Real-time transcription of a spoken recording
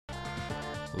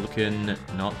Looking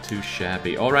not too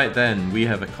shabby. Alright then, we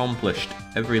have accomplished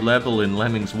every level in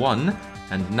Lemmings 1,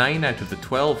 and 9 out of the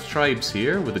 12 tribes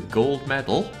here with a gold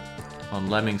medal. On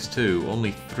Lemmings 2,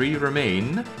 only 3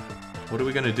 remain. What are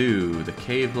we going to do? The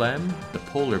Cavelem, the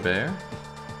polar bear,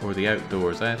 or the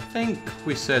outdoors? I think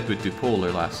we said we'd do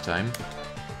polar last time.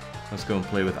 Let's go and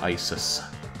play with Isis.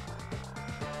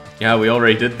 Yeah, we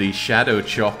already did the Shadow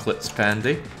Chocolates,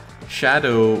 Pandy.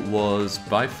 Shadow was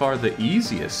by far the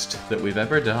easiest that we've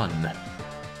ever done.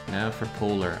 Now for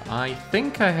polar. I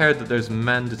think I heard that there's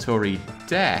mandatory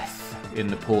death in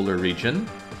the polar region.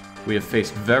 We have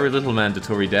faced very little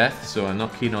mandatory death, so I'm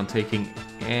not keen on taking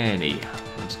any.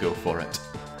 Let's go for it.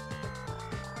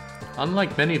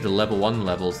 Unlike many of the level 1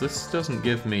 levels, this doesn't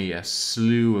give me a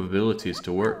slew of abilities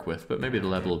to work with, but maybe the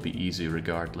level will be easy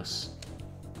regardless.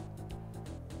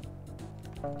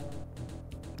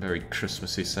 Very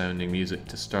Christmassy sounding music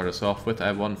to start us off with. I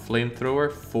have 1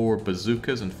 flamethrower, 4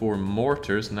 bazookas and 4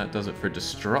 mortars, and that does it for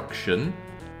destruction.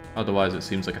 Otherwise it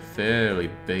seems like a fairly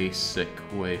basic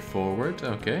way forward.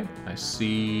 Okay, I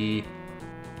see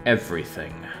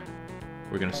everything.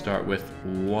 We're going to start with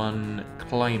 1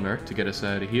 climber to get us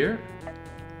out of here.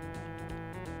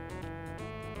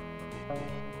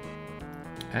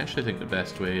 I actually think the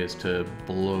best way is to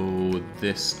blow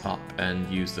this up and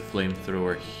use the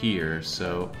flamethrower here,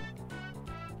 so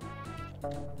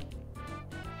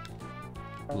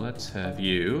let's have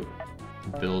you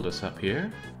build us up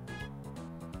here.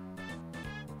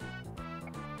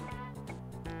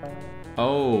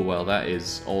 Oh, well that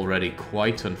is already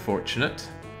quite unfortunate.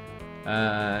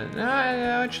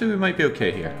 Actually we might be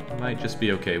okay here. We might just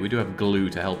be okay. We do have glue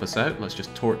to help us out. Let's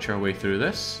just torch our way through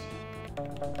this.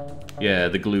 Yeah,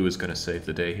 the glue is going to save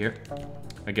the day here.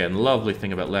 Again, lovely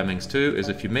thing about Lemmings 2 is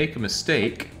if you make a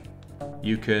mistake,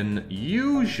 you can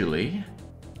usually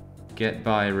get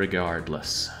by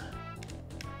regardless.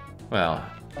 Well,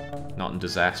 not in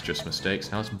disastrous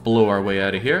mistakes. Now let's blow our way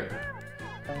out of here.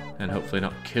 And hopefully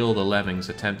not kill the lemmings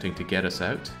attempting to get us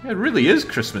out. Yeah, it really is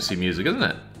Christmassy music, isn't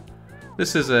it?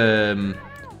 This is a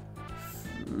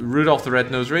Rudolph the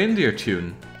Red-Nosed Reindeer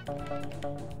tune.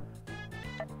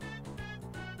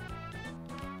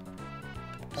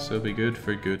 So be good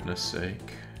for goodness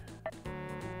sake.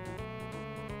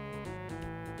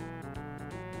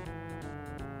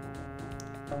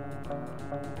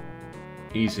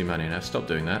 Easy money, now stop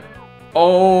doing that.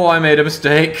 Oh, I made a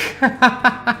mistake!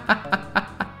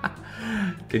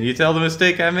 Can you tell the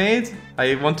mistake I made?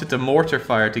 I wanted to mortar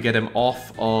fire to get him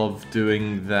off of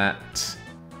doing that.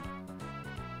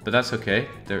 But that's okay,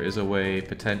 there is a way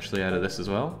potentially out of this as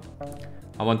well.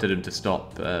 I wanted him to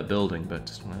stop building,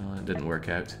 but, well, it didn't work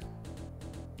out.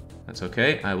 That's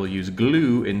okay, I will use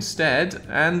glue instead,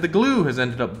 and the glue has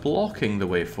ended up blocking the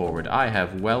way forward. I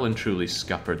have well and truly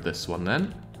scuppered this one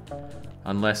then.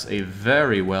 Unless a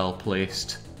very well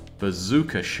placed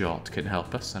bazooka shot can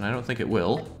help us, and I don't think it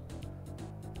will.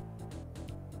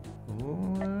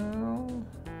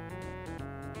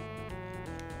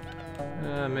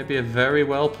 Well, maybe a very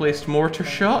well placed mortar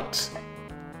shot?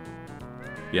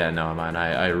 Yeah, no man,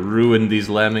 I ruined these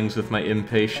lemmings with my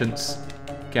impatience.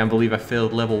 Can't believe I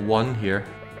failed level 1 here.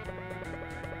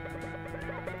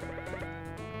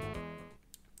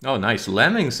 Oh nice,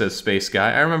 Lemmings, says Space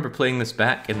Guy. I remember playing this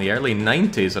back in the early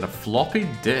 90s on a floppy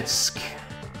disk.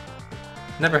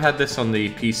 Never had this on the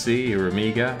PC or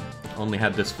Amiga. Only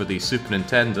had this for the Super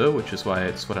Nintendo, which is why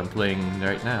it's what I'm playing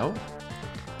right now.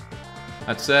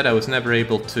 That said, I was never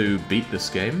able to beat this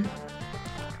game.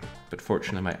 But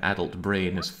fortunately my adult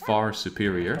brain is far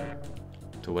superior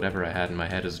to whatever I had in my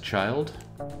head as a child.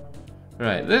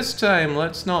 Right, this time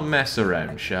let's not mess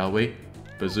around, shall we?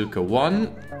 Bazooka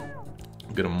 1.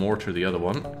 I'm gonna mortar the other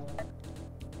one.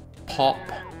 Pop.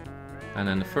 And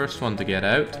then the first one to get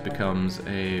out becomes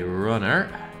a runner.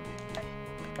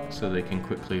 So they can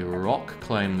quickly rock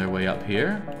climb their way up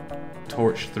here,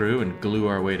 torch through and glue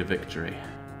our way to victory.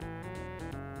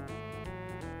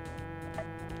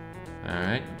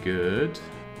 Alright, good.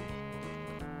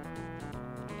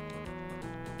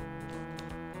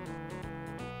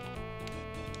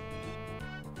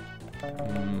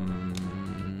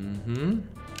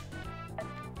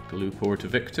 Glue pour to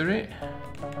victory.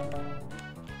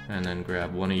 And then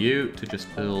grab one of you to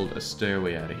just build a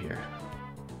stairway out of here.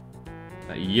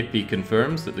 That yippee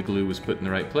confirms that the glue was put in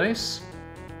the right place.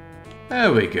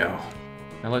 There we go.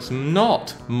 Now let's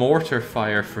not mortar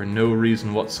fire for no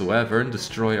reason whatsoever and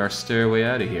destroy our stairway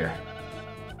out of here.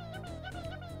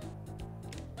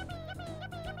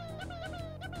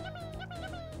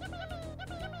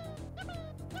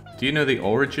 Do you know the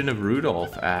origin of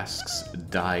Rudolph, asks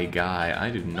Die Guy.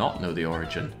 I do not know the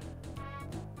origin.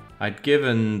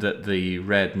 Given that the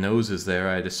red nose is there,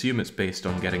 I'd assume it's based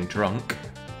on getting drunk.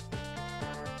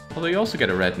 Although you also get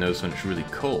a red nose when it's really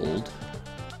cold.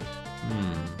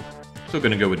 Still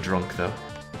gonna go with drunk, though.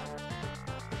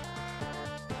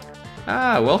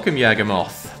 Ah, welcome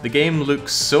Yagamoth. The game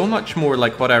looks so much more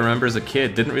like what I remember as a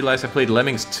kid. Didn't realize I played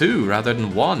Lemmings 2 rather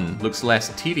than 1. Looks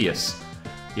less tedious.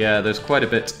 Yeah, there's quite a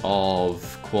bit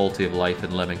of quality of life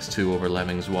in Lemmings 2 over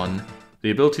Lemmings 1.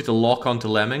 The ability to lock onto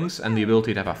Lemmings and the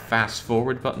ability to have a fast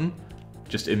forward button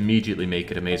just immediately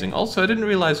make it amazing. Also, I didn't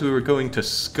realize we were going to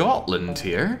Scotland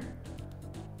here.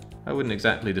 I wouldn't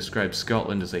exactly describe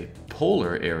Scotland as a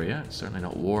polar area. It's certainly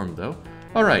not warm, though.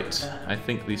 Alright, I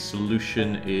think the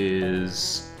solution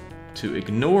is to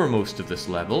ignore most of this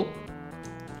level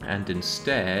and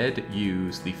instead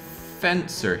use the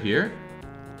fencer here.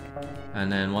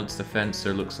 And then once the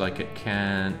fencer looks like it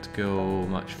can't go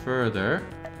much further,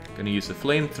 I'm going to use the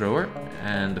flamethrower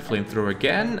and the flamethrower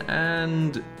again,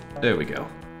 and there we go.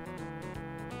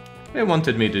 It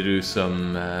wanted me to do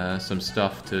some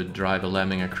stuff to drive a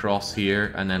lemming across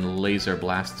here and then laser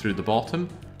blast through the bottom.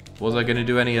 Was I going to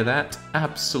do any of that?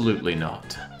 Absolutely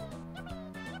not.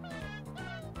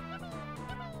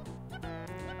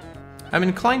 I'm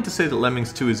inclined to say that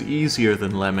Lemmings 2 is easier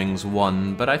than Lemmings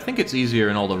 1, but I think it's easier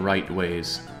in all the right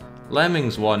ways.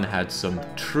 Lemmings 1 had some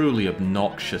truly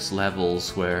obnoxious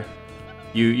levels where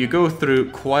you go through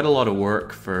quite a lot of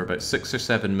work for about 6 or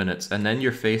 7 minutes, and then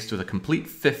you're faced with a complete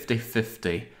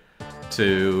 50-50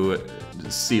 to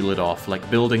seal it off, like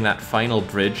building that final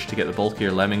bridge to get the bulk of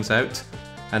your lemmings out,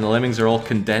 and the lemmings are all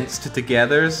condensed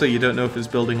together, so you don't know if it's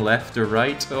building left or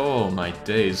right. Oh my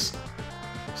days.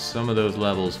 Some of those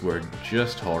levels were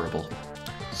just horrible.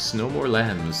 No more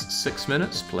lems. 6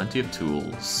 minutes, plenty of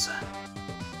tools.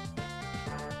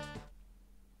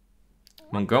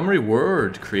 Montgomery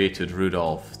Ward created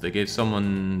Rudolph. They gave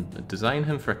someone designed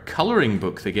him for a colouring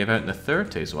book they gave out in the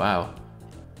 30s. Wow.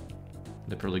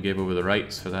 They probably gave over the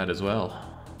rights for that as well.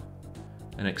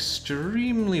 An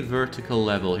extremely vertical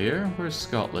level here. Where's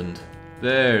Scotland?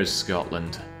 There's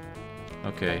Scotland.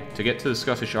 Okay, to get to the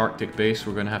Scottish Arctic base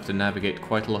we're going to have to navigate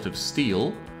quite a lot of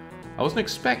steel. I wasn't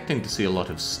expecting to see a lot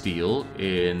of steel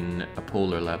in a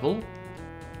polar level.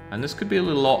 And this could be a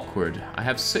little awkward. I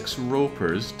have 6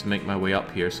 ropers to make my way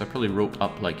up here, so I probably rope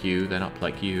up like you, then up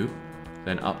like you,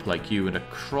 then up like you, and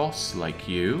across like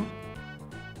you.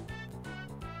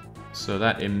 So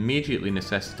that immediately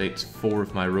necessitates 4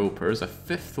 of my ropers, a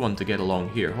 5th one to get along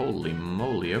here. Holy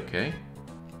moly, okay.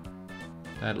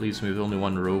 That leaves me with only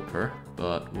 1 roper,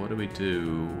 but what do we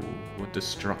do? What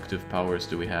destructive powers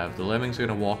do we have? The lemmings are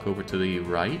going to walk over to the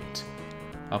right.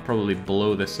 I'll probably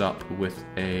blow this up with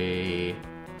a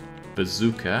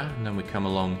bazooka, and then we come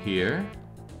along here.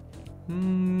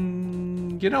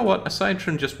 You know what? Aside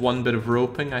from just 1 bit of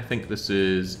roping, I think this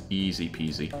is easy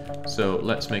peasy. So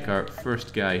let's make our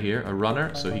first guy here a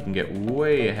runner, so he can get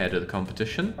way ahead of the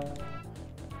competition.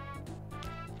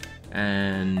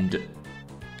 And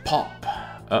pop!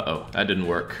 Uh-oh, that didn't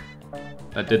work.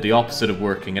 That did the opposite of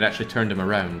working. It actually turned him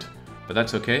around. But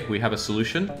that's okay, we have a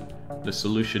solution. The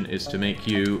solution is to make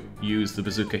you use the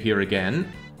bazooka here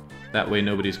again. That way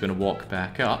nobody's going to walk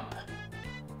back up.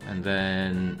 And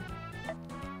then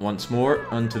once more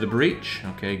onto the breach.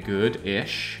 Okay,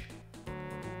 good-ish.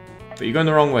 But you're going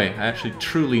the wrong way. I actually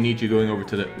truly need you going over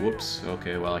to the... Whoops.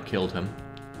 Okay, well, I killed him.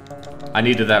 I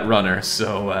needed that runner,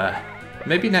 so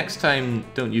maybe next time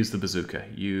don't use the bazooka.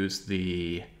 Use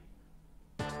the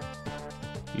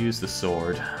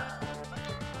sword.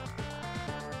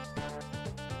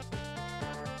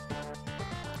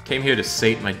 Came here to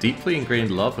sate my deeply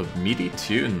ingrained love of meaty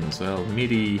tunes. Well,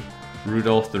 meaty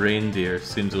Rudolph the Reindeer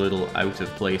seems a little out of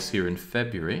place here in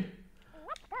February.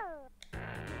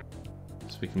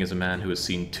 Speaking as a man who has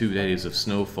seen 2 days of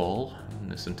snowfall in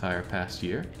this entire past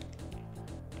year.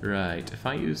 Right, if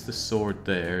I use the sword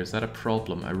there, is that a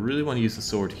problem? I really want to use the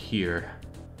sword here.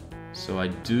 So I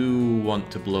do want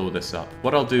to blow this up.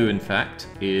 What I'll do, in fact,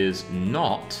 is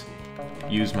not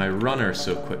use my runner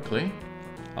so quickly.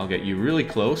 I'll get you really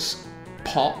close.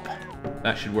 Pop.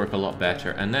 That should work a lot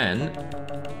better. And then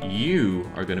you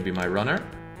are going to be my runner,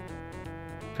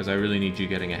 because I really need you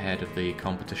getting ahead of the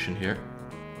competition here.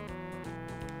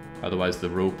 Otherwise the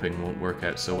roping won't work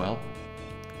out so well.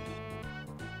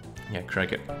 Yeah,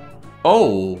 crank it.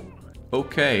 Oh!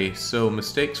 Okay, so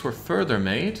mistakes were further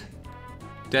made.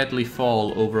 Deadly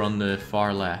fall over on the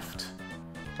far left.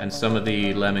 And some of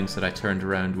the lemmings that I turned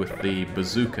around with the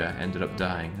bazooka ended up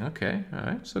dying. Okay,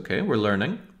 alright, it's okay, we're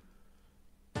learning.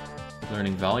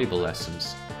 Learning valuable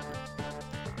lessons.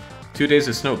 2 days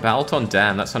of snow. Balaton,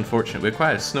 damn, that's unfortunate. We had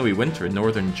quite a snowy winter in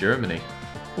northern Germany.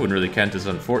 Wouldn't really count as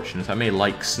unfortunate. I may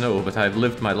like snow, but I've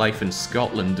lived my life in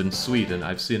Scotland and Sweden.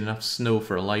 I've seen enough snow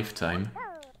for a lifetime.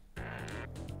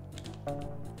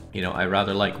 You know, I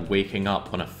rather like waking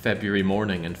up on a February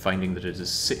morning and finding that it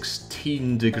is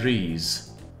 16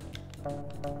 degrees.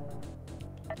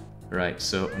 Right,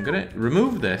 so I'm gonna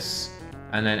remove this,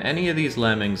 and then any of these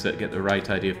lemmings that get the right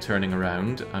idea of turning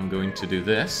around, I'm going to do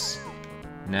this.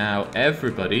 Now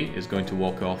everybody is going to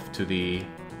walk off to the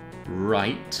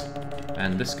right,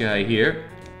 and this guy here,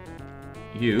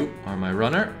 you are my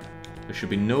runner. There should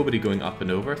be nobody going up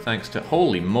and over, thanks to...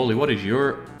 Holy moly, what is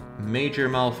your major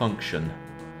malfunction?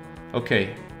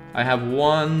 Okay, I have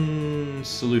one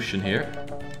solution here,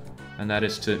 and that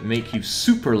is to make you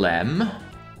Super Lem.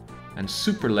 And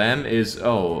Super Lem is...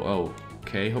 Oh,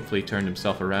 okay, hopefully he turned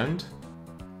himself around.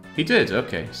 He did,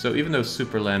 okay. So even though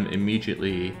Super Lem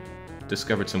immediately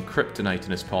discovered some kryptonite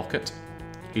in his pocket,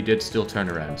 he did still turn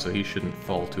around, so he shouldn't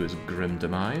fall to his grim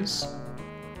demise.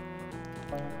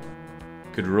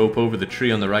 Could rope over the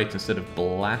tree on the right instead of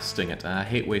blasting it. I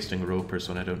hate wasting ropers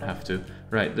when I don't have to.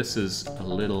 Right, this is a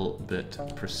little bit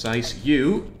precise.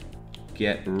 You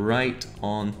get right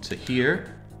onto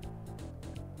here.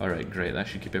 Alright, great. That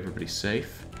should keep everybody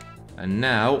safe. And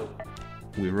now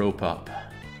we rope up.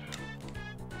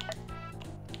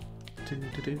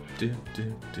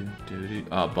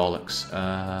 Oh, bollocks.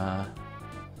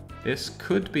 This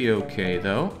could be okay,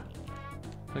 though.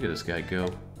 Look at this guy go.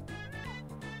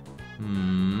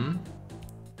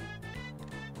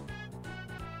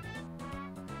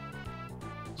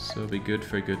 So be good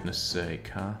for goodness sake,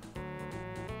 huh?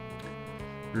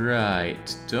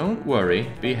 Right, don't worry,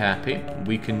 be happy.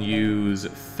 We can use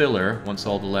filler once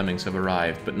all the lemmings have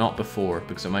arrived, but not before,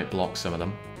 because it might block some of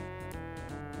them.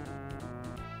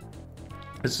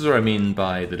 This is what I mean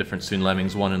by the difference between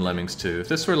Lemmings 1 and Lemmings 2. If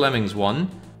this were Lemmings 1,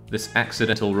 this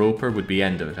accidental roper would be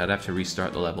end of it. I'd have to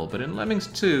restart the level. But in Lemmings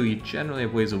 2, you generally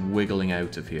have ways of wiggling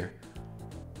out of here.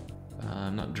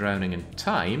 I'm not drowning in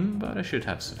time, but I should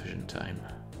have sufficient time.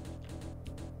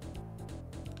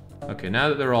 Okay, now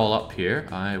that they're all up here,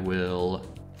 I will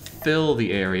fill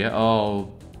the area.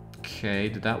 Oh, okay,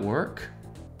 did that work?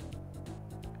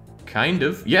 Kind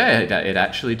of. Yeah, it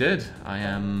actually did. I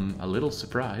am a little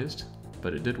surprised,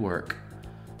 but it did work.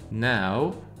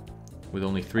 Now, with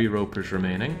only 3 ropers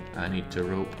remaining, I need to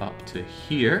rope up to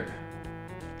here.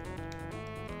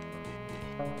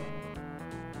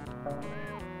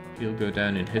 He'll go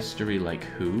down in history like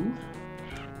who?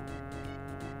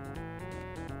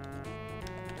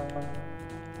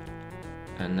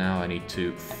 And now I need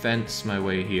to fence my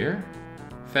way here.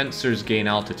 Fencers gain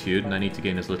altitude, and I need to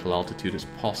gain as little altitude as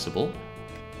possible.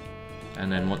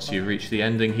 And then once you reach the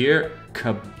ending here,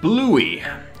 kablooey!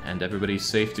 And everybody's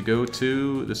safe to go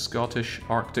to the Scottish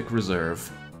Arctic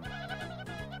Reserve.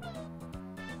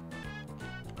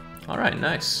 Alright,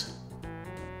 nice.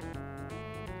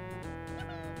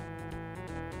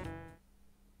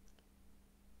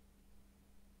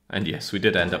 And yes, we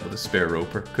did end up with a spare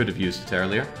roper. Could have used it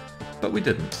earlier, but we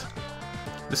didn't.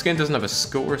 This game doesn't have a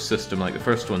score system like the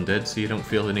first one did, so you don't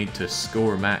feel the need to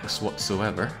score max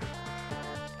whatsoever.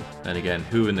 And again,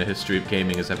 who in the history of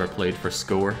gaming has ever played for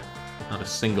score? Not a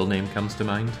single name comes to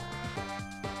mind.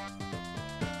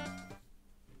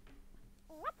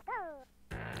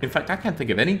 In fact, I can't think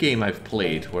of any game I've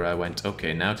played where I went,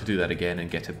 okay, now to do that again and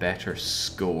get a better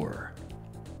score.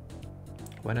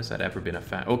 When has that ever been a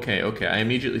fact? Okay, I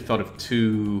immediately thought of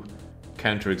 2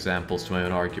 counterexamples to my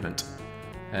own argument.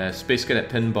 Space Cadet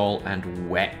Pinball and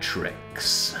Wet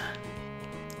Tricks.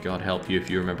 God help you if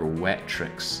you remember Wet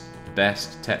Tricks.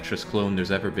 Best Tetris clone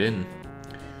there's ever been.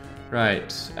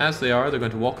 Right, as they are, they're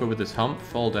going to walk over this hump,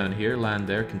 fall down here, land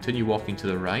there, continue walking to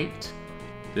the right.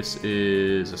 This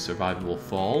is a survivable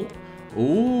fall.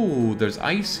 Ooh, there's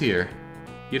ice here.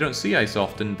 You don't see ice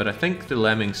often, but I think the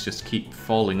lemmings just keep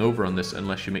falling over on this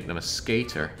unless you make them a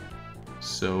skater.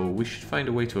 So we should find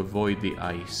a way to avoid the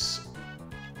ice.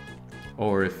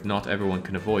 Or if not everyone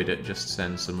can avoid it, just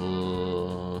send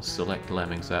some select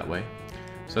lemmings that way.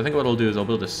 So I think what I'll do is I'll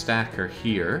build a stacker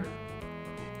here.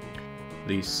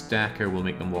 The stacker will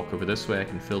make them walk over this way. I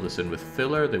can fill this in with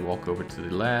filler. They walk over to the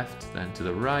left, then to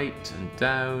the right, and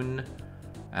down.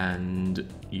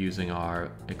 And using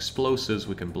our explosives,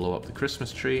 we can blow up the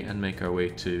Christmas tree and make our way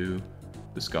to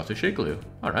the Scottish Igloo.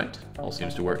 Alright, all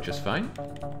seems to work just fine.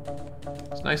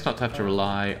 It's nice not to have to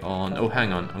rely on... Oh,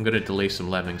 hang on. I'm going to delay some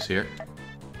lemmings here.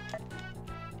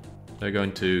 They're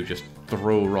going to just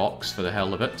throw rocks for the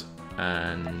hell of it.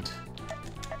 And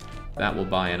that will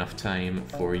buy enough time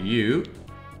for you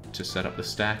to set up the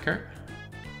stacker.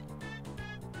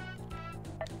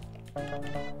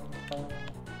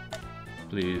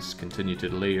 Please continue to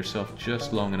delay yourself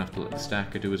just long enough to let the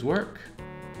stacker do his work.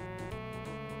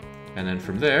 And then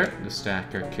from there, the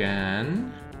stacker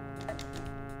can...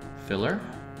 filler.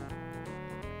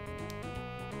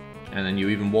 And then you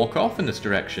even walk off in this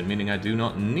direction, meaning I do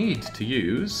not need to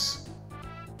use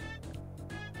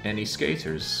any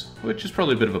skaters, which is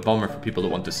probably a bit of a bummer for people that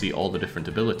want to see all the different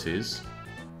abilities.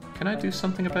 Can I do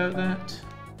something about that?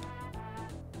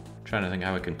 I'm trying to think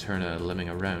how I can turn a lemming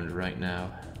around right now.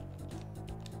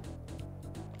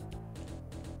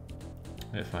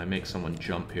 If I make someone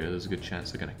jump here, there's a good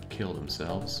chance they're gonna kill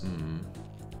themselves.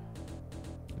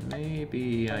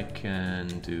 Maybe I can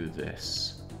do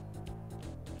this.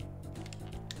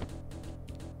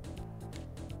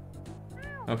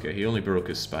 Okay, he only broke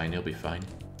his spine, he'll be fine.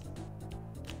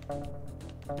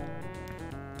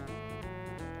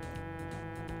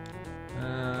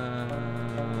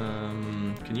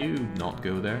 Can you not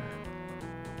go there?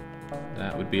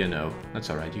 That would be a no. That's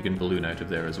alright, you can balloon out of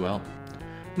there as well.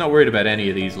 Not worried about any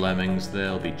of these lemmings,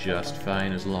 they'll be just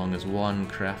fine as long as one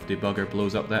crafty bugger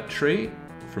blows up that tree.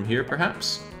 From here,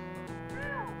 perhaps?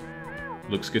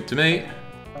 Looks good to me.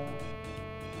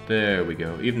 There we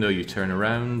go. Even though you turn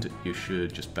around, you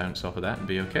should just bounce off of that and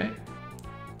be okay.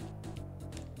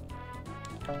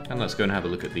 And let's go and have a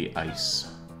look at the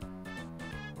ice.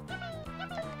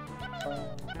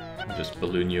 I'll just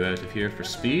balloon you out of here for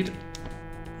speed.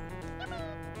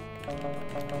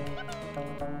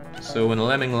 So when a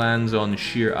lemming lands on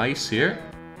sheer ice here,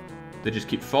 they just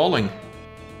keep falling.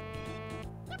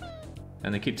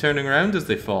 And they keep turning around as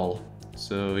they fall.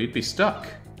 So he'd be stuck.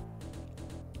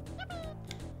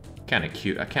 Kinda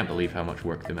cute. I can't believe how much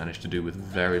work they managed to do with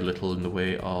very little in the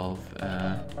way of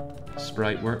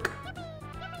sprite work.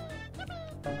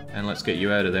 And let's get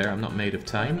you out of there. I'm not made of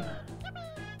time.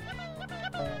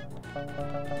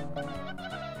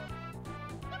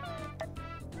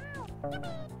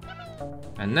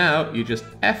 And now you just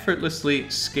effortlessly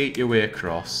skate your way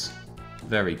across.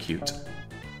 Very cute.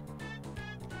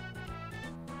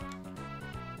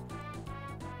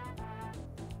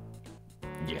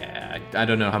 Yeah, I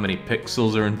don't know how many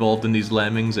pixels are involved in these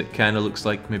lemmings. It kind of looks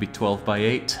like maybe 12 by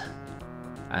 8.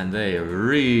 And they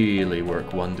really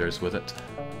work wonders with it.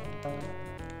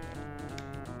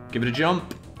 Give it a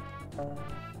jump.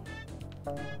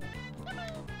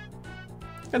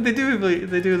 And they do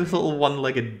this little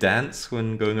one-legged dance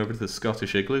when going over to the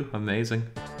Scottish Igloo. Amazing.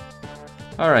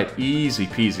 Alright, easy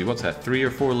peasy. What's that, 3 or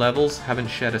 4 levels? Haven't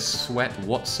shed a sweat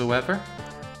whatsoever?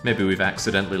 Maybe we've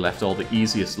accidentally left all the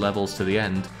easiest levels to the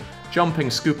end.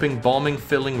 Jumping, scooping, bombing,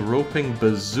 filling, roping,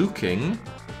 bazooking,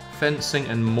 fencing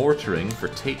and mortaring for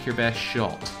take your best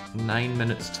shot. 9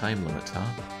 minutes time limit, huh?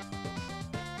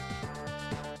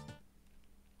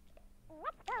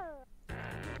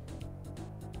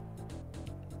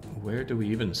 Where do we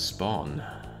even spawn?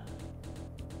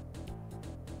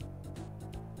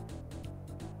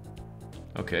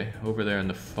 Okay, over there on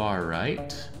the far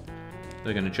right.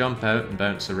 They're going to jump out and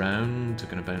bounce around. They're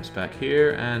going to bounce back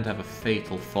here and have a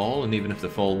fatal fall. And even if the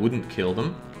fall wouldn't kill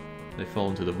them, they fall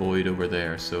into the void over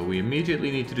there. So we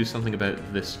immediately need to do something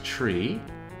about this tree.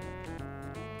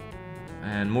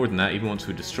 And more than that, even once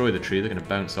we destroy the tree, they're going to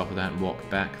bounce off of that and walk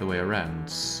back the way around.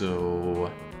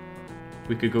 So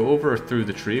we could go over or through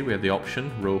the tree. We have the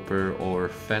option. Roper or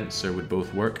fencer would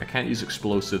both work. I can't use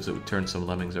explosives that would turn some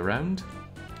lemmings around.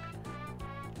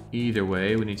 Either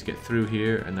way, we need to get through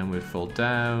here, and then we'd fall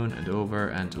down and over,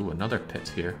 and ooh, another pit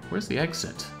here. Where's the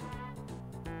exit?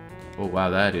 Oh wow,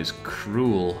 that is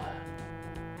cruel.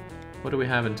 What do we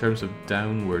have in terms of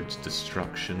downwards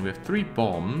destruction? We have 3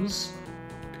 bombs.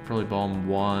 Could probably bomb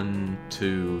 1,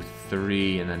 2,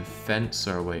 3, and then fence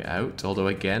our way out. Although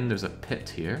again, there's a pit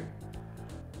here.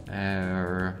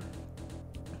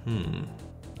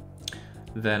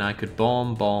 Then I could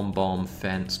bomb,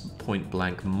 fence, point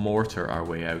blank, mortar our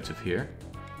way out of here.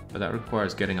 But that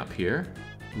requires getting up here.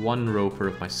 1 roper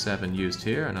of my 7 used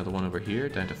here, another one over here,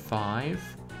 down to 5.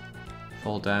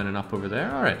 Fall down and up over there.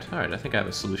 Alright, I think I have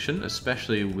a solution,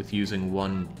 especially with using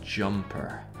 1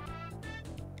 jumper.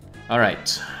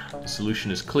 Alright, the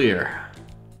solution is clear.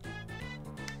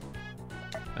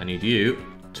 I need you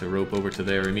to rope over to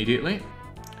there immediately.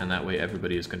 And that way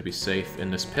everybody is going to be safe in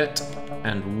this pit.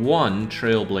 And 1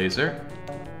 trailblazer,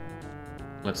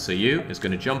 let's say you, is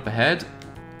going to jump ahead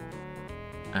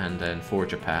and then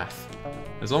forge a path.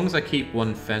 As long as I keep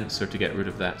 1 fencer to get rid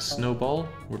of that snowball,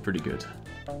 we're pretty good.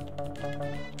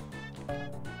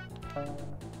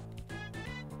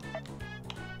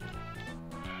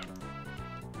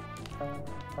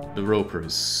 The roper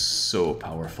is so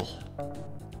powerful.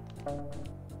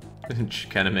 It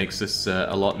kind of makes this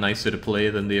a lot nicer to play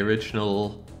than the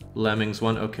original Lemmings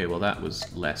one. Okay, well that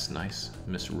was less nice.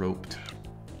 Misroped.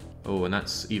 Oh, and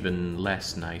that's even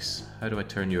less nice. How do I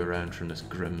turn you around from this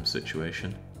grim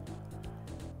situation?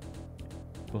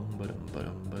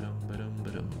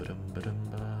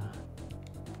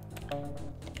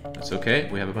 That's okay,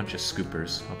 we have a bunch of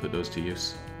scoopers. I'll put those to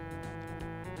use.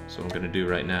 So what I'm going to do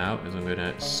right now is I'm going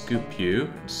to scoop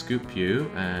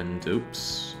you, and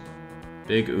oops.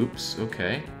 Big oops,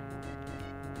 okay.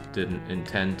 Didn't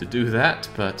intend to do that,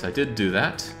 but I did do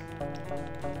that.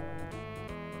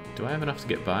 Do I have enough to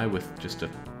get by with just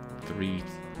 3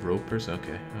 ropers?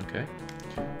 Okay, okay.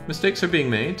 Mistakes are being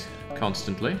made,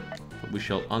 constantly, but we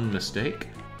shall unmistake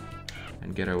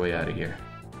and get our way out of here.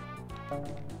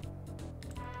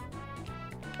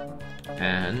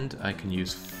 And I can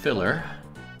use filler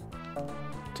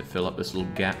to fill up this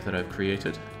little gap that I've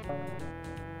created.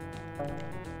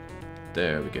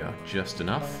 There we go, just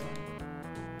enough.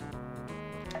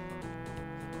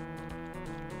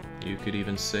 You could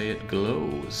even say it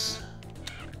glows.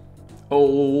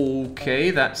 Okay,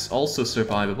 that's also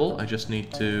survivable. I just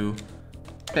need to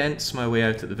fence my way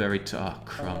out at the very top. Oh,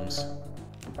 crumbs.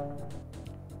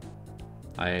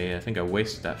 I think I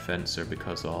wasted that fencer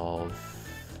because of...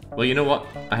 Well, you know what?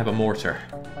 I have a mortar.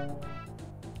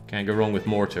 Can't go wrong with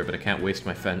mortar, but I can't waste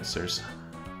my fencers.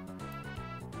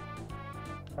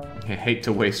 I hate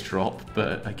to waste drop,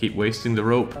 but I keep wasting the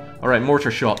rope. Alright,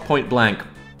 mortar shot, point blank.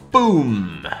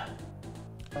 Boom!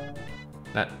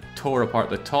 That tore apart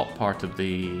the top part of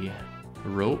the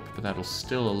rope, but that'll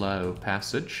still allow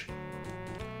passage.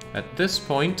 At this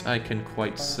point, I can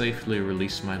quite safely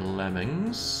release my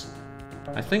lemmings.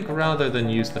 I think rather than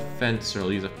use the fencer,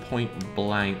 I'll use a point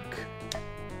blank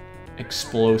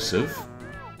explosive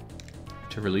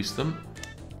to release them.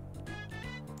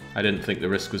 I didn't think the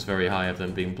risk was very high of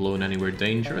them being blown anywhere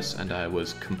dangerous, and I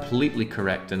was completely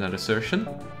correct in that assertion.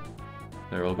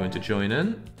 They're all going to join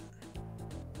in.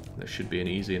 There should be an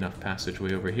easy enough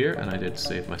passageway over here, and I did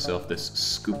save myself this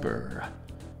scooper.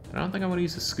 But I don't think I want to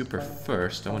use the scooper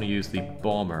first, I want to use the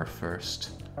bomber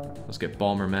first. Let's get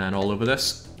Bomberman all over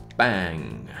this.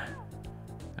 Bang!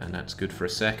 And that's good for a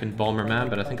second Bomberman,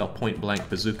 but I think I'll point blank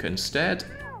bazooka instead.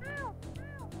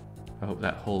 I hope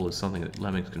that hole is something that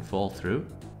Lemmings can fall through.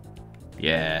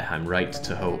 Yeah, I'm right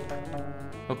to hope.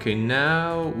 Okay,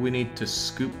 now we need to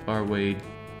scoop our way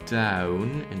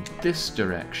down in this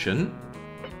direction.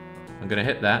 I'm gonna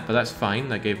hit that, but that's fine.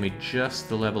 That gave me just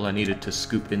the level I needed to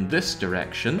scoop in this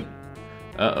direction.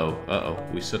 Uh-oh.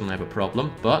 We suddenly have a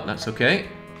problem, but that's okay.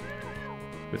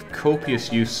 With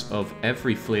copious use of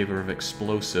every flavor of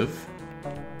explosive.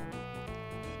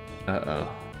 Uh-oh.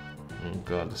 Oh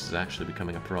god, this is actually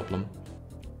becoming a problem.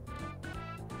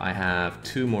 I have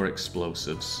 2 more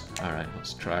explosives. Alright,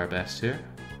 let's try our best here.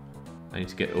 I need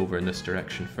to get over in this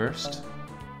direction first.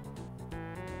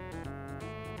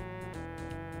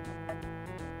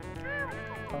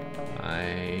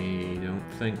 I don't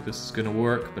think this is gonna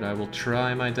work, but I will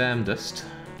try my damnedest.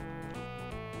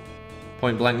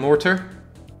 Point blank mortar?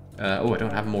 Oh, I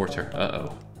don't have mortar.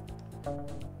 Uh-oh.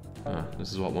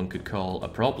 This is what one could call a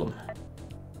problem.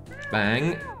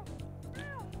 Bang.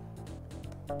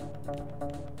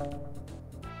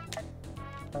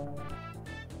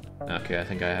 Okay, I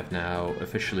think I have now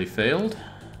officially failed.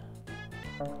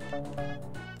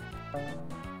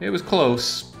 It was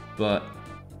close, but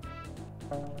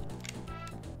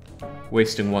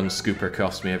wasting 1 scooper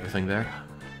cost me everything there.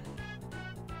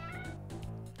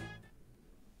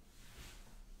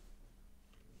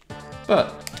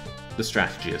 But the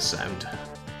strategy is sound.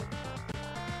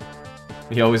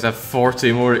 You always have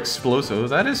 40 more explosives.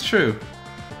 That is true.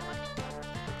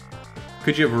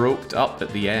 Could you have roped up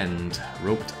at the end?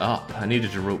 Roped up. I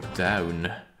needed to rope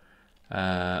down.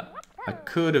 I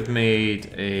could have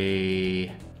made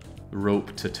a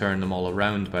rope to turn them all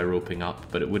around by roping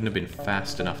up, but it wouldn't have been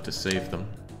fast enough to save them.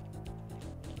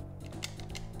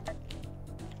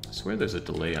 I swear there's a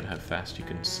delay on how fast you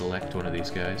can select one of these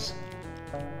guys.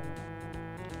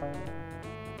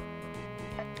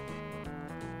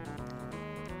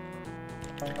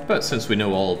 But since we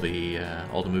know all the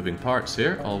moving parts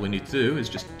here, all we need to do is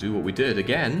just do what we did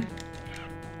again,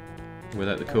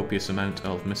 without the copious amount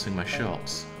of missing my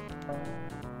shots.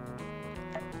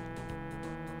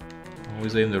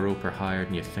 Always aim the roper higher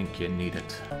than you think you need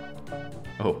it.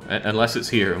 Oh, unless it's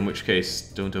here, in which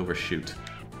case, don't overshoot.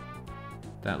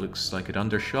 That looks like it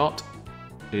undershot.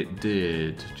 It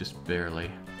did, just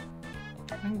barely.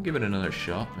 I can give it another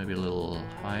shot, maybe a little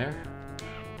higher.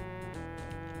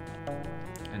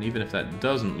 And even if that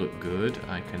doesn't look good,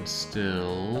 I can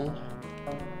still...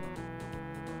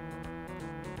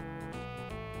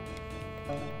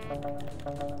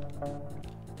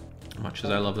 Much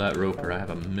as I love that roper, I have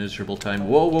a miserable time.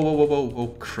 Whoa, whoa, whoa, whoa, whoa, whoa,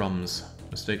 crumbs.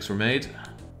 Mistakes were made.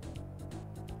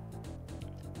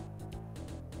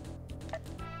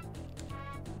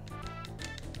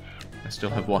 I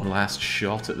still have one last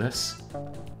shot at this.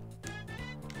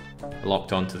 I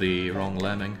locked onto the wrong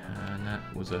lemming, and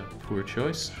that was a poor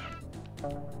choice.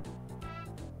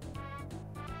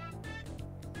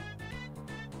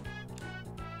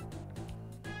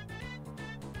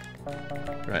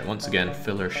 Right, once again,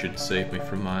 filler should save me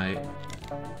from my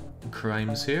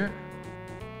crimes here.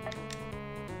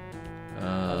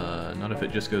 Not if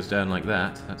it just goes down like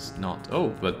that. That's not... Oh,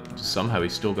 but somehow he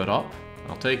still got up.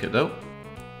 I'll take it, though.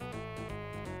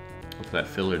 Hope that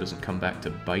filler doesn't come back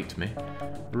to bite me.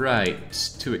 Right,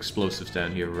 2 explosives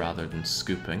down here rather than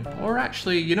scooping. Or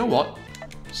actually, you know what?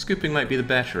 Scooping might be the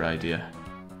better idea.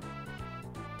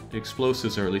 The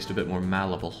explosives are at least a bit more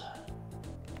malleable.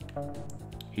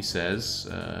 He says,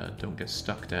 don't get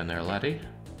stuck down there, laddie.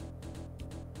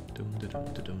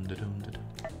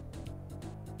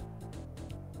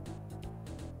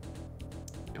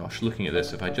 Gosh, looking at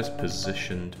this, if I just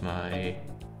positioned my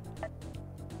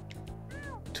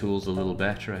tools a little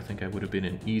better, I think I would have been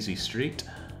in easy street.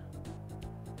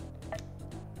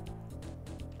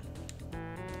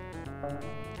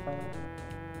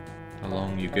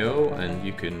 Along you go, and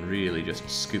you can really just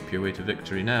scoop your way to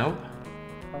victory now.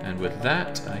 And with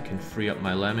that, I can free up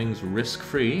my lemmings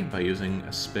risk-free by using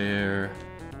a spare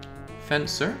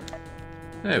fencer.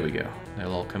 There we go.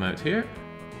 They'll all come out here.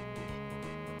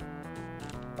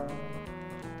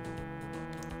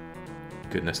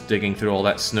 Goodness, digging through all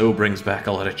that snow brings back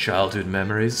a lot of childhood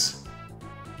memories.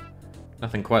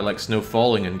 Nothing quite like snow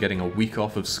falling and getting a week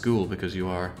off of school because you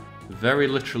are very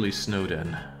literally snowed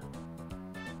in.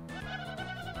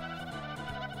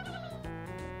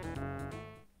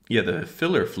 Yeah, the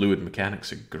filler fluid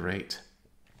mechanics are great.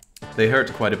 They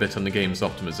hurt quite a bit on the game's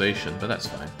optimization, but that's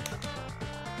fine.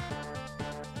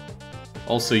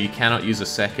 Also, you cannot use a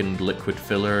second liquid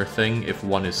filler thing if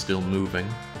one is still moving.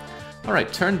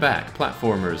 Alright, turn back,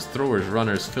 platformers, throwers,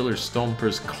 runners, fillers,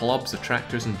 stompers, clubs,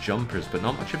 attractors, and jumpers, but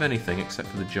not much of anything except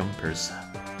for the jumpers.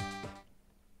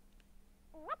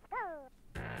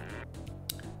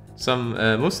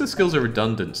 Most of the skills are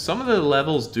redundant. Some of the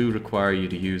levels do require you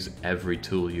to use every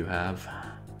tool you have.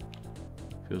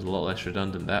 Feels a lot less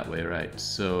redundant that way, right?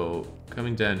 So,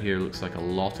 coming down here looks like a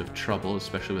lot of trouble,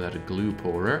 especially without a glue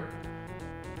pourer.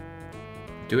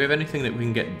 Do we have anything that we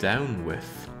can get down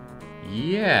with?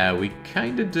 Yeah, we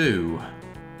kinda do.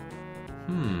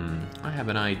 I have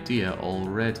an idea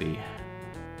already.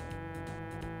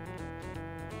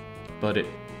 But it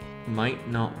might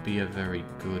not be a very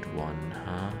good one,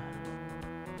 huh?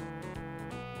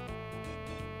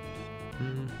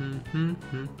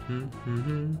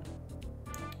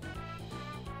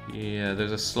 Yeah,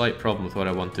 there's a slight problem with what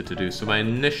I wanted to do. So my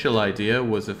initial idea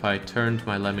was if I turned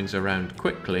my lemmings around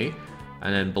quickly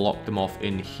and then blocked them off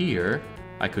in here,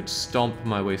 I could stomp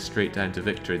my way straight down to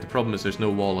victory. The problem is there's no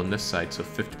wall on this side, so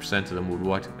 50% of them would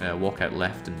walk out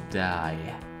left and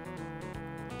die.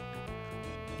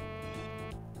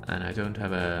 And I don't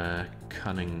have a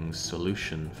cunning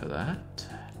solution for that.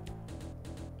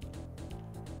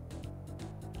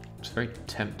 It's very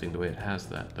tempting the way it has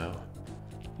that, though.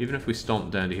 Even if we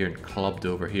stomped down to here and clubbed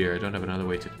over here, I don't have another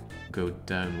way to go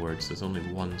downwards. There's only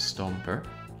one stomper.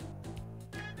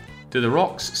 Do the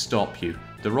rocks stop you?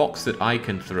 The rocks that I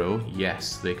can throw,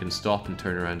 yes, they can stop and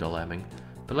turn around a lemming.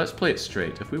 But let's play it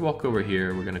straight. If we walk over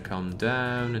here, we're going to come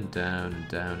down and down and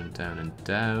down and down and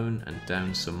down and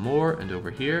down some more and over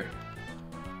here.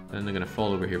 Then they're going to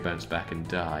fall over here, bounce back and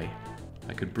die.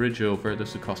 I could bridge over.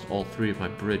 This would cost all 3 of my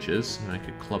bridges, and I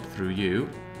could club through you.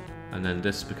 And then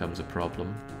this becomes a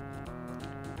problem,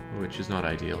 which is not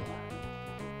ideal.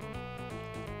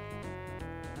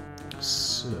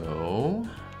 So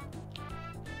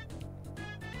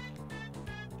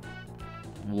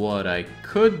what I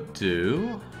could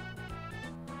do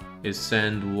is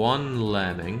send one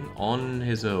lemming on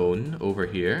his own over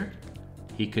here.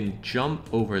 He can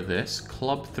jump over this,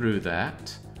 club through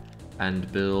that,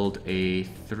 and build a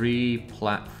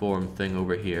 3-platform thing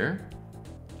over here.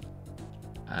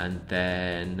 And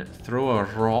then throw a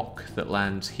rock that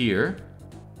lands here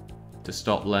to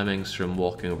stop lemmings from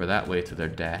walking over that way to their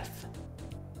death.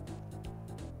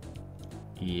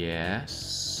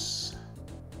 Yes.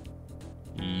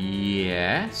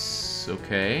 Yes.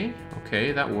 Okay.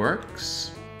 Okay, that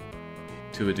works.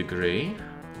 To a degree.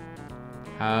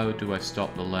 How do I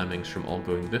stop the lemmings from all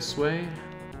going this way?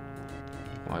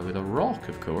 Why, with a rock,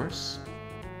 of course.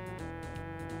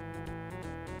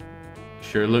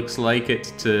 Sure looks like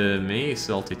it to me,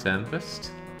 Salty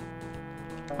Tempest.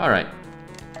 Alright.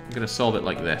 I'm gonna solve it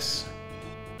like this.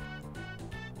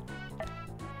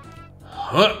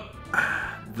 Huh.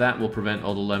 That will prevent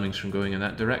all the lemmings from going in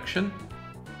that direction.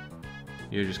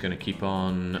 You're just gonna keep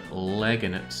on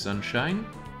legging it, sunshine.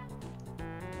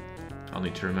 I'll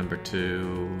need to remember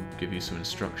to give you some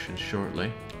instructions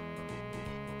shortly.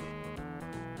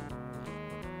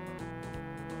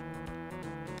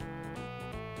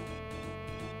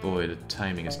 Boy, the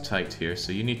timing is tight here,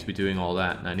 so you need to be doing all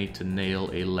that, and I need to nail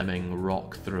a lemming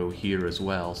rock throw here as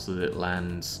well so that it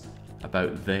lands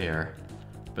about there.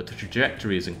 But the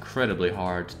trajectory is incredibly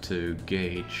hard to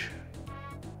gauge.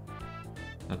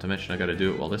 Not to mention I gotta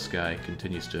do it while this guy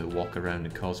continues to walk around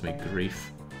and cause me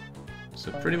grief.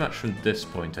 So pretty much from this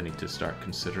point I need to start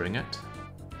considering it.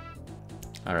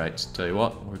 Alright, tell you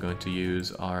what, we're going to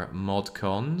use our mod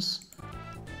cons.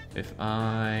 If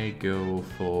I go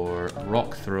for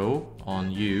rock throw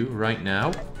on you right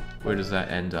now, where does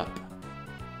that end up?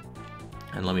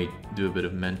 And let me do a bit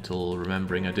of mental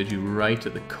remembering. I did you right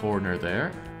at the corner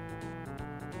there.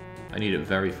 I need it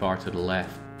very far to the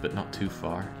left, but not too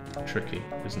far. Tricky,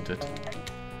 isn't it?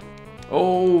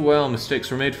 Oh, well,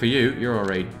 mistakes were made for you. You're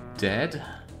already dead.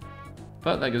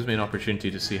 But that gives me an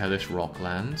opportunity to see how this rock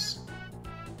lands.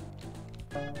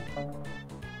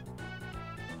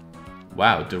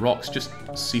 Wow, do rocks just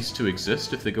cease to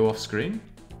exist if they go off screen?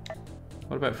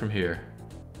 What about from here?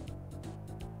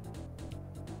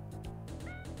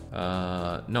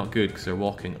 Not good because they're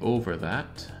walking over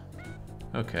that.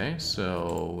 Okay,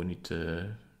 so we need to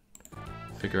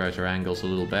figure out our angles a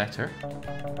little better.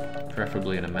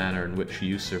 Preferably in a manner in which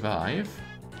you survive.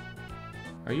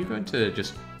 Are you going to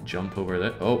just jump over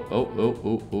that?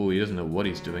 Oh, he doesn't know what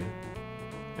he's doing.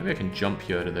 Maybe I can jump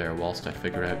you out of there whilst I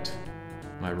figure out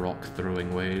my rock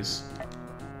throwing ways.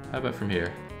 How about from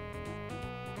here?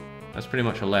 That's pretty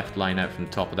much a left line out from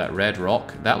the top of that red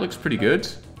rock. That looks pretty good.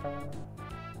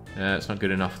 It's not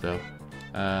good enough though.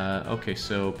 Okay,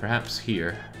 so perhaps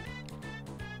here.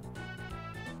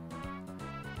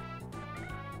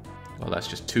 Well, that's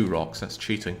just 2 rocks, that's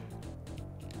cheating.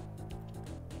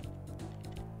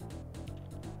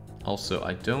 Also,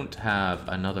 I don't have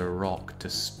another rock to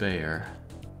spare.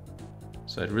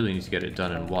 So I'd really need to get it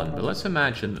done in one. But let's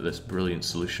imagine that this brilliant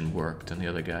solution worked and the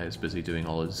other guy is busy doing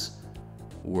all his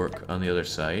work on the other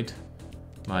side.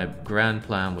 My grand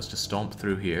plan was to stomp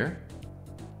through here.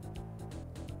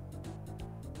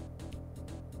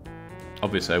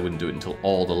 Obviously I wouldn't do it until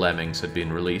all the lemmings had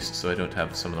been released, so I don't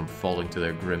have some of them falling to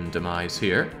their grim demise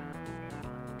here.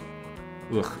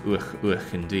 Ugh,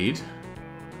 indeed.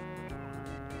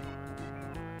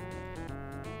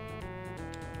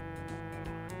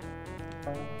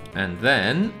 And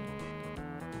then,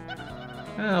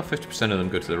 well, 50% of them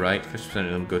go to the right, 50%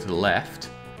 of them go to the left.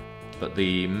 But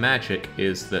the magic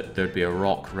is that there'd be a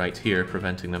rock right here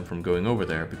preventing them from going over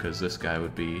there because this guy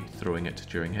would be throwing it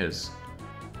during his.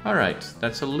 Alright,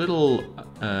 that's a little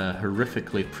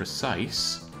horrifically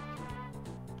precise.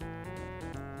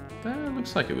 That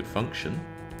looks like it would function.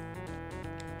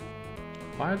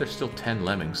 Why are there still 10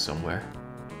 lemmings somewhere?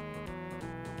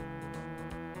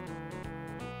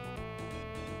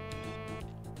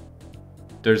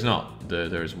 There's not.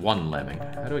 There's 1 lemming.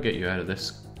 How do I get you out of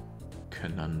this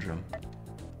conundrum?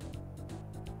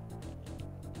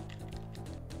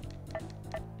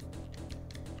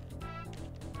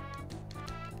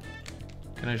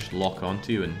 Can I just lock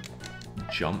onto you and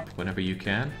jump whenever you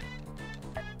can?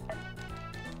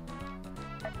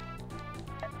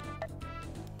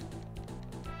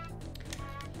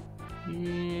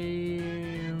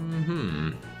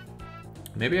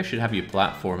 Maybe I should have you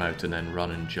platform out and then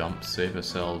run and jump, save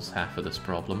ourselves half of this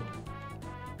problem.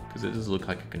 Because it does look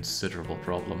like a considerable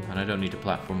problem, and I don't need to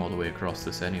platform all the way across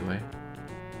this anyway.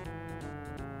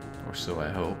 Or so I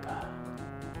hope.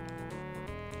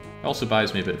 It also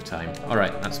buys me a bit of time.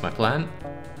 Alright, that's my plan.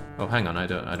 Oh, hang on, I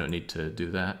don't need to do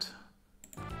that.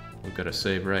 We've got to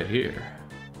save right here.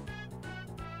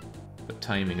 But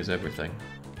timing is everything.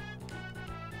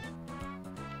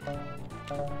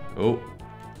 Oh.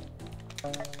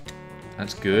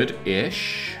 That's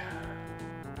good-ish.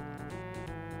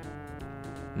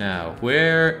 Now,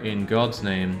 where in God's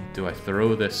name do I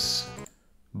throw this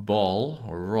ball,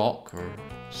 or rock, or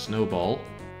snowball,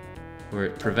 where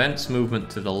it prevents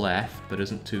movement to the left, but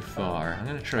isn't too far? I'm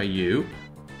gonna try you.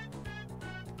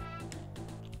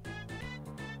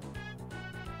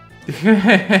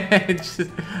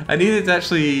 I need it to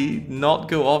actually not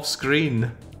go off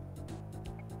screen.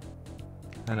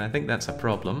 And I think that's a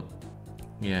problem.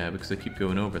 Yeah, because I keep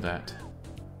going over that.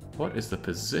 What is the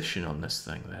position on this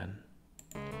thing, then?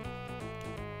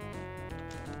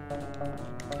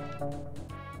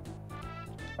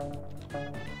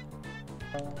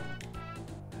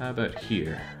 How about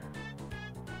here?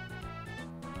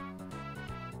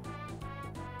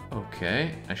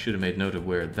 Okay, I should have made note of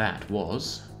where that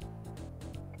was.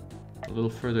 A little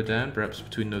further down, perhaps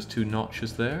between those two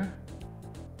notches there.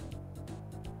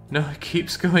 No, it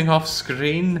keeps going off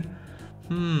screen.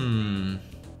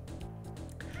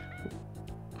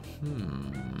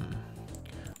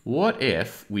 What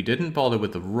if we didn't bother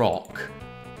with the rock,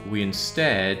 we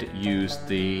instead used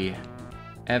the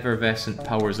effervescent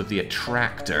powers of the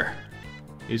attractor?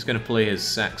 He's going to play his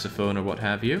saxophone or what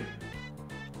have you.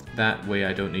 That way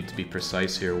I don't need to be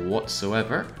precise here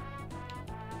whatsoever.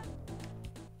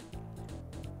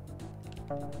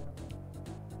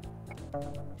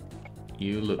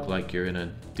 You look like you're in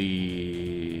a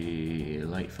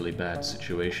delightfully bad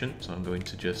situation, so I'm going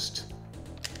to just...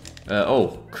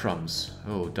 oh, crumbs.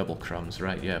 Oh, double crumbs.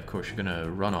 Right, yeah, of course you're going to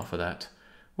run off of that.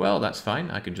 Well, that's fine.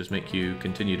 I can just make you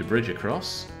continue to bridge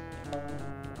across.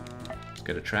 Let's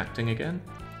get attracting again.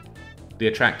 The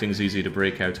attracting is easy to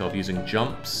break out of using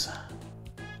jumps.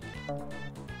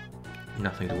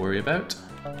 Nothing to worry about.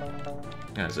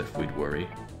 As if we'd worry.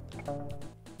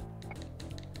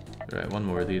 Right, one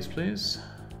more of these, please.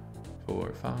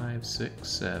 4, 5, 6,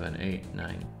 7, 8,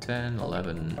 9, 10,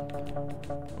 11,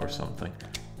 or something.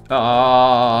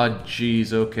 Ah,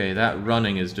 jeez, okay, that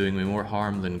running is doing me more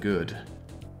harm than good.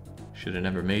 Should have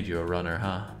never made you a runner,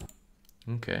 huh?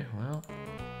 Okay, well,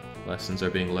 lessons are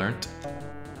being learnt.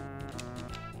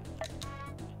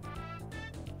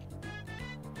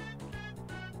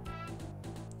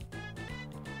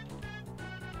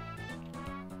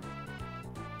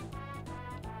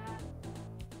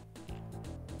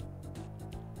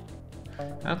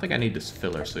 I don't think I need this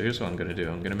filler, so here's what I'm going to do.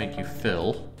 I'm going to make you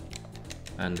fill,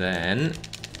 and then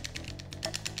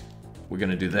we're going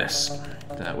to do this.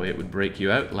 That way it would break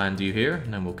you out, land you here,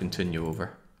 and then we'll continue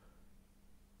over.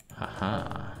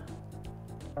 Haha.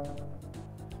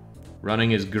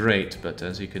 Running is great, but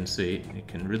as you can see, it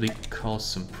can really cause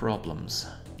some problems.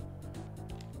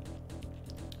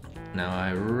 Now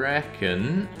I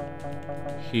reckon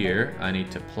here I need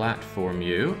to platform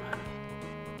you.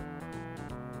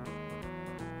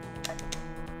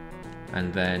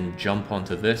 And then jump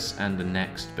onto this and the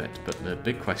next bit. But the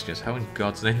big question is, how in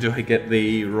God's name do I get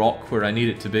the rock where I need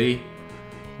it to be?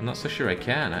 I'm not so sure I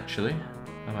can, actually.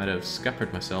 I might have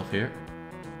scuppered myself here.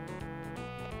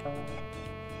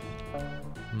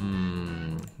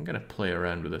 I'm gonna play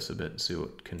around with this a bit and see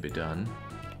what can be done.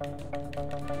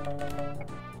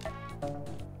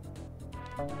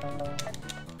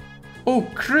 Oh,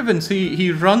 Crivens,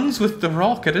 he runs with the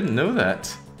rock. I didn't know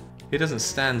that. He doesn't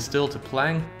stand still to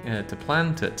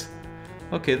plant it.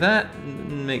 Okay, that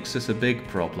makes this a big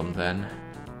problem then.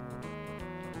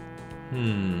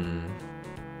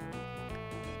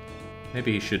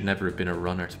 Maybe he should never have been a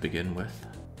runner to begin with.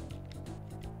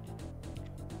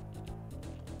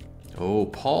 Oh,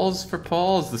 pause for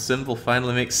pause. The symbol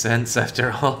finally makes sense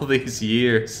after all these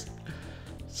years.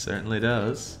 Certainly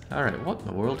does. Alright, what in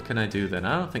the world can I do then?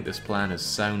 I don't think this plan is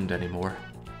sound anymore.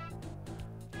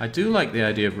 I do like the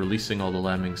idea of releasing all the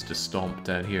lemmings to stomp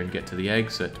down here and get to the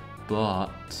exit,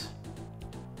 but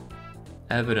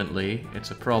evidently it's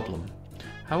a problem.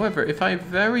 However, if I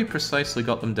very precisely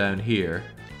got them down here,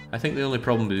 I think the only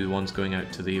problem would be the ones going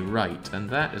out to the right, and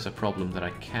that is a problem that I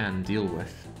can deal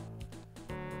with.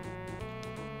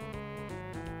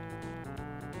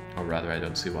 Or rather, I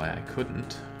don't see why I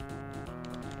couldn't.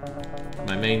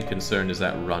 My main concern is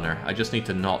that runner. I just need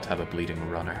to not have a bleeding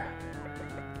runner.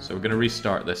 So we're going to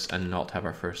restart this and not have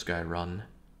our first guy run.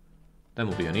 Then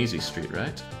we'll be on easy street,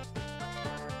 right?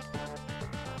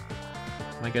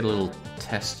 Might get a little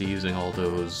testy using all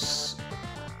those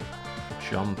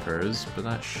jumpers, but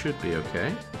that should be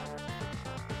okay.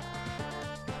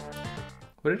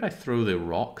 Where did I throw the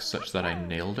rock such that I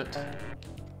nailed it?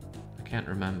 I can't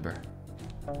remember.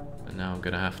 And now I'm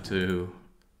going to have to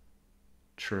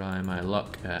try my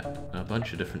luck at a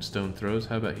bunch of different stone throws.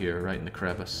 How about here, right in the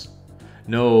crevice?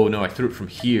 No, I threw it from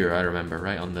here, I remember,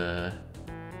 right on that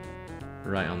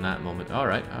moment.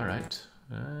 Alright.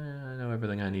 I know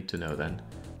everything I need to know then.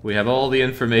 We have all the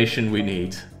information we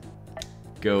need.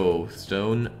 Go,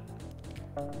 stone.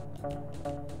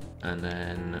 And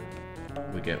then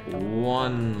we get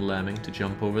one lemming to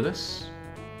jump over this.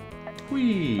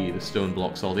 Whee! The stone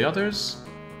blocks all the others.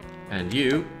 And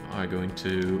you are going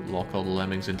to lock all the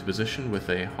lemmings into position with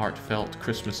a heartfelt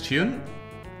Christmas tune.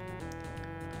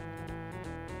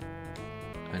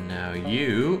 And now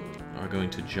you are going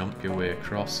to jump your way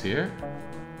across here.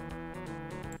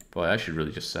 Boy, I should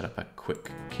really just set up a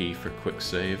quick key for quick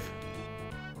save.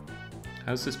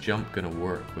 How's this jump gonna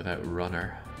work without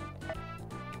runner?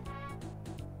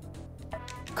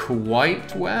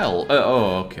 quite well.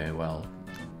 Oh, okay, well,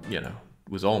 you know,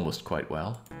 it was almost quite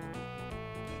well.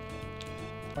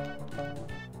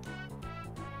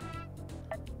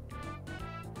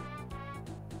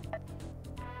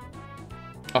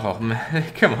 Oh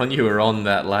man, come on, you were on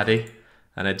that, laddie.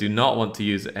 And I do not want to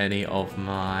use any of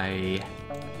my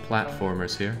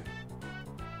platformers here.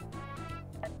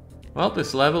 Well,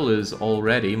 this level is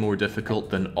already more difficult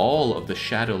than all of the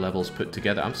shadow levels put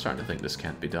together. I'm starting to think this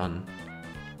can't be done.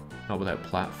 Not without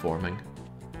platforming.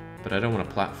 But I don't want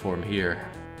to platform here.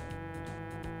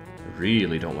 I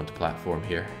really don't want to platform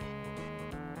here.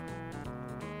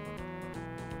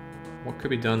 What could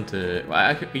be done to...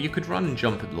 Well, you could run and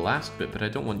jump at the last bit, but I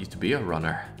don't want you to be a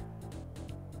runner.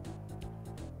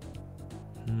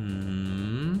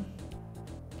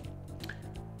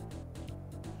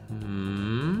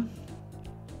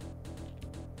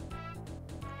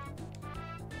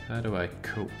 How do I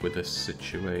cope with this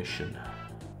situation?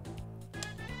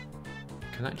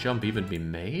 Can that jump even be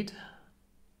made?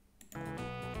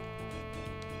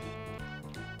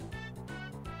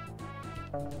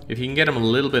 If you can get him a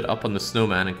little bit up on the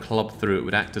snowman and club through, it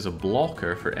would act as a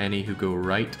blocker for any who go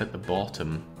right at the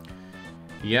bottom.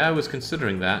 Yeah, I was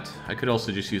considering that. I could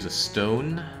also just use a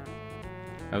stone.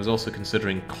 I was also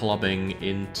considering clubbing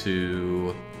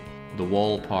into the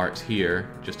wall part here,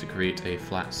 just to create a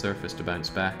flat surface to bounce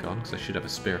back on, because I should have a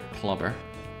spare clubber.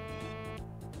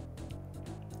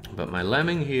 But my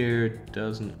lemming here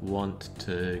doesn't want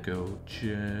to go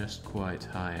just quite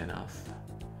high enough.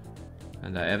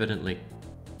 And I evidently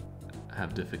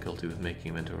have difficulty with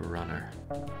making him into a runner.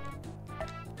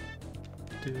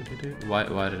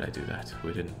 Why did I do that?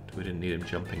 We didn't need him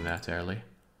jumping that early.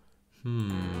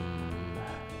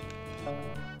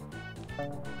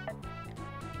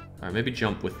 Or maybe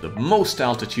jump with the most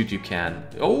altitude you can.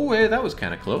 Oh, yeah, that was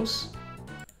kind of close.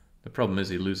 The problem is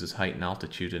he loses height and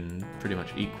altitude in pretty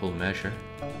much equal measure.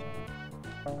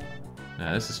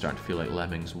 Now this is starting to feel like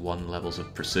Lemmings 1 levels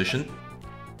of precision.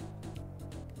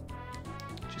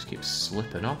 Just keeps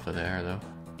slipping off of there, though.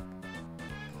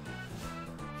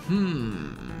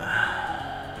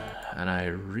 And I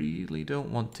really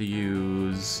don't want to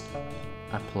use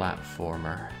a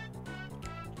platformer.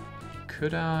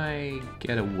 Could I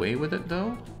get away with it,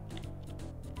 though?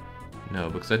 No,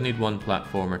 because I'd need 1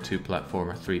 platformer, 2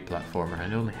 platformer, 3 platformer.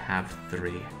 I only have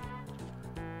 3.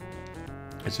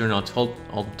 Is there an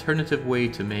alternative way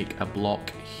to make a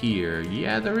block here?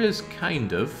 Yeah, there is,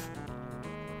 kind of.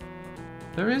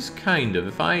 There is, kind of.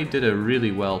 If I did a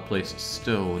really well-placed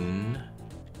stone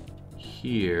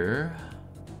here...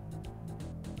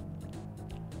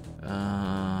 No,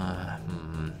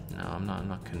 I'm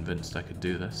not convinced I could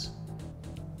do this.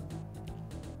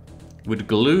 Would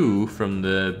glue from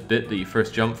the bit that you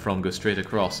first jump from go straight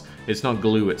across? It's not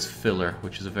glue, it's filler,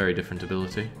 which is a very different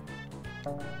ability.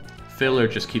 Filler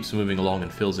just keeps moving along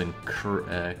and fills in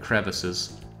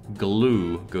crevices.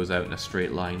 Glue goes out in a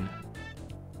straight line.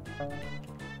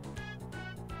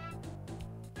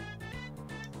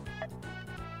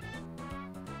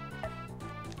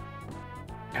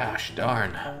 Gosh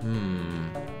darn.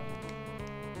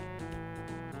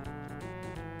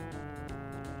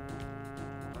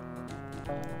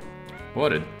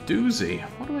 What a doozy.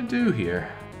 What do I do here?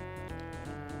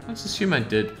 Let's assume I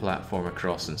did platform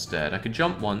across instead. I could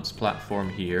jump once, platform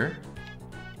here.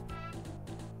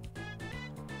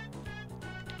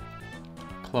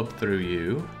 Club through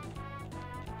you.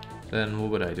 Then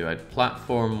what would I do? I'd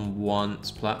platform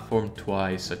once, platform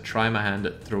twice. I'd try my hand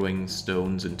at throwing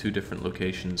stones in 2 different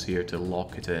locations here to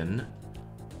lock it in.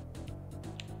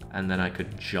 And then I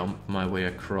could jump my way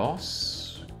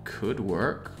across. Could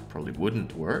work. Probably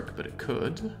wouldn't work, but it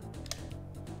could.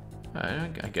 I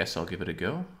guess I'll give it a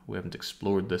go. We haven't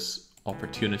explored this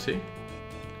opportunity.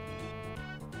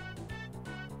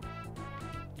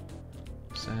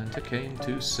 Santa came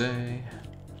to say,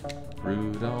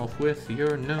 Rudolph, with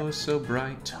your nose so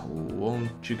bright,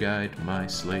 won't you guide my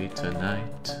sleigh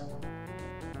tonight?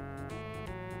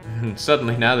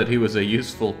 Suddenly, now that he was a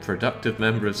useful, productive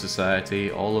member of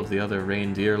society, all of the other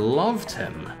reindeer loved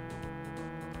him.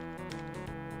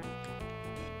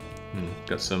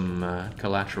 Got some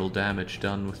collateral damage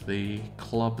done with the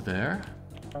club there.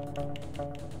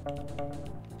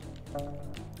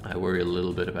 I worry a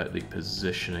little bit about the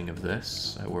positioning of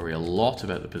this. I worry a lot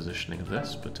about the positioning of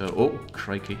this, but oh,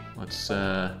 crikey. Let's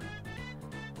not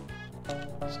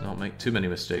make too many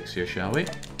mistakes here, shall we?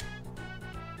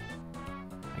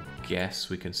 I guess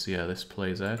we can see how this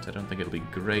plays out. I don't think it'll be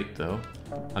great, though.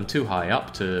 I'm too high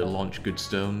up to launch good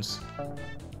stones.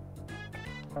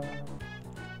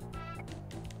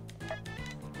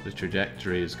 The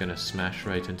trajectory is going to smash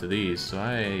right into these, so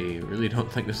I really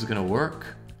don't think this is going to work.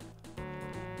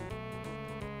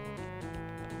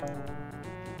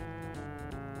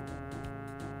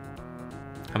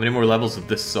 How many more levels of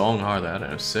this song are there? I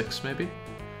don't know, 6 maybe?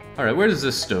 Alright, where does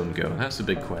this stone go? That's a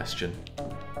big question.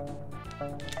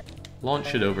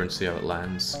 Launch it over and see how it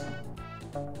lands.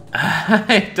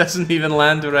 It doesn't even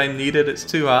land where I need it, it's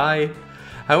too high.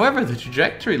 However, the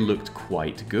trajectory looked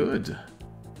quite good.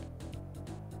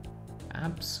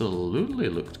 Absolutely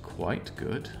looked quite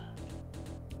good.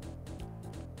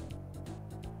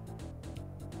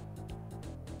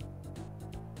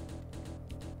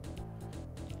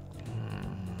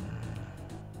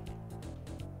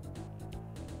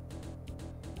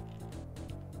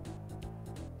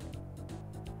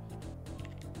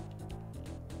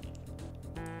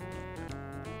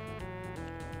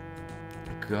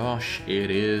 Gosh,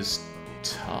 it is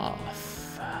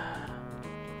tough.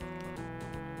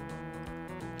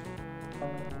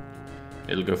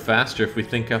 It'll go faster if we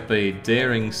think up a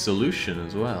daring solution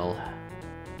as well.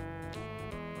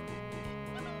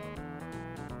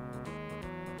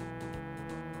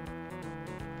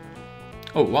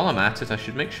 Oh, while I'm at it, I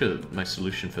should make sure that my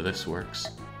solution for this works.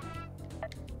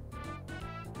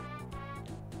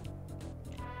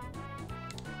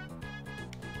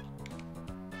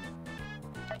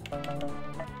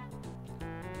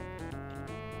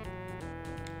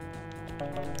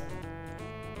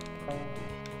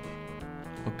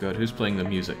 Oh god, who's playing the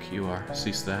music? You are.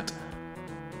 Cease that.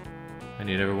 I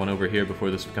need everyone over here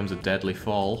before this becomes a deadly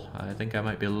fall. I think I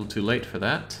might be a little too late for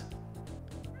that.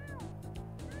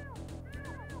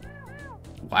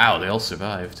 Wow, they all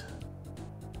survived.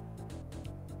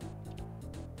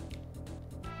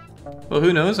 Well,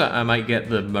 who knows? I might get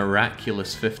the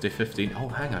miraculous 50-50. Oh,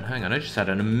 hang on. I just had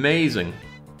an amazing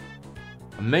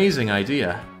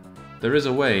idea. There is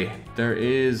a way. There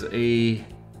is a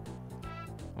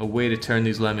way to turn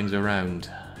these lemmings around.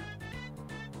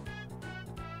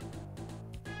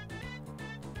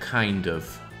 Kind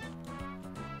of.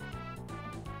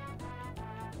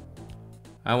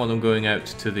 I want them going out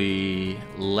to the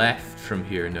left from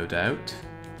here, no doubt.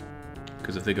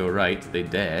 Because if they go right, they're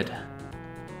dead.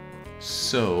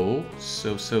 So.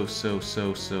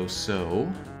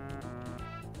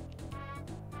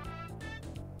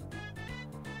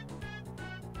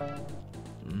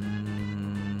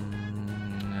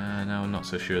 No, I'm not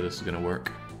so sure this is going to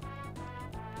work.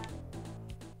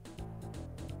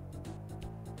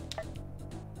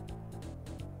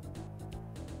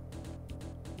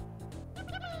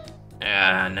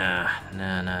 Nah.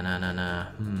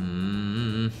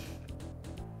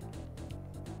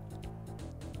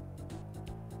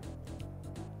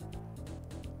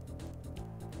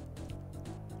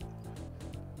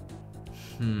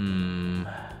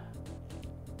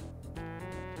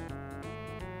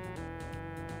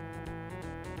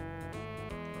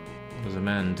 What does a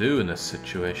man do in this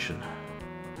situation?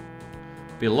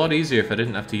 It'd be a lot easier if I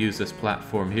didn't have to use this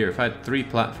platform here. If I had 3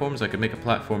 platforms, I could make a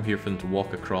platform here for them to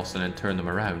walk across and then turn them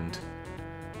around.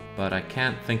 But I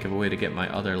can't think of a way to get my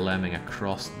other lemming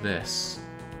across this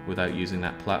without using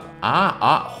that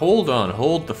hold on,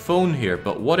 hold the phone here.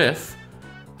 But what if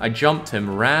I jumped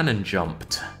him, ran and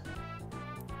jumped?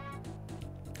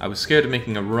 I was scared of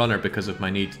making a runner because of my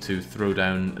need to throw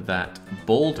down that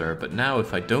boulder, but now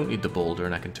if I don't need the boulder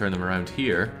and I can turn them around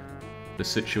here, the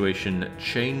situation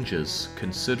changes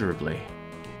considerably.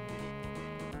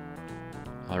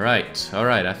 Alright,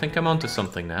 I think I'm onto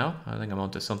something now. I think I'm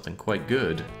onto something quite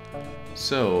good.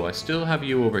 So, I still have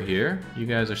you over here. You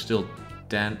guys are still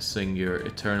dancing your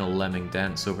eternal lemming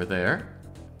dance over there.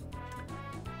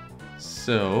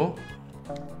 So,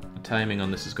 the timing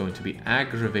on this is going to be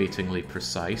aggravatingly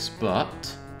precise,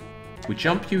 but we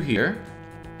jump you here,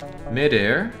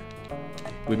 mid-air,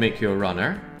 we make you a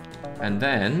runner, and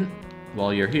then,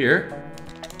 while you're here,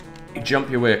 you jump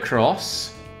your way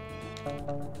across,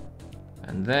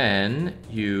 and then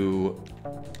you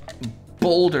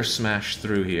boulder smash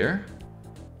through here.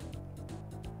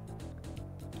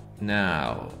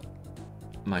 Now,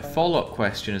 my follow-up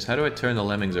question is how do I turn the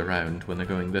lemmings around when they're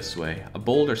going this way? A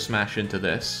boulder smash into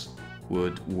this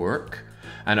would work,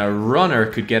 and a runner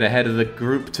could get ahead of the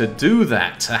group to do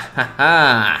that. Ha ha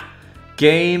ha!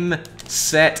 Game,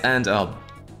 set, and oh,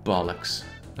 bollocks.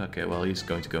 Okay, well, he's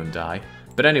going to go and die.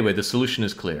 But anyway, the solution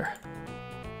is clear.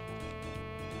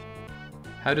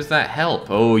 How does that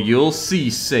help? Oh, you'll see,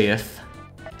 saith.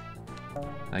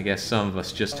 I guess some of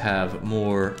us just have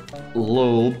more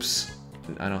lobes.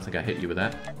 I don't think I hit you with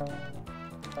that.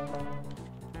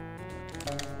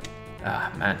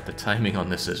 Ah, man, the timing on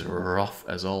this is rough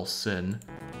as all sin.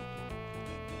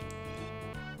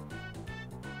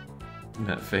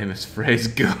 That famous phrase,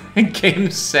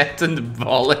 game set and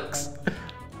bollocks.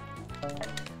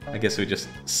 I guess we just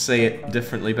say it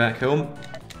differently back home.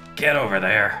 Get over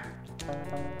there.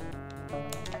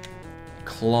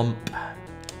 Clump.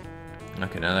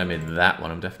 Okay, now that I made that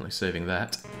one, I'm definitely saving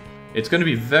that. It's going to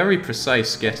be very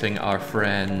precise getting our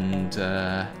friend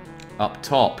up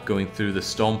top, going through the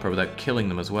Stomper without killing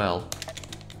them as well.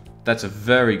 That's a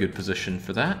very good position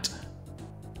for that.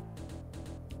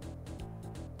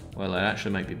 Well, it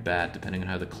actually might be bad depending on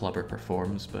how the clubber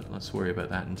performs, but let's worry about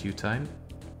that in due time.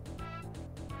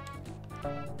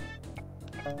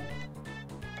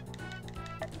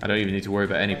 I don't even need to worry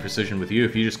about any precision with you.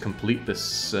 If you just complete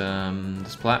this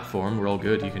this platform, we're all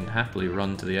good. You can happily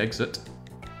run to the exit.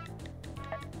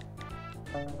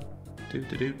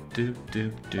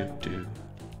 Do.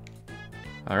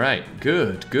 Alright,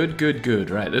 good.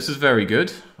 Right, this is very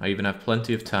good. I even have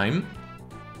plenty of time.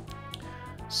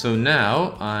 So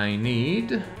now I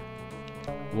need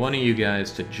one of you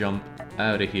guys to jump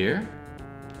out of here.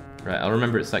 Right, I'll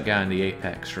remember it's that guy in the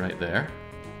apex right there.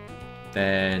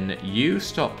 Then you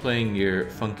stop playing your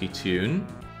funky tune.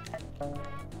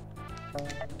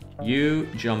 You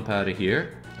jump out of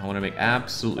here. I want to make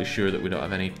absolutely sure that we don't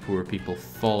have any poor people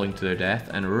falling to their death.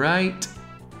 And right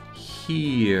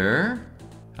here,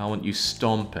 I want you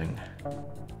stomping.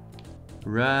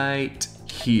 Right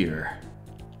here.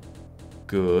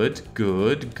 Good.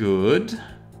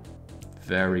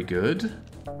 Very good.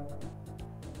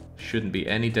 Shouldn't be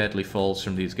any deadly falls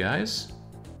from these guys.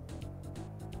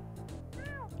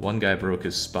 One guy broke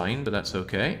his spine, but that's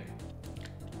okay.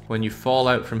 When you fall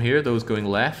out from here, those going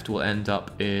left will end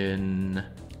up in,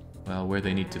 well, where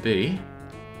they need to be.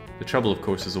 The trouble, of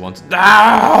course, is the ones...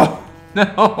 Ah!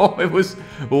 No! It was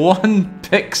 1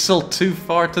 pixel too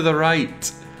far to the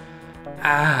right.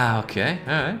 Ah, okay.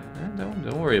 Alright.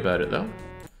 Don't worry about it, though.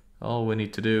 All we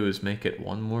need to do is make it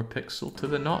 1 more pixel to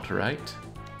the not right.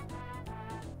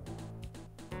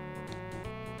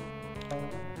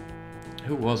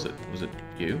 Who was it? Was it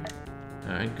you?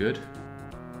 Alright, good.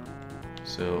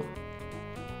 So,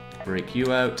 break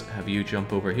you out, have you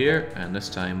jump over here, and this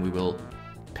time we will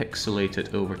pixelate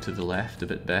it over to the left a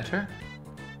bit better.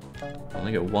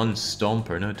 Only get 1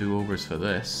 stomper, no do-overs for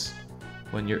this.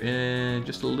 When you're in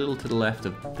just a little to the left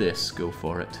of this, go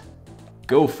for it.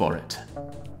 Go for it!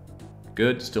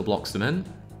 Good, still blocks them in.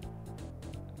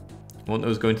 Won't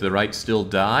those going to the right still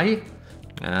die?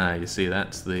 Ah, you see,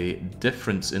 that's the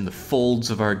difference in the folds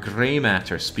of our grey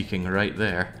matter speaking right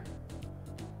there.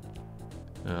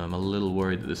 I'm a little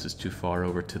worried that this is too far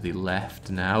over to the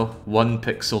left now. 1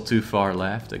 pixel too far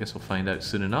left. I guess we'll find out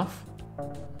soon enough.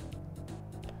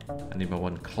 I need my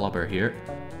 1 clubber here.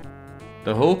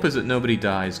 The hope is that nobody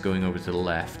dies going over to the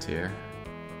left here.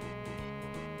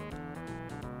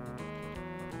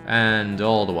 And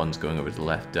all the ones going over to the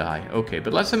left die. Okay,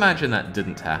 but let's imagine that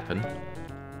didn't happen.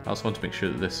 I also want to make sure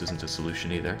that this isn't a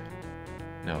solution either.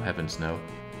 No, heavens no.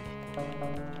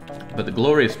 But the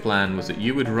glorious plan was that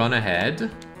you would run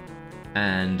ahead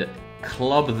and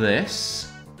club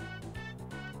this.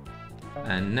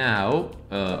 And now,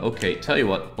 okay, tell you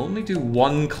what, only do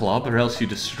 1 club or else you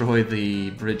destroy the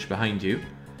bridge behind you.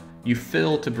 You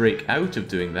fill to break out of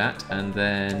doing that, and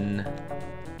then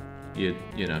you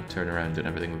know, turn around and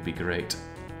everything would be great.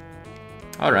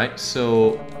 Alright,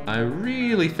 so I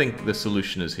really think the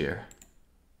solution is here.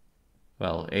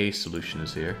 Well, a solution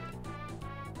is here.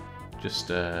 Just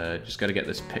gotta get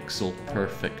this pixel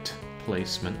perfect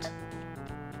placement.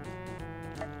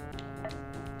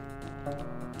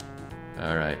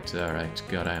 Alright.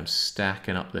 God, I am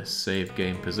stacking up this save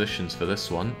game positions for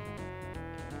this one.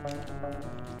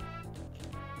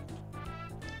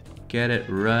 Get it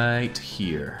right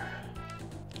here.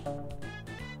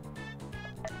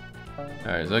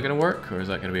 Alright, is that gonna work, or is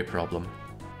that gonna be a problem?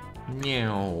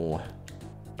 Meow.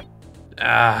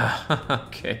 Ah,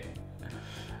 okay.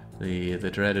 The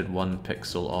dreaded 1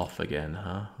 pixel off again,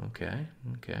 huh? Okay.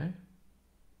 Okay,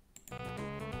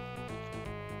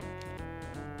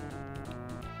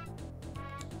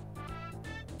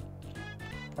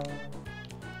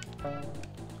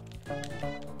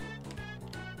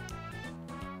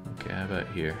 how about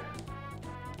here?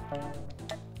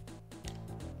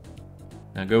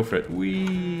 Now go for it.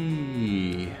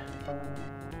 Whee!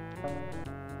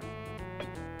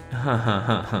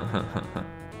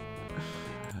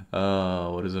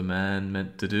 Oh, what is a man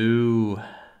meant to do?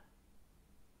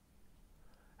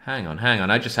 Hang on,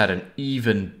 I just had an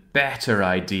even better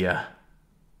idea.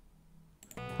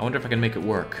 I wonder if I can make it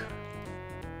work.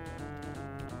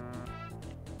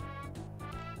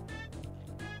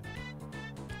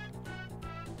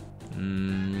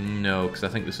 No, because I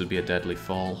think this would be a deadly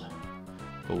fall.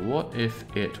 But what if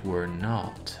it were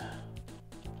not?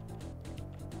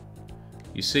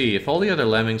 You see, if all the other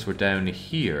lemmings were down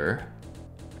here,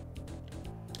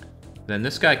 then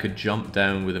this guy could jump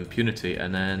down with impunity,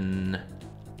 and then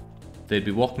they'd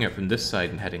be walking out from this side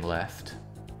and heading left.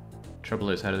 Trouble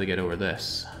is, how do they get over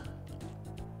this?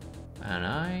 And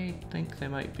I think they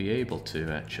might be able to,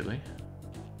 actually.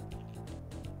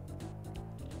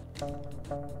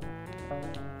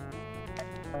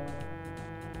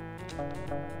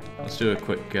 Let's do a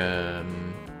quick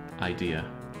idea.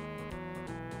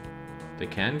 They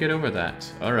can get over that.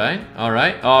 Alright,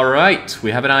 alright, alright!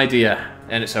 We have an idea.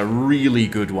 And it's a really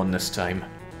good one this time.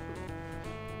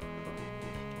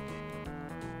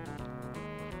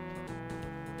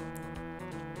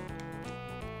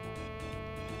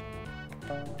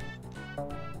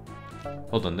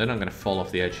 Hold on, they're not going to fall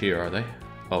off the edge here, are they?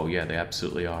 Oh yeah, they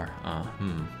absolutely are.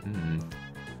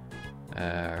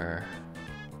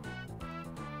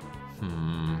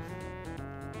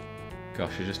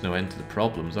 Gosh, there's just no end to the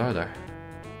problems, are there?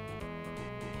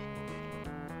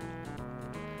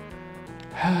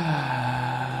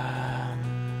 How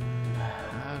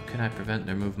can I prevent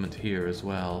their movement here as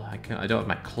well? I don't have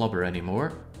my clubber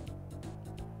anymore.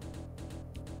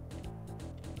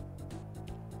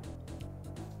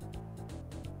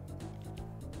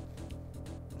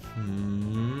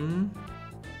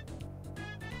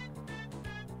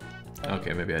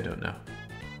 Okay, maybe I don't know.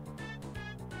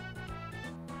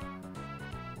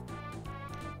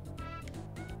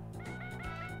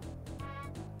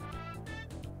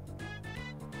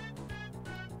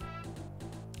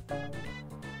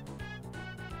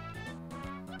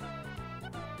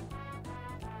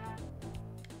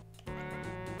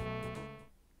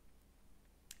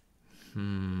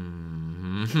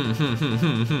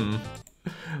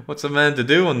 What's a man to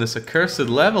do on this accursed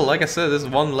level? Like I said, this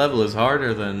one level is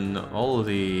harder than all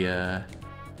the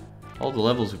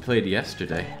levels we played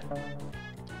yesterday.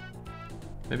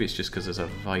 Maybe it's just because there's a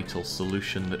vital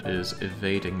solution that is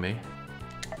evading me.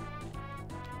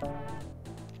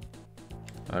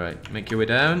 Alright, make your way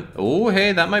down. Oh,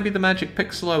 hey, that might be the magic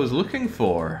pixel I was looking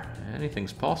for.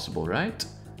 Anything's possible, right?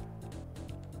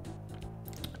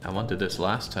 I wanted this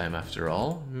last time, after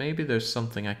all. Maybe there's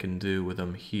something I can do with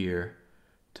them here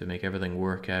to make everything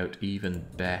work out even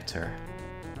better.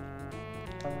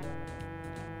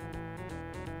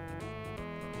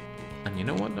 And you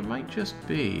know what? There might just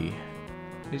be...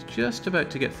 He's just about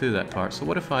to get through that part, so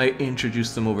what if I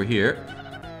introduce them over here?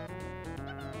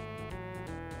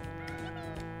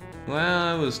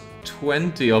 Well, it was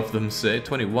 20 of them saved,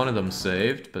 21 of them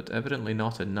saved, but evidently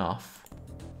not enough.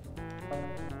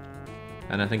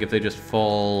 And I think if they just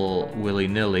fall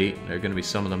willy-nilly, there are going to be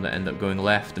some of them that end up going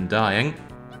left and dying.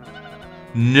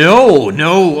 No!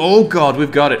 No! Oh god,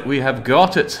 we've got it! We have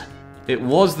got it! It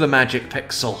was the magic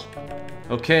pixel!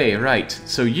 Okay, right.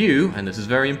 So you, and this is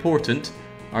very important,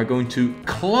 are going to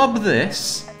club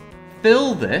this,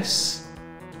 fill this,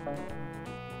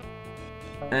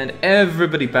 and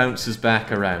everybody bounces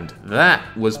back around. That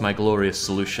was my glorious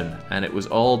solution, and it was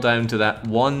all down to that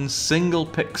one single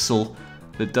pixel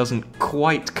that doesn't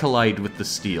quite collide with the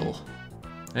steel.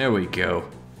 There we go.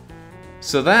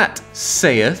 So that,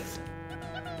 saith,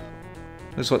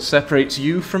 is what separates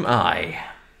you from I.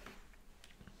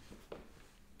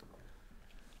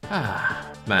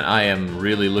 Ah, man, I am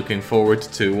really looking forward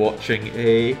to watching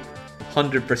a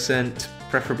 100%,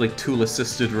 preferably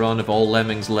tool-assisted run of all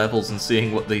Lemmings levels and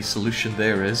seeing what the solution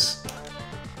there is.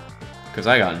 Because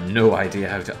I got no idea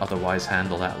how to otherwise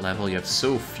handle that level. You have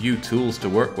so few tools to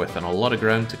work with and a lot of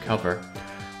ground to cover.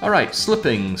 Alright,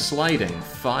 slipping, sliding,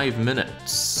 5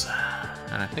 minutes.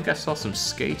 And I think I saw some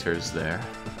skaters there.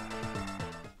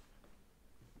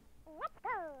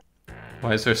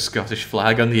 Why is there a Scottish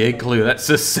flag on the igloo? That's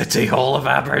the City Hall of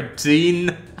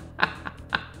Aberdeen!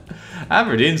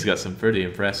 Aberdeen's got some pretty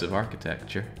impressive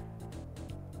architecture.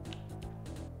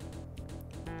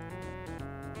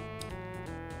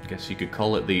 I guess you could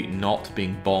call it the not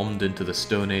being bombed into the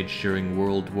Stone Age during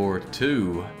World War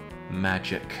II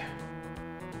magic.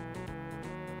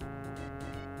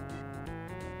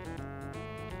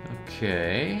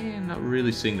 Okay, not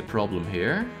really seeing the problem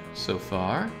here so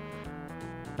far.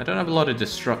 I don't have a lot of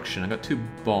destruction. I got 2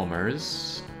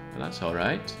 bombers, but that's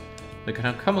alright. They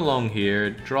can come along here,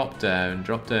 drop down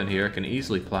here. I can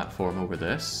easily platform over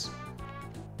this.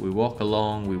 We walk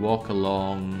along, we walk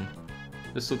along.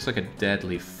 This looks like a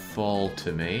deadly fall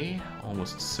to me,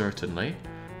 almost certainly.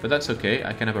 But that's okay,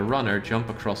 I can have a runner jump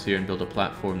across here and build a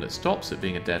platform that stops it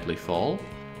being a deadly fall.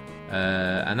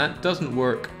 And that doesn't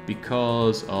work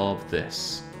because of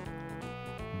this.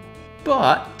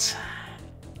 But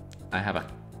I have a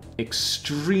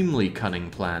extremely cunning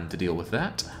plan to deal with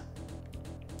that.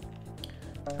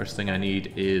 First thing I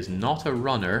need is not a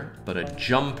runner, but a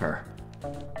jumper.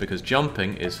 Because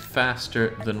jumping is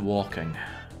faster than walking.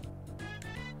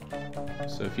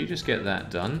 So if you just get that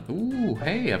done... Ooh,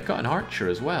 hey, I've got an archer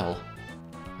as well.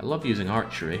 I love using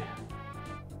archery.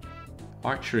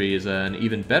 Archery is an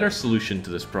even better solution to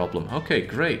this problem. Okay,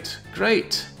 great,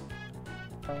 great!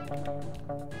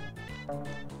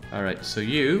 Alright, so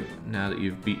you, now that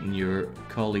you've beaten your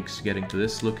colleagues to getting to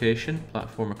this location,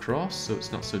 platform across so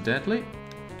it's not so deadly.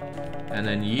 And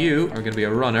then you are going to be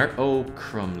a runner. Oh,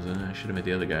 crumbs. I should have made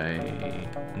the other guy.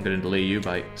 I'm going to delay you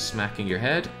by smacking your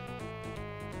head.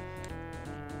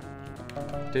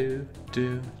 Do,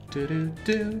 do, do, do,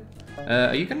 do.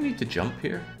 Are you going to need to jump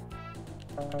here?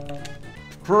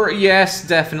 Yes,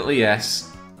 definitely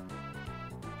yes.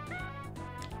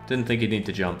 Didn't think he'd need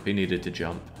to jump. He needed to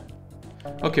jump.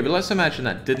 Okay, but let's imagine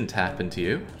that didn't happen to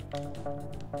you.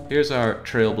 Here's our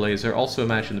trailblazer. Also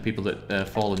imagine the people that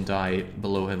fall and die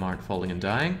below him aren't falling and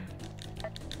dying.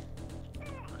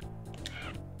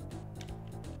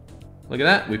 Look at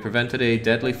that, we prevented a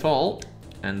deadly fall.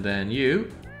 And then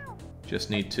you just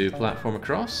need to platform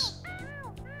across.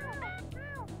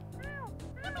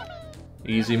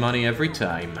 Easy money every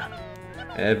time.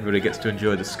 Everybody gets to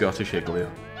enjoy the Scottish igloo.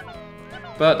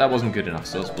 But that wasn't good enough,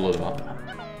 so let's blow them up.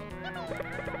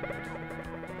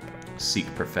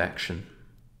 Seek perfection.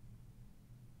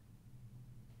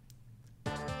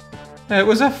 It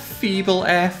was a feeble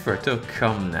effort, oh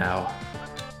come now.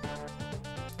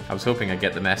 I was hoping I'd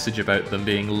get the message about them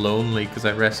being lonely because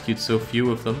I rescued so few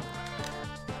of them.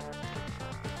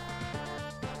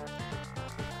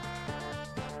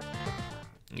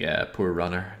 Yeah, poor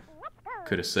runner.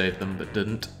 Could have saved them, but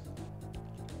didn't.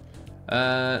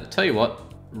 Tell you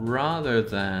what, rather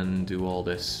than do all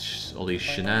these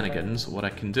shenanigans, what I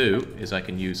can do is I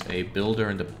can use a builder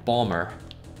and a bomber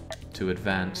to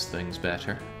advance things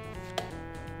better.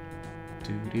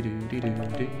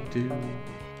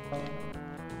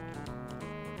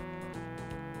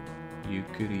 You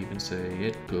could even say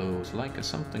it glows like a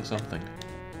something something.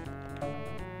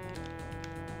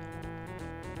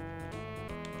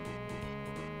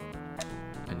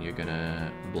 And you're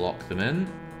gonna block them in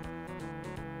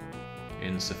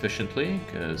insufficiently,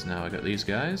 because now I got these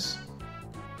guys.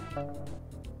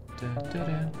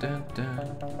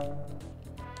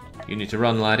 You need to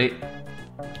run, laddie.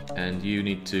 And you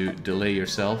need to delay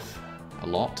yourself a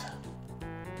lot.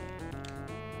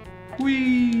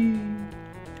 Whee!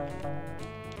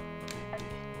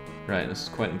 Right, this is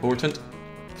quite important.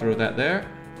 Throw that there.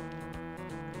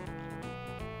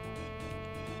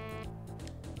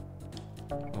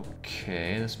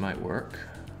 Okay, this might work.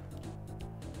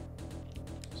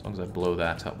 As long as I blow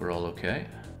that up, we're all okay.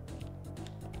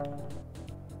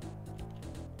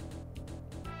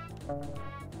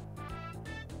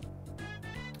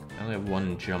 I only have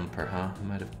one jumper, huh? I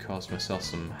might have caused myself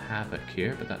some havoc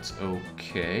here, but that's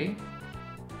okay.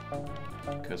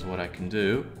 Because what I can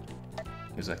do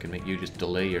is I can make you just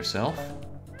delay yourself.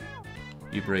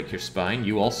 You break your spine,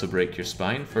 you also break your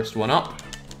spine. First one up.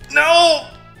 No!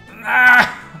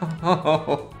 Ah!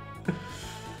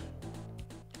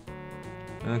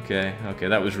 Okay,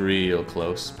 that was real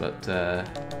close, but the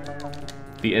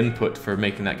input for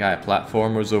making that guy a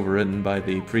platform was overridden by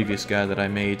the previous guy that I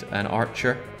made an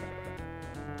archer.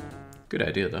 Good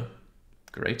idea, though.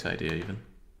 Great idea, even.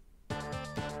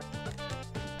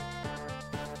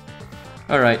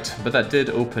 Alright, but that did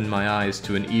open my eyes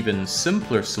to an even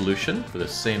simpler solution for the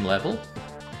same level.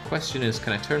 Question is,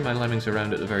 can I turn my lemmings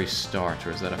around at the very start,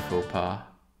 or is that a faux pas?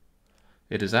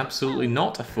 It is absolutely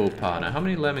not a faux pas. Now, how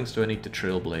many lemmings do I need to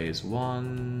trailblaze?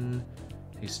 One...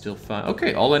 He's still fine.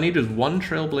 Okay, all I need is one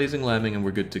trailblazing lemming and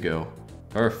we're good to go.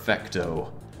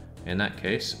 Perfecto. In that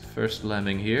case, first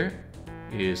lemming here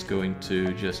is going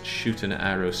to just shoot an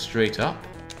arrow straight up.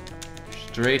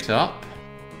 Straight up.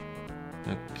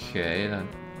 Okay,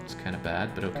 that's kind of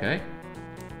bad, but okay.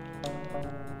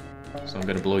 So I'm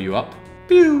going to blow you up.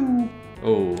 Pew!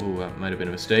 Oh, that might have been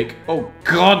a mistake. Oh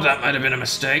god, that might have been a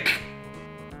mistake!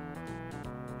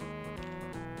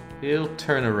 He'll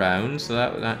turn around, so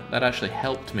that actually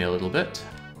helped me a little bit.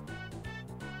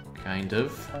 Kind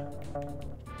of.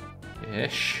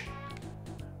 Ish.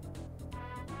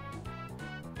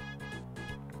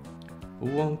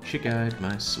 Won't you guide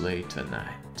my sleigh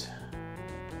tonight?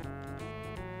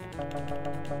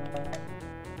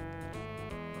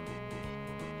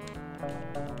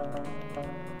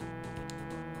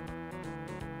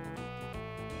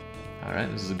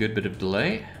 Alright, this is a good bit of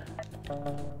delay.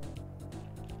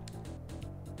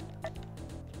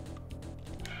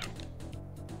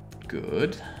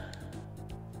 Good.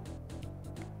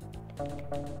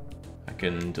 I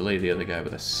can delay the other guy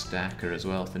with a stacker as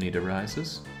well if the need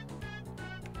arises.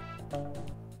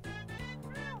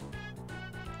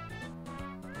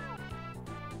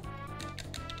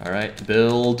 Alright,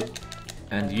 build.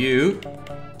 And you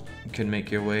can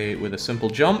make your way with a simple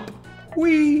jump.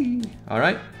 Whee!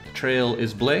 Alright, the trail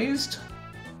is blazed.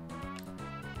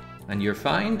 And you're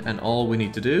fine, and all we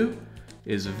need to do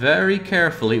is very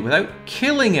carefully, without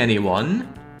killing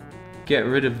anyone, get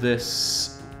rid of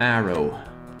this arrow.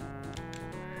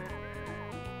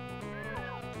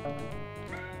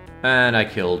 And I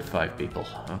killed 5 people.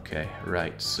 Okay,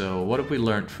 right, so what have we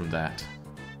learnt from that?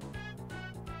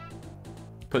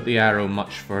 Put the arrow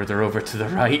much further over to the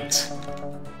right.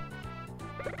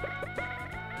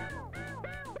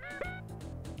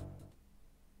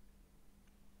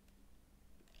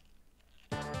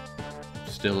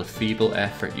 Still a feeble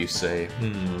effort, you say?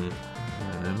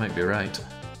 That might be right.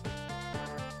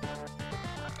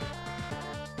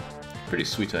 Pretty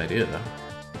sweet idea, though.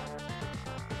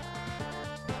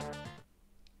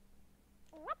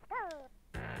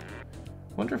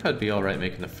 Wonder if I'd be alright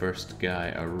making the first guy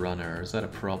a runner, or is that a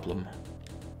problem?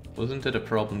 Wasn't it a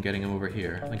problem getting him over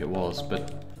here? I think it was,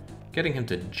 but getting him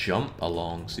to jump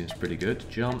along seems pretty good.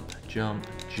 Jump, jump,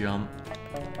 jump.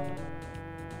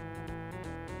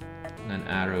 And then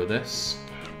arrow this.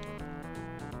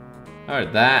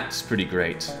 Alright, that's pretty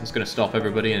great. It's going to stop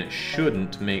everybody, and it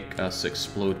shouldn't make us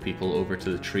explode people over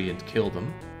to the tree and kill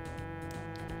them.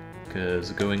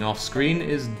 Because going off screen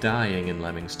is dying in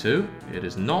Lemmings 2. It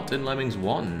is not in Lemmings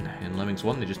 1. In Lemmings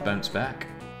 1 they just bounce back.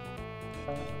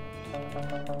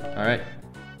 Alright.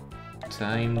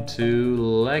 Time to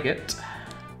leg it.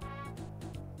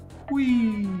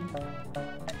 Whee!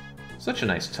 Such a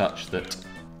nice touch that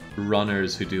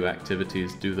runners who do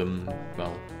activities do them,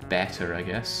 well, better, I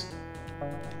guess.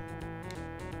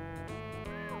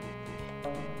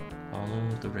 All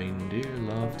of the reindeer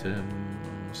loved him.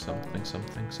 Something,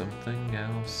 something, something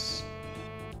else.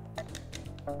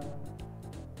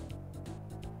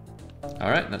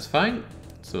 Alright, that's fine.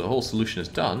 So the whole solution is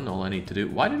done. All I need to do...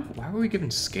 Why were we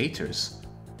given skaters?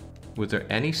 Were there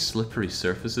any slippery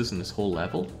surfaces in this whole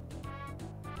level?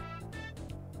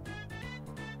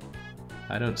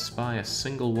 I don't spy a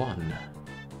single one.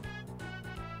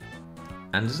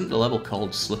 And isn't the level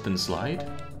called Slip and Slide?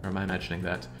 Or am I imagining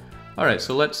that? Alright,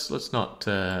 so let's not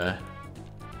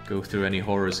go through any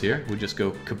horrors here. We just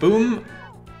go kaboom!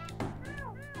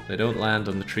 They don't land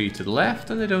on the tree to the left,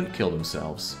 and they don't kill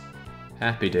themselves.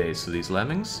 Happy days for these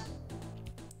lemmings.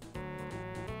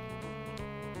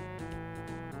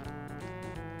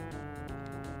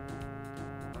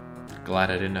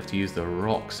 Glad I didn't have to use the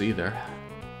rocks either.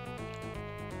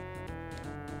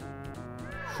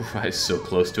 I was so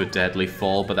close to a deadly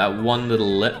fall, but that one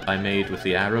little lip I made with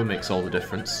the arrow makes all the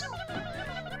difference.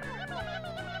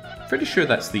 Pretty sure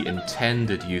that's the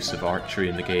intended use of archery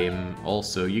in the game.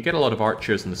 Also, you get a lot of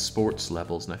archers in the sports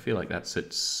levels, and I feel like that's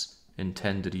its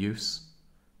intended use.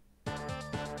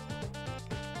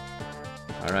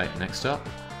 Alright, next up.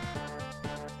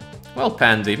 Well,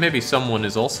 Pandy, maybe someone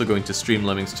is also going to stream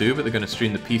Lemmings 2, but they're going to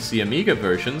stream the PC Amiga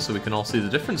version so we can all see the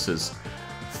differences.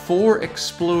 4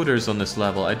 exploders on this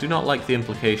level. I do not like the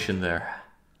implication there.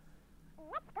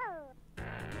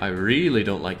 I really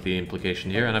don't like the implication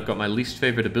here, and I've got my least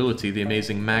favorite ability, the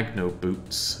amazing Magno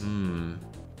Boots.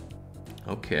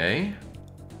 Okay.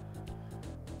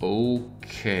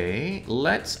 Okay.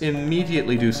 Let's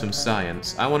immediately do some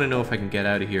science. I want to know if I can get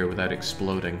out of here without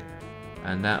exploding.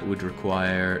 And that would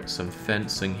require some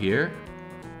fencing here.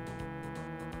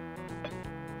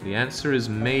 The answer is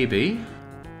maybe.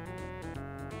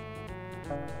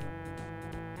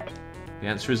 The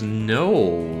answer is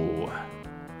no.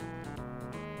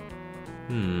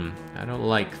 I don't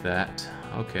like that.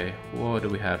 Okay, what do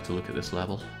we have to look at this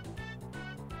level?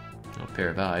 No pair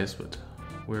of eyes, but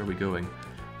where are we going?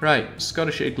 Right,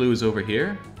 Scottish Igloo is over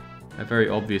here. A very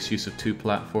obvious use of 2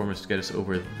 platformers to get us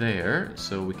over there,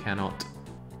 so we cannot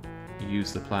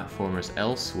use the platformers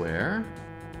elsewhere.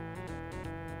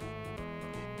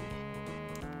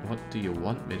 What do you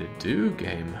want me to do,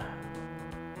 game?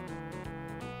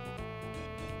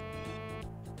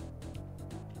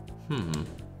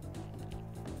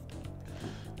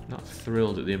 Not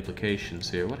thrilled at the implications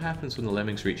here. What happens when the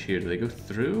lemmings reach here? Do they go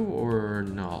through or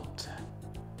not?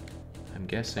 I'm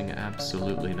guessing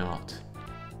absolutely not.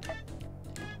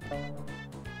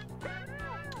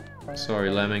 Sorry,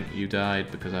 lemming, you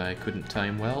died because I couldn't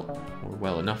time well. Or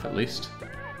well enough, at least.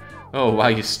 Oh, wow,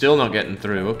 you're still not getting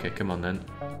through. Okay, come on then.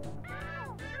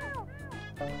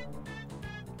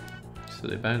 So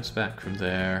they bounce back from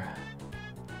there.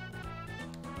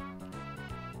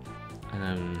 And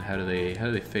then how do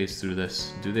they phase through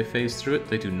this? Do they phase through it?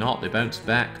 They do not. They bounce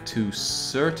back to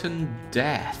certain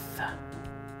death.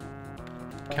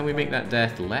 Can we make that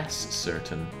death less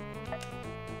certain?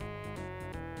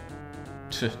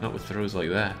 Not with throws like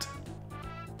that.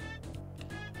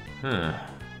 Huh.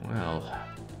 Well.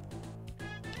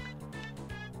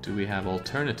 Do we have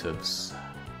alternatives?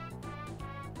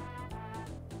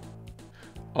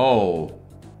 Oh.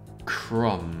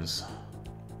 Crumbs.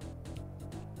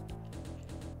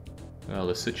 Well,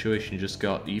 the situation just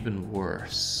got even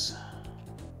worse.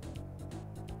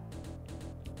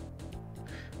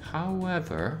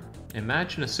 However,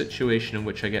 imagine a situation in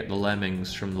which I get the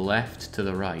lemmings from the left to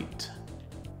the right.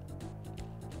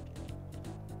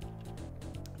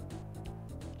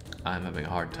 I'm having a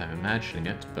hard time imagining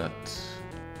it, but...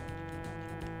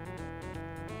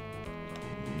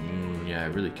 yeah, I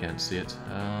really can't see it.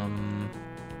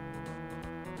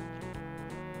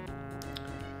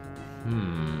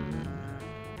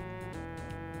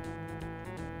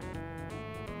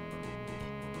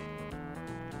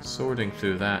 Sorting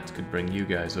through that could bring you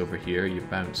guys over here. You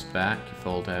bounce back, you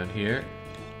fall down here.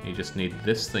 You just need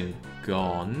this thing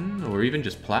gone, or even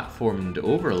just platformed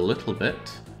over a little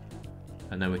bit.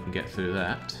 And then we can get through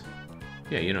that.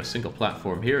 Yeah, you know, single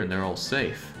platform here and they're all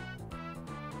safe.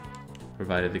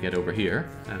 Provided they get over here.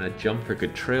 And a jumper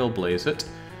could trailblaze it.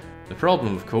 The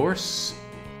problem, of course...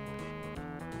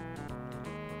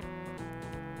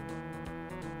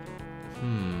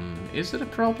 is it a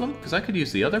problem? Because I could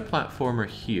use the other platformer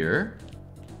here.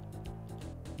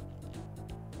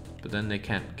 But then they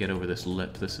can't get over this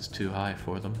lip. This is too high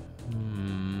for them.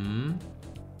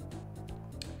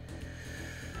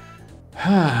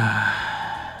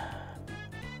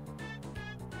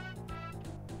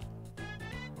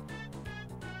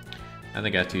 I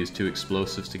think I have to use 2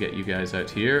 explosives to get you guys out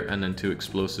here, and then 2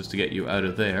 explosives to get you out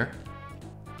of there.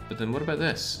 But then what about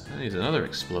this? I need another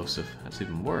explosive. That's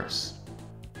even worse.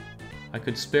 I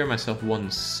could spare myself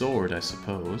 1 sword, I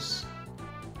suppose.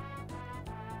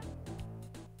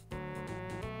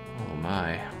 Oh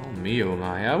my. Oh me, oh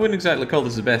my. I wouldn't exactly call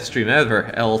this the best stream ever,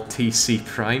 LTC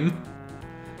Prime.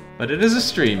 But it is a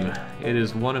stream. It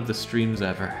is one of the streams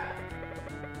ever.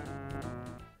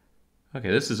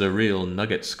 Okay, this is a real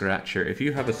nugget scratcher. If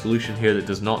you have a solution here that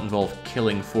does not involve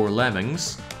killing 4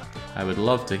 lemmings, I would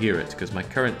love to hear it, because my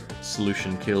current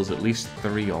solution kills at least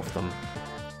 3 of them.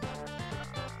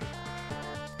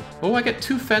 Oh, I get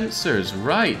 2 fencers.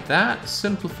 Right, that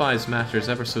simplifies matters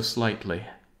ever so slightly.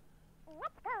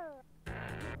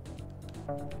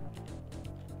 I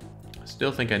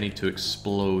still think I need to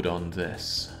explode on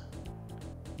this.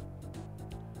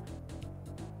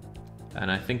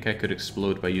 And I think I could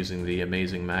explode by using the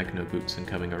amazing Magno boots and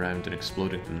coming around and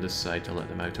exploding from this side to let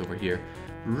them out over here.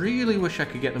 Really wish I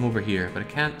could get them over here, but I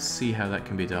can't see how that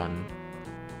can be done.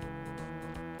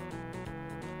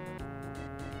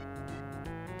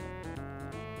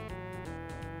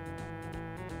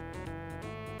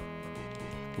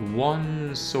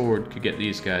 One sword could get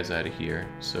these guys out of here.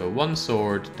 So 1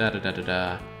 sword,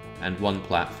 da-da-da-da-da, and 1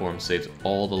 platform saves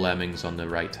all the lemmings on the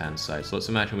right-hand side. So let's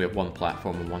imagine we have 1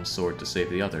 platform and 1 sword to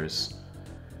save the others.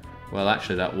 Well,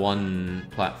 actually, that 1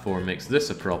 platform makes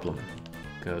this a problem,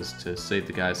 because to save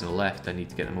the guys on the left, I need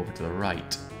to get them over to the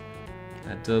right.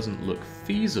 That doesn't look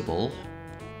feasible,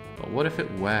 but what if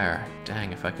it were?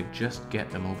 Dang, if I could just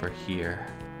get them over here.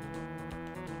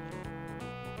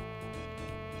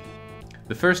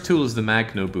 The first tool is the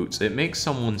Magno boots. It makes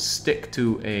someone stick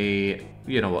to a...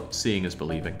 you know what, seeing is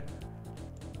believing.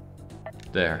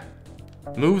 There.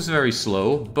 Moves very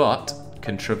slow, but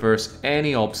can traverse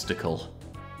any obstacle.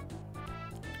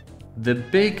 The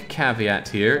big caveat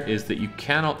here is that you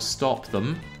cannot stop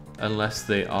them unless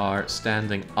they are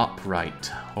standing upright,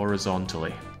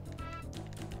 horizontally.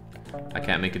 I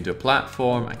can't make him do a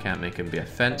platform, I can't make him be a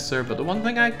fencer, but the one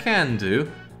thing I can do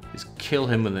is kill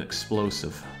him with an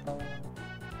explosive.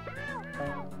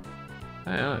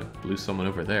 I blew someone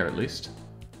over there, at least.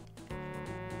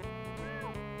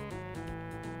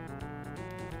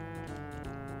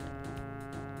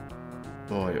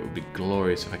 Boy, it would be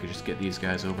glorious if I could just get these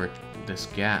guys over this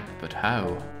gap, but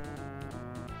how?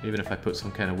 Even if I put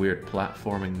some kind of weird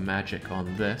platforming magic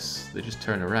on this, they just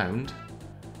turn around.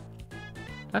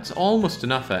 That's almost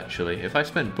enough, actually. If I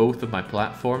spent both of my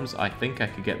platforms, I think I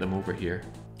could get them over here.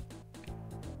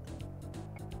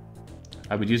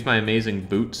 I would use my amazing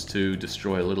boots to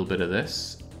destroy a little bit of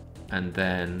this, and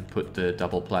then put the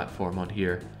double platform on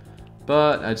here.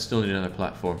 But I'd still need another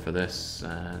platform for this,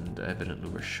 and evidently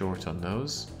we're short on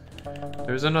those.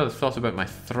 There's another thought about my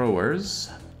throwers.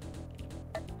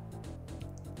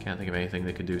 Can't think of anything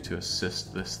they could do to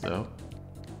assist this, though.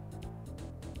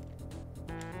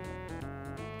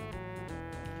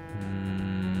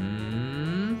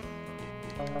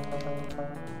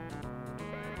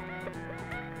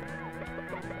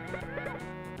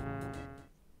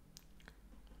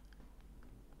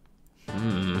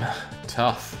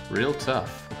 tough. Real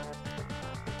tough.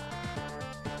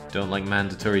 Don't like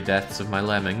mandatory deaths of my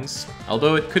lemmings.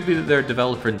 Although it could be that they're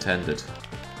developer intended.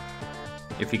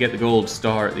 If you get the gold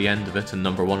star at the end of it and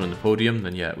 #1 on the podium,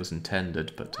 then yeah, it was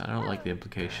intended, but I don't like the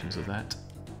implications of that.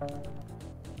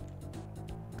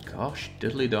 Gosh,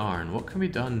 diddly darn, what can be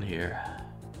done here?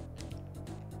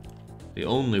 The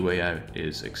only way out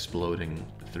is exploding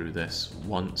through this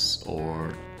once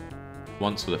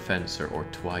with a fencer or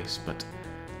twice, but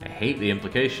I hate the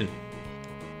implication.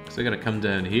 Because I gotta come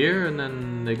down here and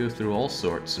then they go through all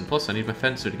sorts, and plus I need my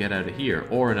fencer to get out of here,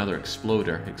 or another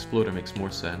exploder. Exploder makes more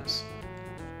sense.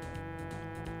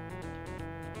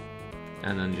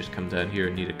 And then just come down here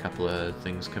and need a couple of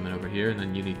things coming over here, and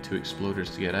then you need 2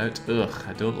 exploders to get out. Ugh,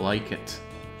 I don't like it.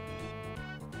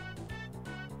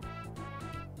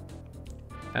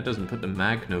 That doesn't put the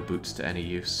Magno boots to any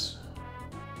use.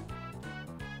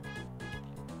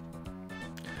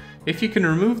 If you can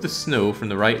remove the snow from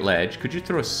the right ledge, could you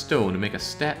throw a stone and make a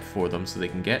step for them so they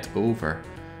can get over?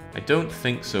 I don't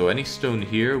think so. Any stone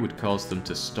here would cause them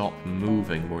to stop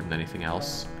moving more than anything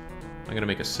else. I'm gonna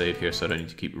make a save here so I don't need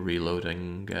to keep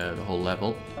reloading the whole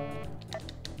level.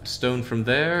 A stone from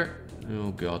there?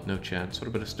 Oh god, no chance. What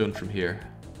about a stone from here?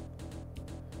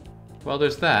 Well,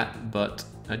 there's that, but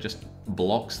that just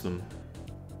blocks them.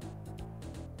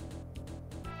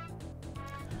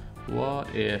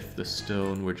 What if the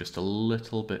stone were just a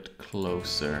little bit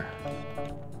closer?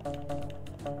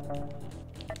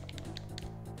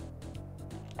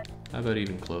 How about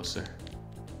even closer?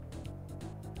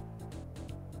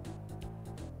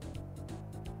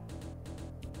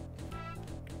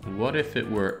 What if it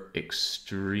were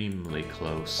extremely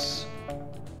close?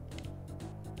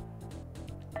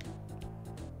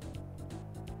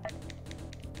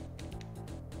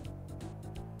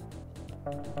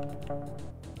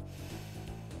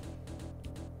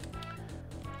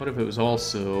 What if it was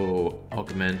also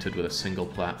augmented with a single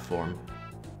platform?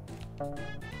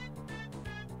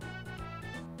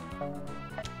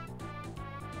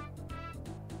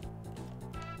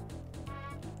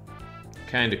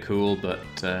 Kinda cool, but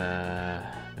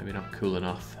maybe not cool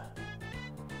enough.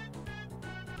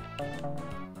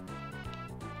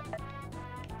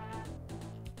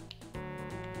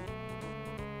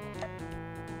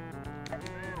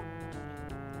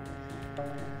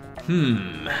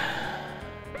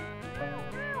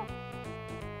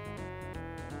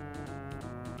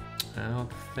 I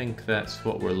don't think that's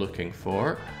what we're looking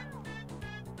for.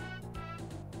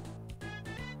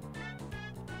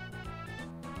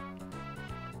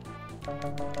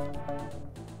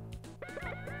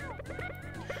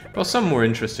 Well, some more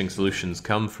interesting solutions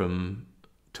come from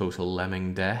total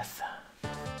lemming death.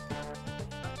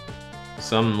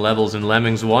 Some levels in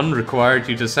Lemmings 1 required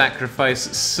you to sacrifice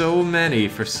so many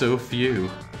for so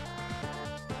few.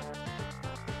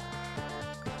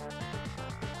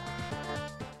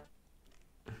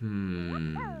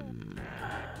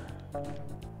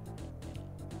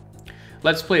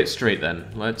 Let's play it straight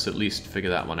then. Let's at least figure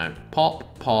that one out.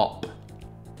 Pop, pop,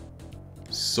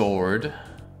 sword,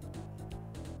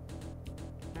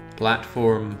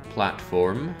 platform,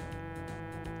 platform,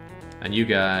 and you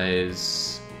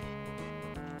guys,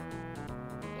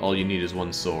 all you need is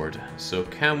 1 sword. So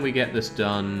can we get this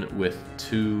done with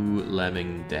 2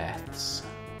 lemming deaths?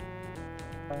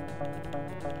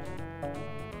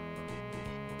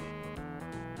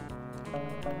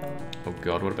 Oh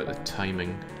god, what about the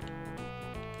timing?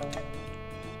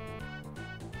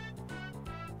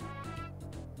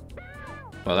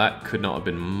 Well, that could not have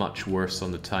been much worse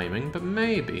on the timing, but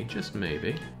maybe, just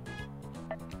maybe.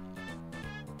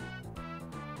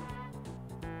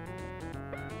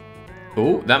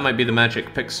 Oh, that might be the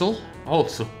magic pixel. Oh,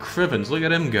 so Crivens, look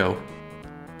at him go.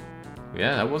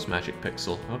 Yeah, that was magic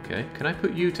pixel. Okay, can I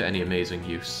put you to any amazing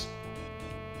use?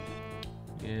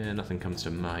 Yeah, nothing comes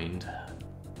to mind.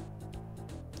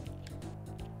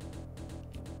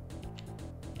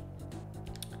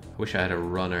 Wish I had a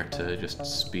runner to just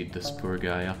speed this poor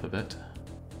guy up a bit.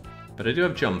 But I do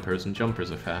have jumpers, and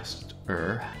jumpers are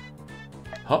faster.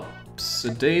 Hops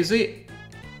a daisy!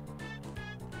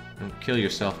 Don't kill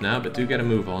yourself now, but do get a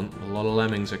move on. A lot of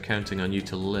lemmings are counting on you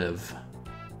to live.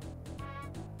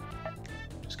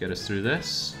 Just get us through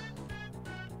this.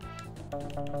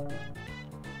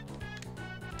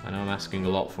 I know I'm asking a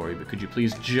lot for you, but could you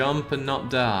please jump and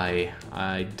not die?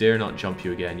 I dare not jump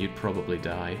you again, you'd probably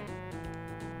die.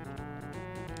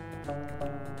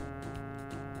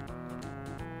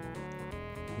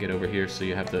 Get over here so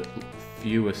you have the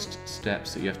fewest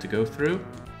steps that you have to go through.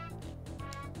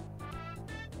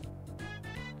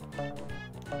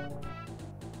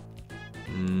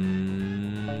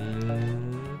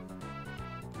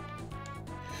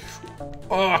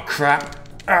 Oh, crap.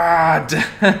 Ah,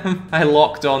 damn. I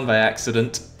locked on by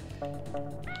accident.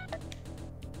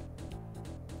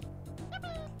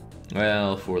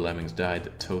 Well, 4 lemmings died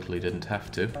that totally didn't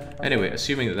have to. Anyway,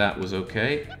 assuming that that was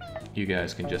okay, you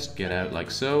guys can just get out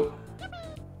like so.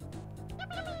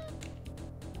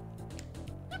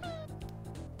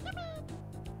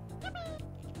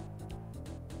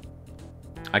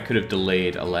 I could have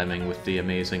delayed a lemming with the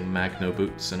amazing Magno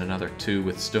boots and another 2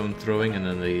 with stone throwing, and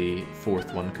then the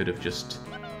 4th one could have just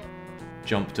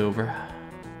jumped over.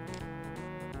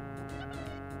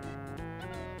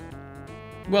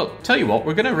 Well, tell you what,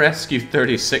 we're gonna rescue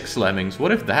 36 lemmings.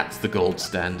 What if that's the gold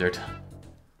standard?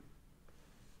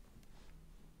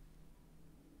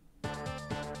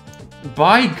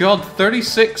 By God,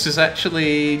 36 is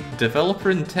actually developer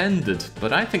intended,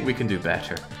 but I think we can do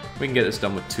better. We can get this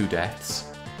done with 2 deaths.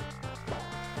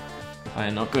 I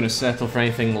am not going to settle for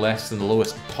anything less than the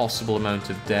lowest possible amount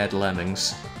of dead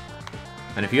lemmings.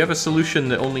 And if you have a solution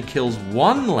that only kills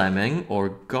 1 lemming, or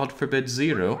God forbid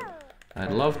 0,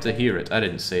 I'd love to hear it. I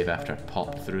didn't save after I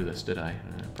popped through this, did I?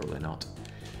 Probably not.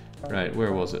 Right,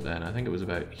 where was it then? I think it was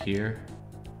about here.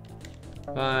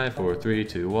 5, 4, 3,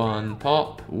 2, 1,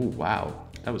 pop. Ooh, wow.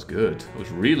 That was good. That was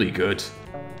really good.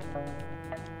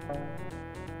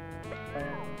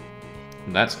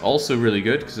 And that's also really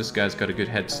good, because this guy's got a good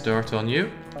head start on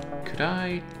you. Could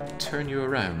I turn you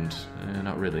around?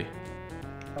 Not really.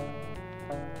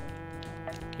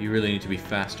 You really need to be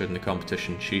faster than the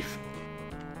competition, Chief.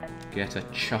 Get a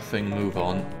chuffing move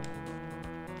on.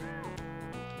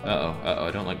 Uh-oh,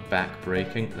 I don't like back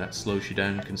braking. That slows you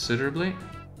down considerably.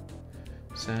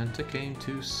 Santa came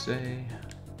to say...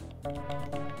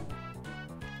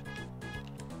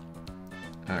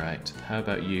 Alright, how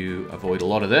about you avoid a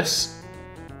lot of this?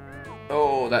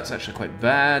 Oh, that's actually quite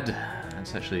bad.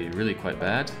 That's actually really quite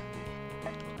bad.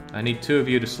 I need 2 of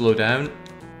you to slow down.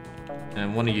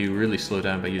 And 1 of you really slow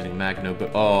down by using Magno,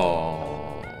 but...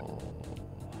 Oh.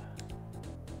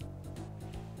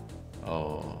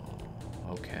 Oh.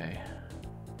 Okay.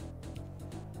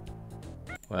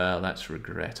 Well, that's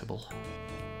regrettable.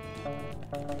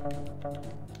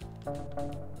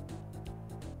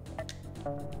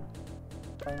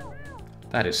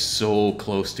 That is so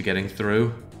close to getting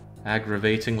through.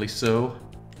 Aggravatingly so.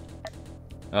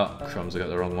 Oh, crumbs, I got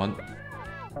the wrong one.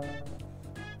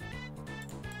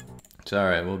 It's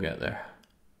alright, we'll get there.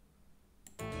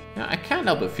 Now, I can't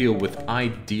help but feel with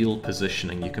ideal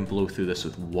positioning you can blow through this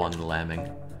with 1 lemming.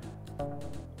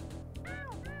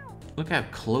 Look how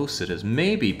close it is.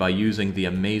 Maybe by using the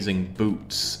amazing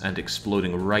boots and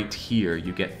exploding right here,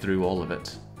 you get through all of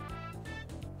it.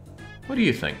 What do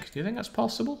you think? Do you think that's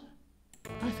possible?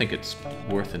 I think it's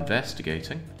worth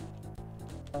investigating.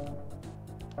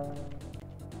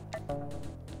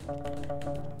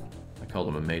 I call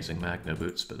them amazing Magno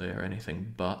boots, but they are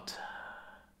anything but.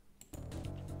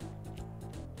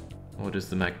 What is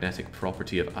the magnetic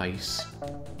property of ice?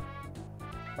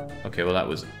 Okay, well that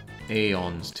was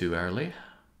aeons too early.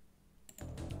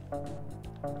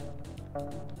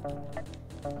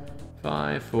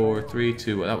 5, 4, 3,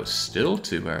 2... Well, that was still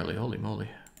too early, holy moly.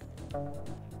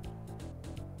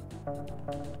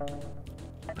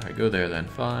 Alright, go there then.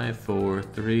 5, 4,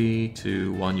 3,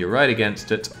 2, 1. You're right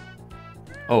against it.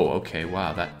 Oh, okay,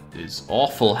 wow, that is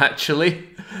awful, actually.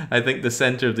 I think the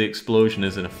center of the explosion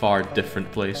is in a far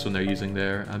different place when they're using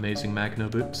their amazing Magno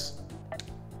boots.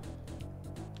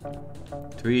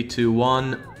 3, 2,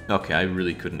 1. Okay, I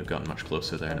really couldn't have gotten much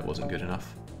closer there, and it wasn't good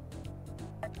enough.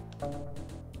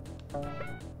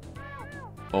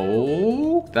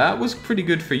 Oh, that was pretty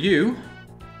good for you.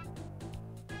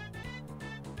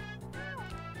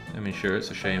 I mean, sure,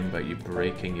 it's a shame about you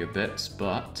breaking your bits,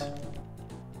 but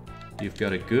you've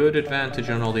got a good advantage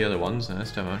on all the other ones, and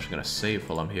this time I'm actually going to save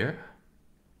while I'm here.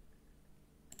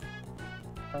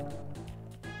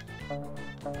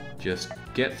 Just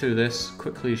get through this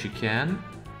quickly as you can.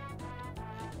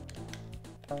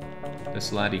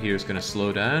 This laddie here is going to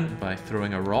slow down by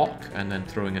throwing a rock and then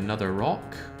throwing another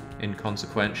rock.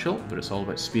 Inconsequential, but it's all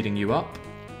about speeding you up.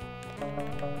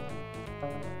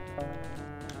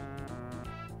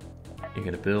 You're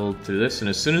going to build through this, and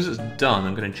as soon as it's done,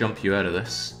 I'm going to jump you out of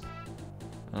this.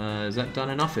 Is that done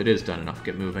enough? It is done enough.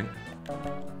 Get moving.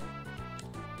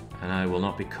 And I will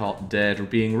not be caught dead or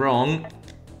being wrong.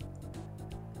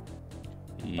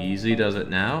 Easy does it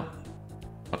now.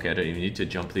 Okay, I don't even need to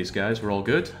jump these guys. We're all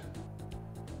good.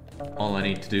 All I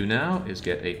need to do now is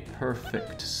get a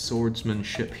perfect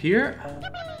swordsmanship here.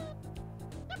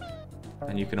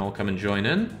 And you can all come and join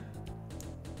in.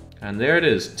 And there it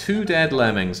is, 2 dead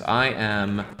lemmings. I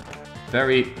am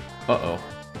very... Uh-oh.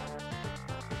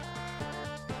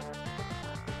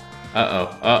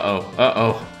 Uh-oh, uh-oh,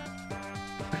 uh-oh.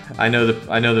 I know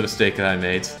the mistake that I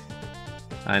made.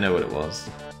 I know what it was.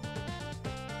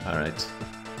 Alright.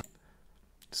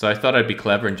 So I thought I'd be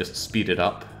clever and just speed it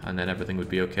up, and then everything would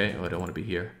be okay. Oh, I don't want to be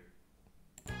here.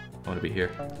 I want to be here.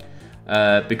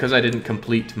 Because I didn't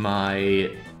complete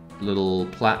my little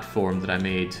platform that I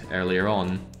made earlier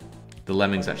on, the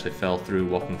lemmings actually fell through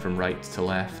walking from right to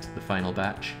left, the final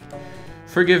batch.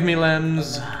 Forgive me,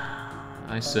 Lems.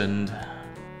 I sinned.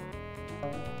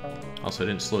 Also, I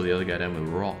didn't slow the other guy down with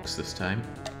rocks this time.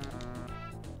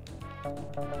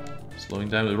 Slowing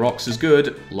down with rocks is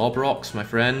good. Lob rocks, my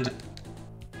friend.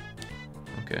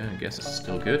 Okay, I guess it's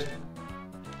still good.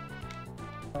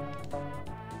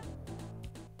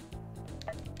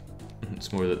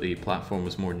 It's more that the platform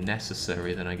was more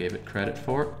necessary than I gave it credit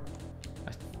for.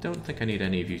 I don't think I need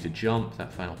any of you to jump.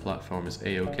 That final platform is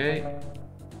A-okay.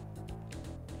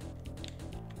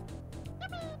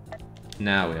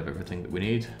 Now we have everything that we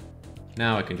need.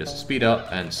 Now I can just speed up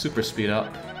and super speed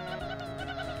up.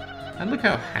 And look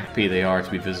how happy they are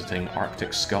to be visiting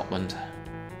Arctic Scotland.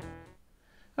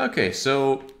 Okay,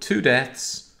 so 2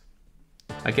 deaths.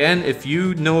 Again, if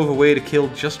you know of a way to kill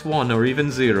just 1 or even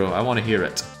 0, I want to hear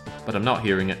it. But I'm not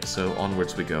hearing it, so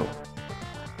onwards we go.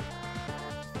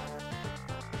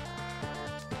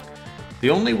 The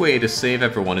only way to save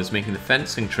everyone is making the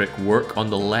fencing trick work on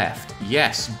the left.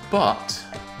 Yes, but...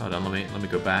 Hold on, let me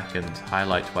go back and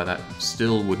highlight why that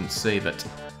still wouldn't save it.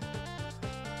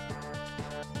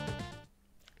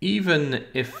 Even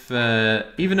if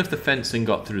the fencing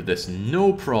got through this,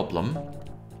 no problem.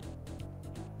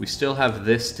 We still have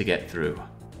this to get through,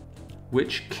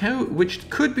 which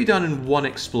could be done in 1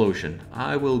 explosion.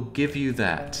 I will give you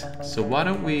that. So why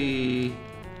don't we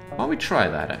try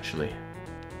that actually?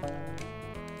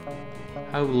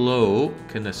 How low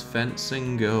can this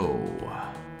fencing go?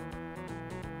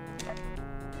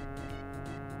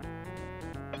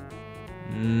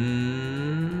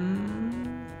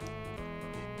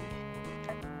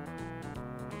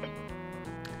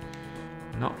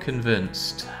 Not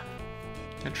convinced.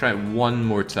 I'll try it 1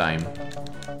 more time.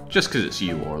 Just because it's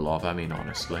you, Orlov, I mean,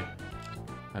 honestly.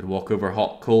 I'd walk over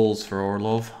hot coals for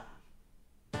Orlov.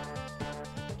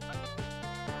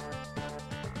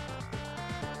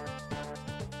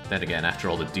 Then again, after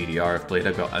all the DDR I've played,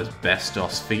 I've got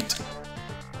asbestos feet.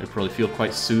 They probably feel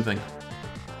quite soothing.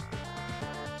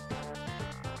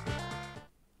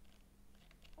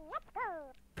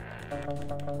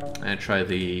 And try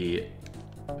the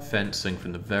fencing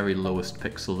from the very lowest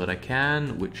pixel that I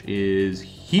can, which is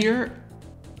here.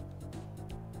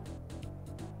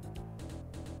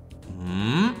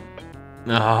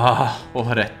 Ah,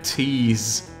 what a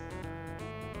tease.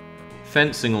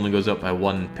 Fencing only goes up by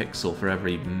 1 pixel for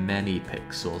every many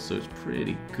pixels, so it's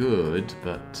pretty good,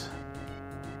 but...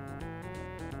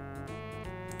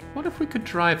 What if we could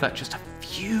drive that just a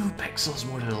few pixels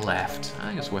more to the left? I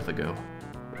think it's worth a go.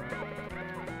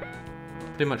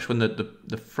 Pretty much when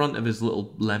the front of his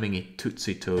little lemmingy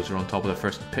tootsie toes are on top of the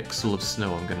first pixel of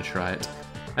snow, I'm going to try it.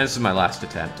 And this is my last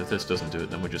attempt. If this doesn't do it,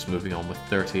 then we're just moving on with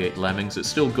 38 lemmings. It's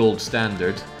still gold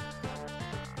standard,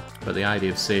 but the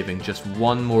idea of saving just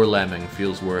 1 more lemming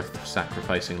feels worth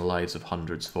sacrificing the lives of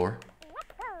hundreds for.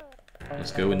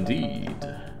 Let's go indeed.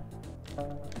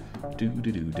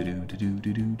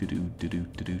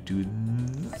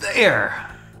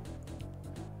 There!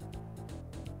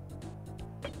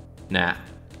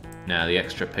 Nah, the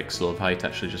extra pixel of height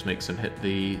actually just makes him hit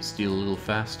the steel a little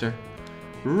faster.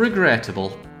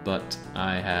 Regrettable, but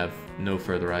I have no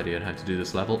further idea on how to do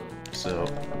this level, so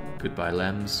goodbye,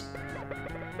 Lems.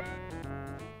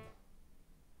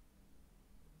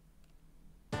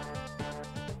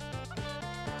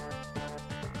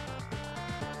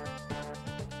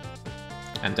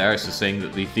 And Darius is saying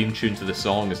that the theme tune to the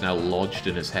song is now lodged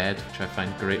in his head, which I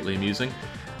find greatly amusing.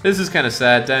 This is kind of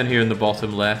sad. Down here in the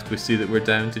bottom left, we see that we're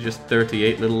down to just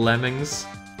 38 little lemmings.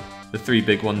 The 3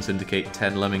 big ones indicate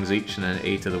 10 lemmings each, and then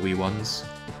 8 of the wee ones.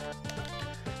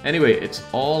 Anyway, it's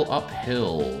all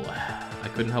uphill. I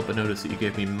couldn't help but notice that you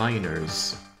gave me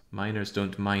miners. Miners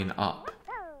don't mine up.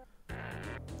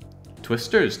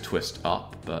 Twisters twist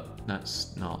up, but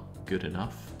that's not good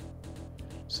enough.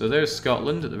 So there's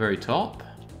Scotland at the very top.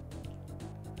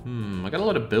 I got a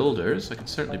lot of builders. I can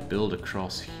certainly build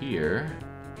across here.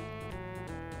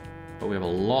 But we have a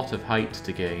lot of height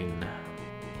to gain.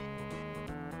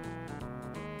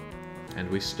 And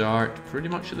we start pretty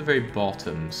much at the very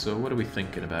bottom, so what are we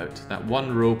thinking about? That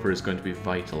 1 roper is going to be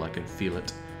vital, I can feel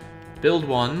it. Build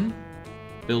 1,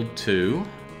 build 2,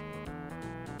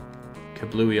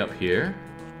 kablooey up here,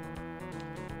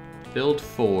 build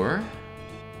 4,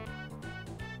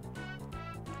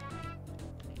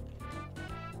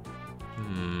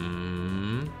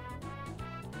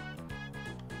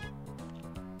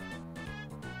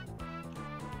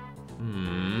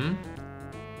 Hmm.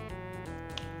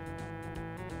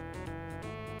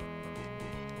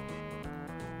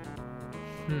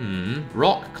 Hmm.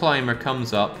 Rock climber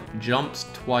comes up, jumps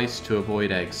twice to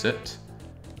avoid exit,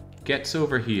 gets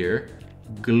over here,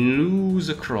 glues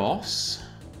across.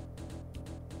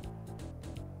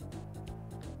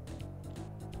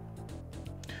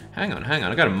 Hang on,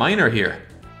 I got a miner here.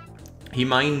 He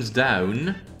mines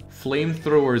down,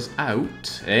 flamethrowers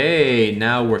out. Hey,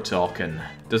 now we're talking.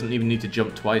 Doesn't even need to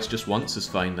jump twice, just once is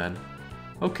fine then.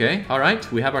 Okay, alright,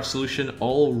 we have our solution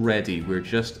already. We're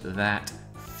just that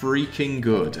freaking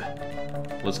good.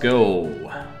 Let's go.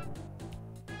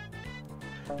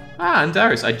 Ah, and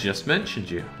Darius, I just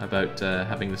mentioned you about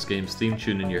having this game's theme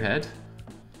tune in your head.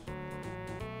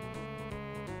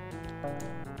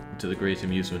 To the great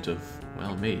amusement of,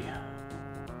 well, me.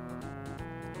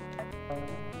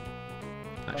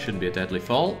 That shouldn't be a deadly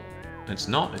fall. It's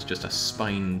not, it's just a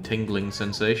spine-tingling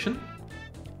sensation.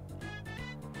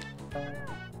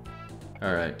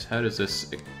 Alright, how does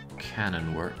this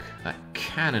cannon work? That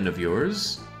cannon of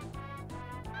yours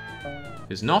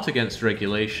is not against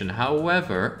regulation,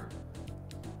 however,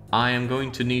 I am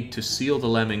going to need to seal the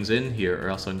lemmings in here or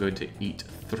else I'm going to eat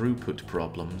throughput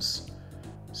problems.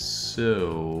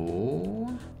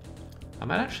 So I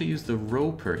might actually use the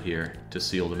roper here to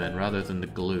seal them in rather than the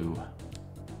glue.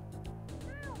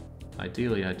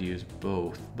 Ideally I'd use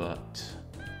both, but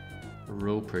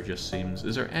roper just seems...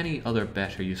 Is there any other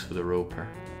better use for the roper?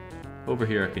 Over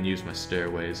here I can use my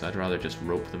stairways. I'd rather just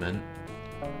rope them in.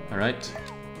 Alright.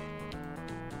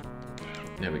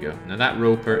 There we go. Now that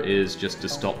roper is just to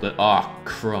stop the... Ah,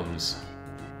 crumbs.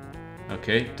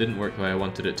 Okay, didn't work the way I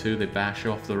wanted it to. They bash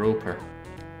off the roper.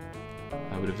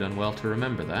 I would have done well to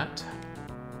remember that,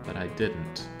 but I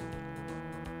didn't.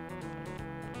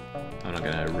 I'm not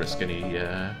going to risk any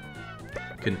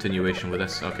continuation with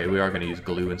this. Okay, we are going to use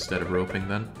glue instead of roping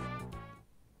then.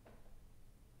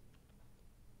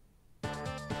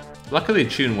 Luckily,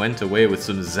 Tune went away with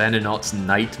some Xenonauts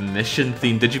night mission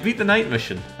theme. Did you beat the night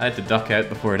mission? I had to duck out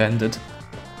before it ended.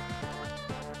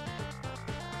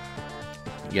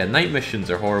 Yeah, night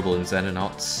missions are horrible in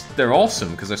Xenonauts. They're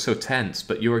awesome because they're so tense,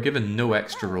 but you are given no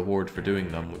extra reward for doing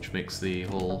them, which makes the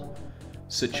whole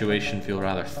situation feel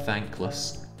rather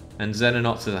thankless. And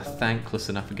Xenonauts is a thankless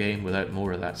enough game without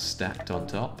more of that stacked on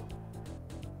top.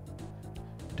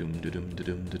 Doom da doom da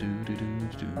doom da doo da doo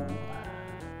da doo.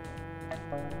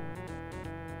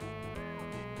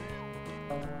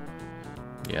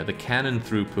 Yeah, the cannon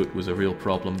throughput was a real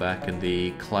problem back in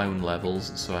the clown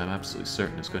levels, so I'm absolutely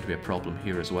certain it's going to be a problem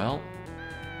here as well.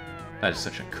 That is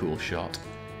such a cool shot.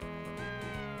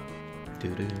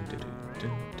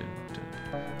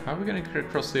 How are we going to get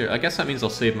across there? I guess that means I'll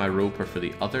save my roper for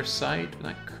the other side, but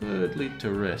that could lead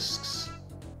to risks.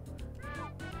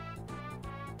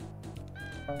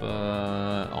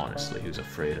 But honestly, who's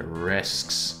afraid of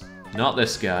risks? Not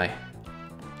this guy.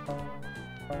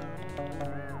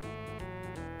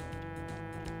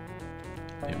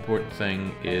 The important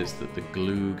thing is that the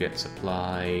glue gets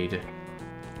applied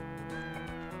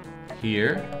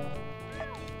here.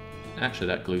 Actually,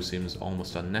 that glue seems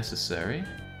almost unnecessary.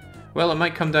 Well, it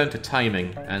might come down to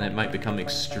timing, and it might become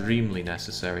extremely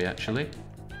necessary, actually.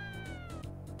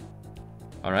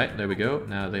 Alright, there we go.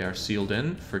 Now they are sealed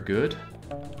in for good.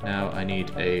 Now I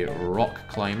need a rock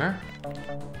climber.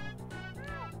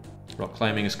 Rock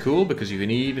climbing is cool because you can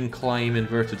even climb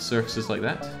inverted surfaces like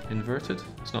that. Inverted?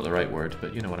 It's not the right word,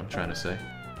 but you know what I'm trying to say.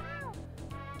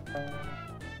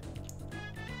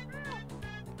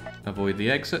 Avoid the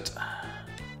exit.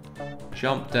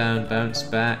 Jump down, bounce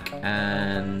back,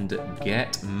 and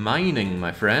get mining,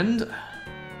 my friend. Do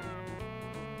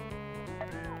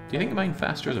you think you mine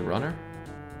faster as a runner?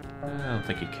 I don't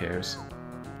think he cares.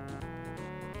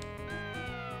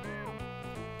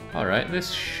 Alright,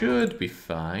 this should be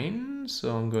fine.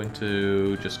 So I'm going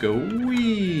to just go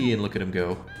wee and look at him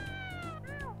go.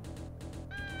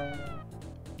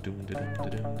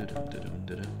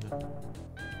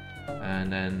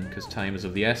 And then, because time is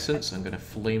of the essence, I'm going to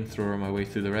flamethrower my way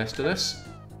through the rest of this.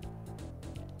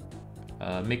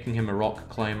 Making him a rock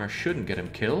climber shouldn't get him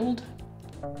killed.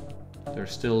 There are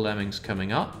still lemmings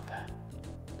coming up.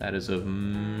 That is of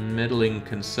middling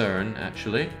concern,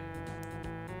 actually.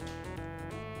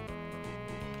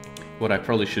 What I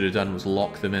probably should have done was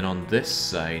lock them in on this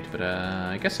side, but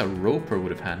I guess a roper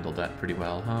would have handled that pretty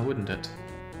well, huh? Wouldn't it?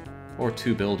 Or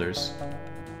two builders.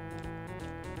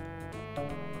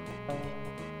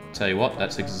 Tell you what,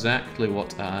 that's exactly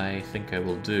what I think I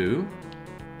will do.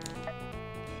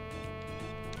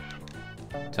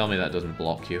 Tell me that doesn't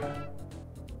block you.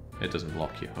 It doesn't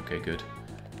block you. Okay, good.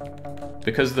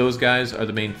 Because those guys are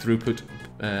the main throughput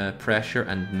pressure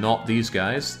and not these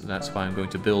guys, that's why I'm going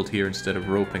to build here instead of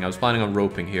roping. I was planning on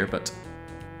roping here, but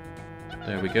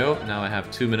there we go. Now I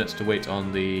have 2 minutes to wait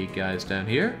on the guys down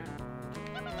here.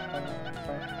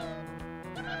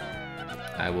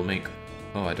 I will make...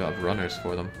 Oh, I don't have runners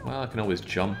for them. Well, I can always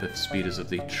jump if speed is of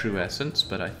the true essence,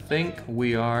 but I think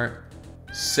we are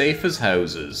safe as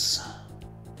houses.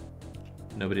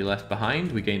 Nobody left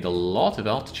behind. We gained a lot of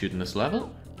altitude in this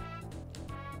level.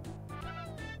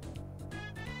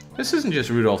 This isn't just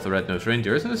Rudolph the Red-Nosed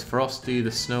Reindeer, isn't this Frosty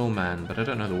the Snowman? But I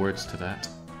don't know the words to that.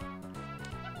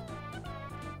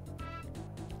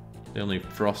 The only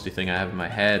Frosty thing I have in my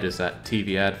head is that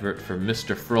TV advert for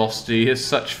Mr. Frosty is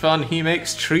such fun, he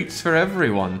makes treats for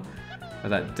everyone. Or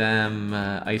that damn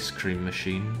ice cream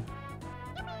machine.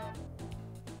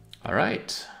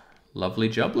 Alright, lovely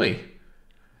jubbly.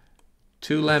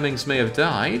 2 lemmings may have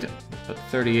died, but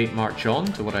 38 march on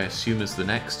to what I assume is the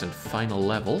next and final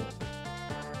level.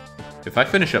 If I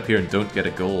finish up here and don't get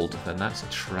a gold, then that's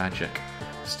tragic.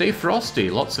 Stay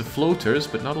frosty, lots of floaters,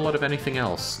 but not a lot of anything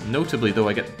else. Notably, though,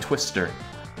 I get Twister.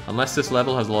 Unless this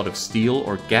level has a lot of steel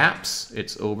or gaps,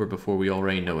 it's over before we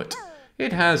already know it.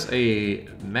 It has a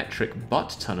metric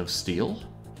butt ton of steel.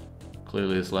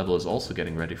 Clearly this level is also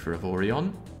getting ready for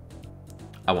Avorion.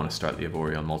 I want to start the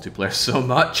Avorion multiplayer so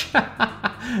much.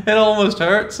 It almost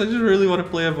hurts, I just really want to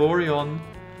play Avorion.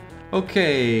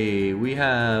 Okay, we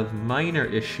have minor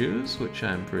issues, which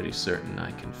I'm pretty certain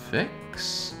I can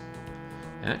fix.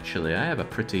 Actually, I have a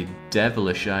pretty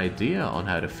devilish idea on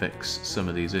how to fix some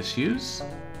of these issues.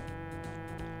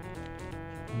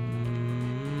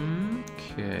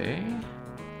 Okay.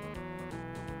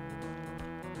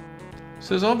 So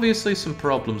there's obviously some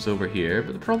problems over here,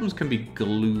 but the problems can be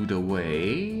glued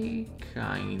away,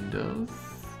 kind of,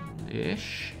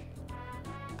 ish.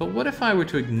 But what if I were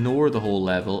to ignore the whole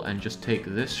level and just take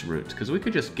this route? Because we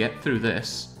could just get through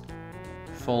this,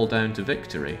 fall down to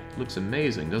victory. Looks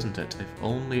amazing, doesn't it? If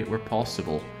only it were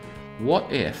possible.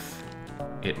 What if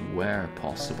it were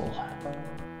possible?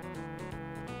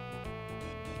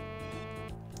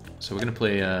 So we're going to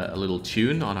play a little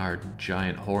tune on our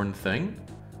giant horn thing.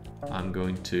 I'm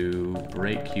going to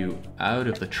break you out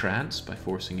of the trance by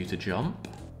forcing you to jump.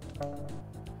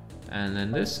 And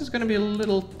then this is going to be a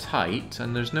little tight,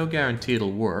 and there's no guarantee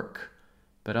it'll work,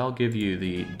 but I'll give you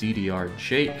the DDR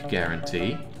Jake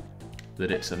guarantee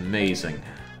that it's amazing.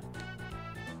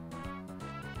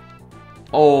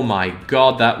 Oh my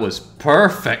god, that was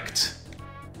perfect!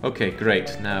 Okay,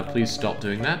 great. Now please stop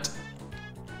doing that.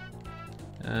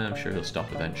 I'm sure he'll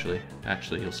stop eventually.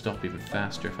 Actually, he'll stop even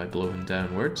faster if I blow him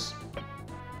downwards.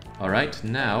 Alright,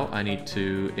 now I need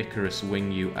to Icarus wing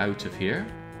you out of here.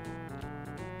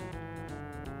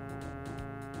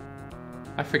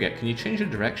 I forget, can you change the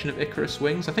direction of Icarus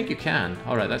wings? I think you can.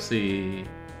 Alright, that's the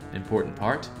important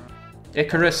part.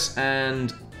 Icarus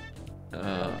and...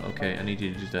 okay, I need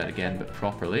you to do that again, but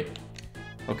properly.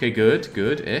 Okay, good,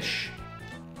 good-ish.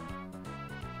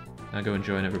 Now go and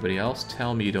join everybody else.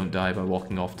 Tell me you don't die by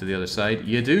walking off to the other side.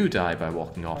 You do die by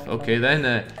walking off. Okay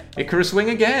then, Icarus wing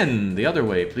again! The other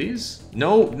way, please.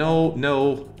 No, no,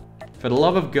 no. For the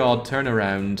love of God, turn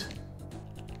around.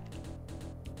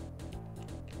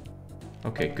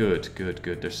 Okay, good, good,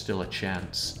 good. There's still a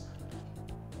chance.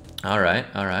 Alright,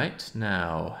 alright.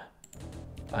 Now,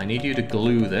 I need you to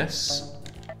glue this.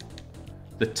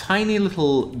 The tiny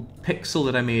little pixel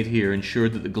that I made here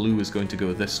ensured that the glue is going to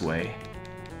go this way.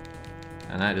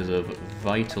 And that is of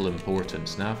vital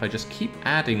importance. Now, if I just keep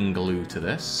adding glue to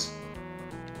this,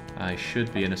 I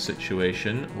should be in a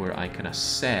situation where I can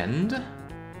ascend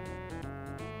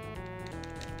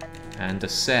and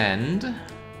ascend.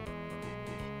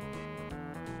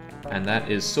 And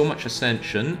that is so much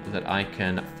ascension that I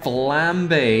can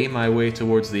flambe my way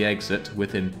towards the exit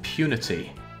with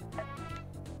impunity.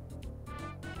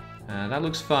 That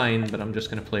looks fine, but I'm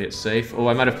just going to play it safe. Oh,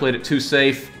 I might have played it too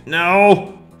safe.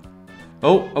 No!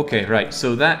 Oh, okay, right.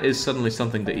 So that is suddenly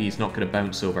something that he's not going to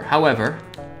bounce over. However,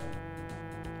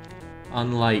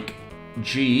 unlike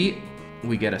G,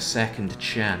 we get a second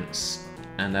chance.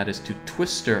 And that is to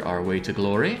Twister our way to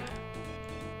glory.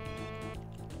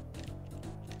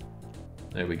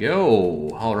 There we go.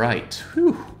 All right.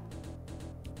 Whew.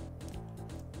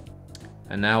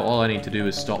 And now all I need to do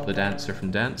is stop the dancer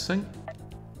from dancing.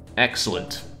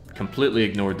 Excellent. Completely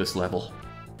ignored this level.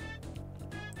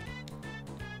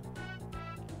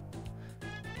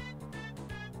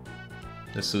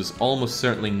 This was almost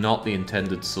certainly not the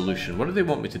intended solution. What did they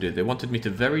want me to do? They wanted me to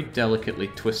very delicately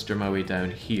twister my way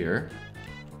down here.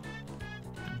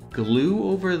 glue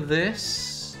over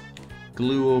this,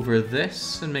 glue over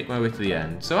this, and make my way to the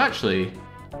end. So actually,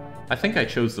 I think I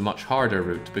chose the much harder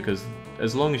route, because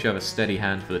as long as you have a steady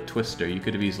hand for the twister, you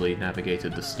could have easily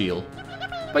navigated the steel.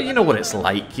 But you know what it's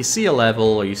like. You see a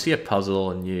level, or you see a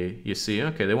puzzle, and you see,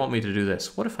 okay, they want me to do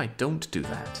this. What if I don't do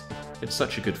that? It's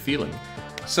such a good feeling.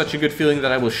 Such a good feeling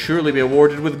that I will surely be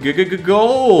awarded with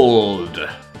gold!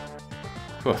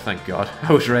 Oh, thank God.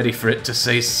 I was ready for it to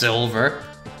say silver.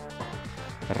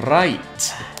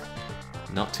 Right.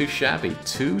 Not too shabby.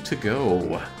 2 to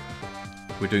go.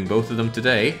 We're doing both of them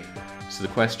today. So the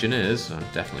question is, I'm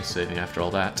definitely saving after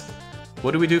all that,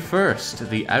 what do we do first?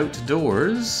 The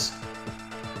outdoors?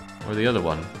 Or the other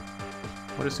one?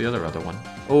 What is the other one?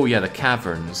 Oh yeah, the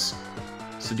caverns.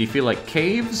 So do you feel like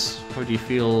caves? Or do you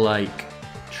feel like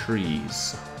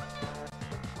trees?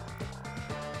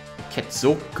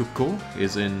 Ketsukuko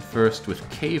is in first with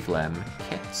Cavelem.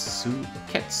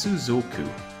 Ketsuzoku.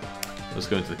 Let's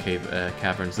go into the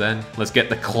caverns then. Let's get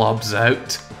the clubs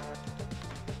out.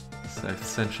 South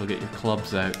Central, get your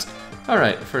clubs out.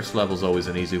 Alright, first level's always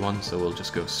an easy one, so we'll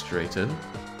just go straight in.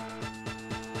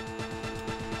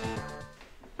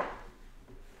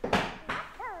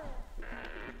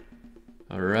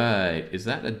 Alright, is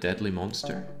that a deadly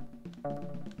monster?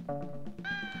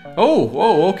 Oh,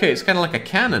 whoa, okay, it's kind of like a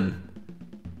cannon.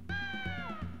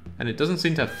 And it doesn't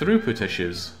seem to have throughput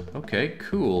issues. Okay,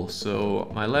 cool.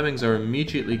 So my lemmings are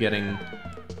immediately getting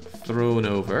thrown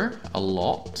over a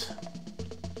lot.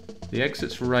 The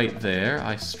exit's right there.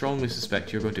 I strongly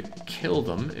suspect you're going to kill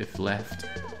them if left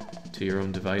to your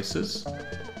own devices.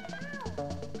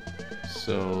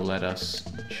 So let us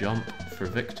jump for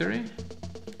victory.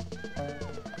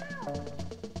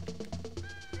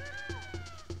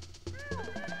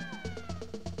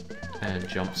 And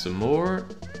jump some more.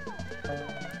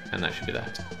 And that should be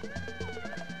that.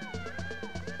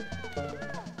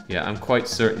 Yeah, I'm quite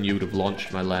certain you would have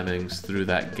launched my lemmings through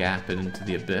that gap and into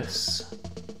the abyss.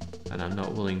 And I'm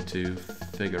not willing to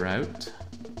figure out.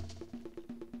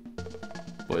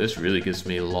 Well, this really gives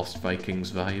me Lost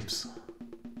Vikings vibes.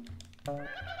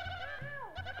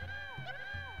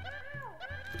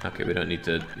 Okay, we don't need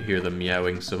to hear them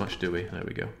meowing so much, do we? There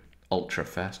we go. Ultra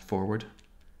fast forward.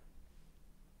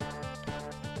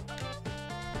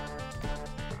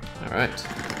 Alright,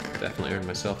 definitely earned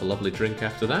myself a lovely drink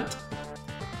after that.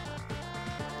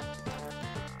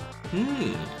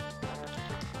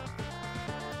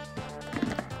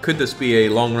 Could this be a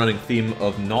long-running theme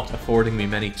of not affording me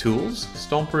many tools?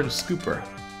 Stomper and Scooper.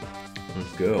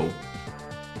 Let's go.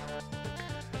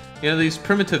 You know, these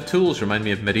primitive tools remind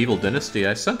me of Medieval Dynasty.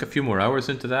 I sunk a few more hours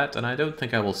into that, and I don't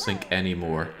think I will sink any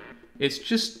more. It's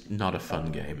just not a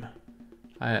fun game.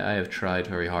 I have tried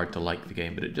very hard to like the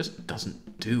game, but it just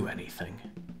doesn't do anything.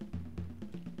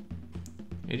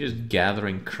 You're just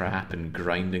gathering crap and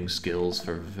grinding skills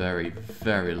for very,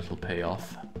 very little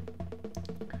payoff.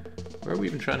 Where are we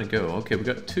even trying to go? Okay, we've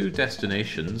got 2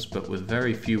 destinations, but with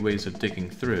very few ways of digging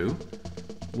through.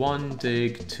 1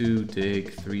 dig, 2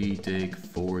 dig, 3 dig,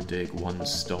 4 dig, 1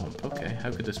 stomp. Okay,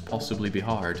 how could this possibly be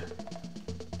hard?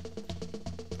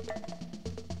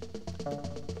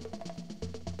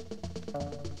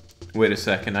 Wait a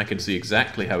second, I can see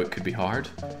exactly how it could be hard.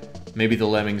 Maybe the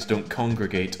lemmings don't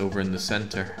congregate over in the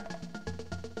center.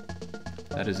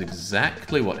 That is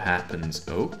exactly what happens.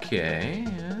 Okay,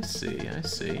 I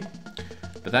see.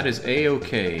 But that is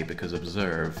A-okay, because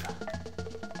observe.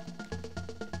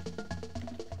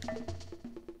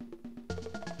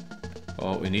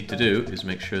 All we need to do is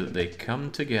make sure that they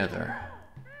come together.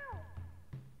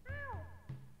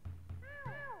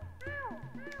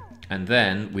 And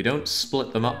then, we don't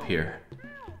split them up here.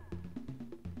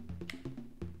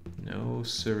 No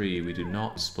siree, we do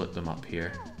not split them up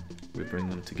here. We bring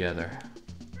them together.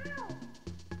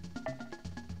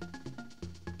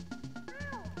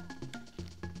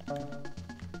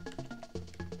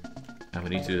 And we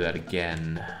need to do that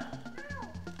again.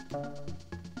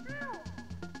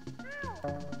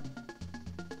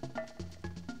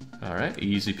 Alright,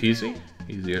 easy peasy.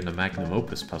 Easier than the magnum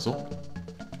opus puzzle.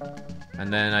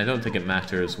 And then I don't think it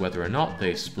matters whether or not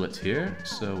they split here,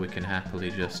 so we can happily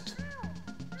just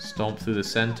stomp through the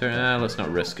center. Let's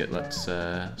not risk it, let's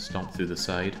stomp through the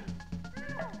side.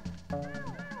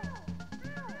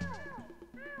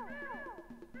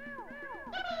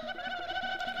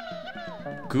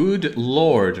 Good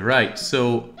lord, right,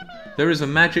 so there is a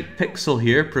magic pixel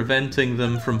here preventing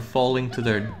them from falling to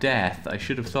their death. I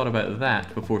should have thought about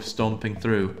that before stomping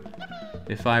through.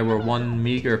 If I were 1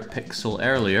 meager pixel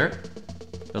earlier,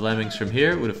 the lemmings from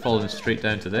here would have fallen straight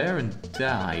down to there and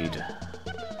died.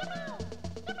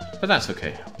 But that's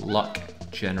okay. Luck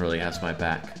generally has my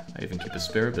back. I even keep a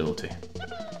spare ability.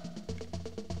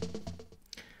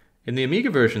 In the Amiga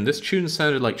version, this tune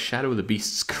sounded like Shadow of the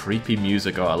Beast's creepy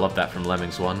music. Oh, I love that from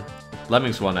Lemmings 1.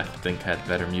 Lemmings 1, I think, had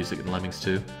better music than Lemmings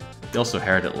 2. You also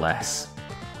heard it less.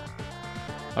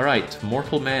 Alright,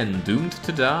 mortal men doomed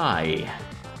to die.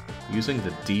 Using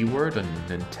the D word on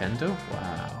Nintendo?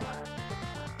 Wow.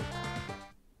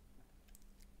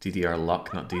 DDR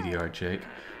luck, not DDR Jake.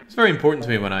 It's very important to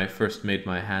me when I first made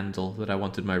my handle that I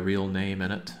wanted my real name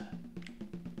in it.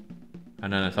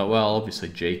 And then I thought, well, obviously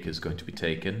Jake is going to be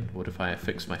taken. What if I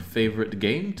affix my favourite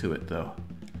game to it, though?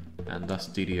 And thus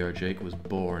DDR Jake was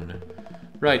born.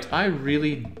 Right, I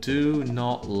really do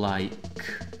not like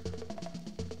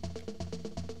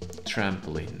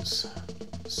trampolines.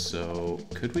 So,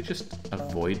 could we just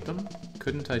avoid them?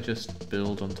 Couldn't I just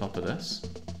build on top of this?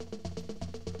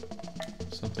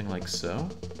 Something like so.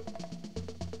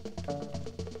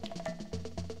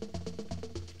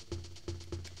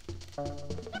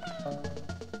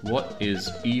 What is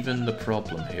even the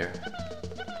problem here?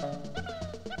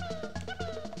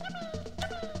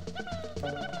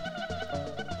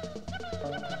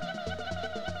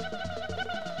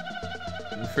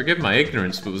 Forgive my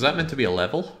ignorance, but was that meant to be a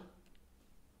level?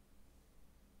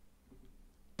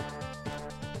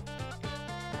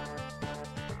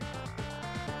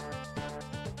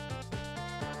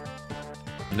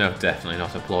 No, definitely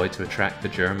not a ploy to attract the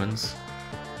Germans.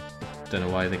 Don't know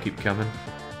why they keep coming.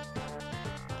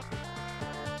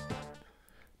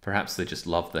 Perhaps they just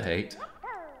love the hate.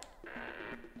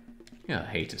 Yeah,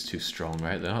 hate is too strong,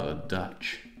 right? They're not the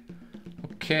Dutch.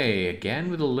 Okay, again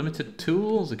with the limited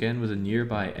tools, again with a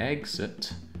nearby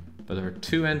exit. But there are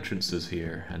 2 entrances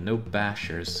here, and no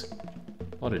bashers.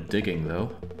 A lot of digging,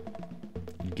 though.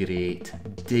 Great.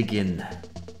 Digging.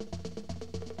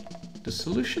 The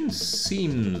solution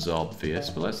seems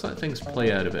obvious, but let's let things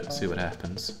play out a bit and see what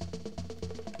happens.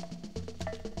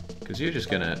 Because you're just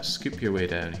gonna scoop your way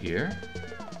down here.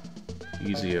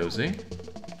 Easy-ozy.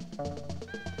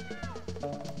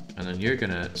 And then you're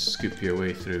gonna scoop your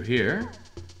way through here.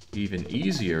 Even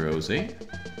easier-ozy.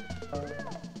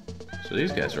 So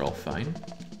these guys are all fine.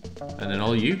 And then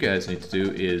all you guys need to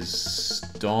do is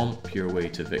stomp your way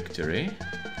to victory.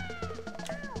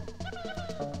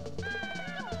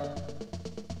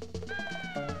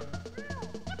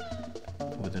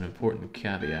 With an important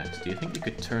caveat. Do you think you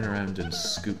could turn around and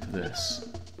scoop this?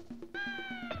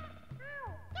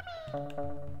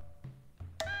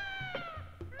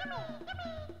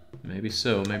 Maybe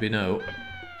so, maybe no.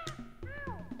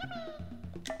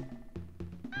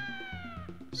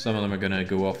 Some of them are going to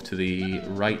go off to the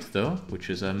right, though,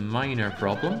 which is a minor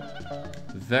problem.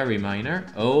 Very minor.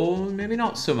 Oh, maybe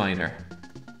not so minor.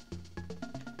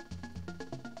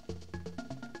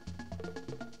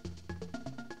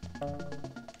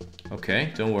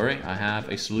 Okay, don't worry. I have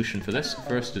a solution for this.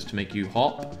 First is to make you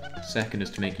hop. Second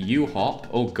is to make you hop.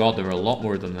 Oh god, there are a lot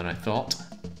more of them than I thought.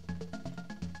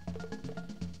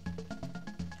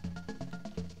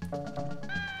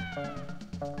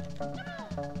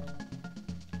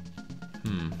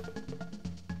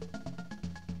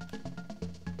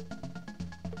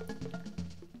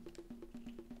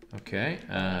 Okay,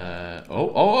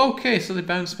 okay, so they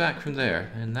bounce back from there.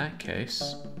 In that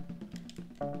case,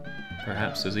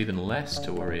 perhaps there's even less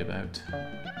to worry about.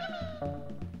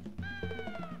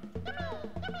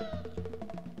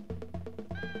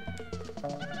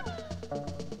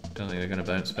 Don't think they're going to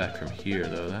bounce back from here,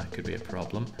 though. That could be a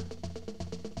problem.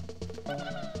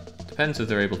 Depends if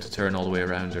they're able to turn all the way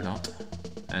around or not.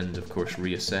 And, of course,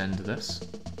 reascend this.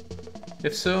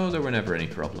 If so, there were never any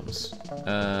problems.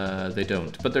 They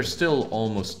don't. But there's still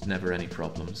almost never any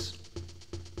problems.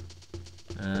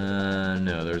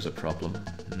 No, there's a problem.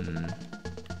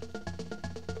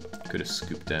 Could have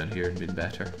scooped down here and been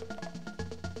better.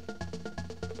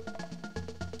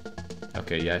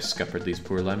 Okay, yeah, I scuppered these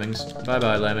poor lemmings.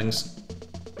 Bye-bye, lemmings.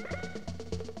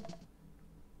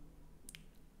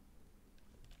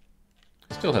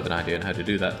 Still have an idea on how to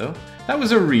do that, though. That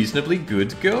was a reasonably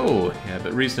good go. Yeah,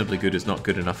 but reasonably good is not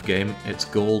good enough, game. It's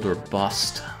gold or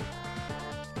bust.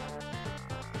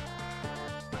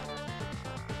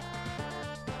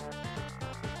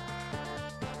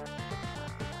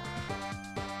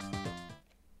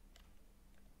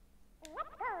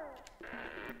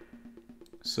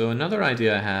 So another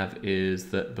idea I have is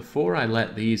that before I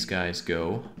let these guys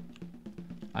go,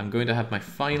 I'm going to have my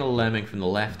final lemming from the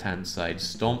left-hand side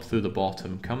stomp through the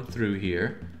bottom, come through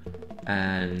here,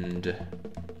 and...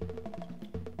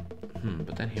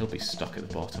 but then he'll be stuck at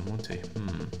the bottom, won't he?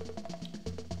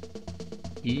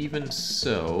 Even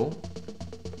so...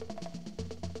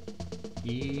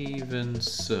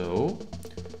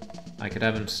 I could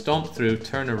have him stomp through,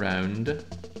 turn around,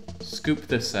 scoop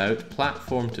this out,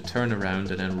 platform to turn around,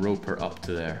 and then roper up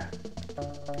to there.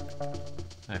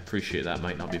 I appreciate that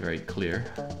might not be very clear,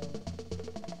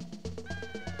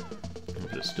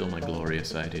 but it's still my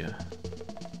glorious idea.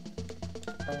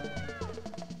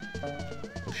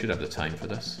 We should have the time for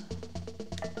this.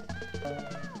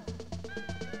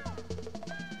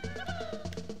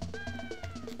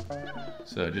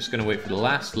 So just gonna wait for the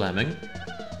last lemming.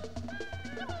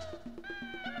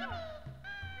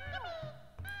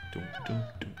 Dum, dum,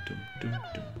 dum, dum, dum,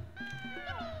 dum.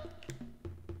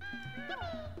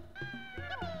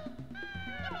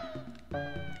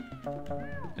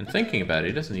 And thinking about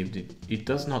it, he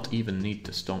does not even need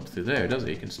to stomp through there, does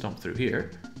he? He can stomp through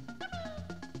here.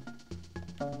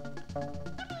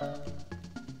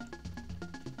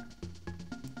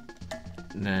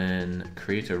 And then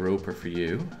create a roper for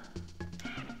you.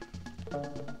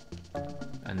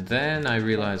 And then I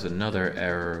realize another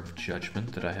error of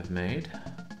judgment that I have made.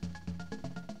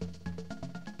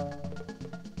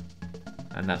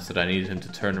 And that's that I needed him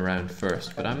to turn around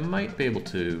first, but I might be able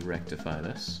to rectify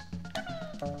this.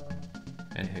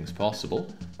 Anything's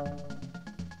possible.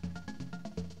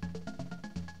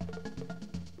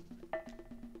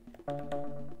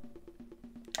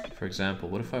 For example,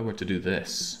 what if I were to do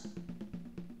this?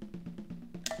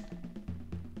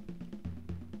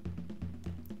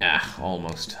 Ah,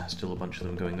 almost. Still a bunch of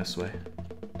them going this way.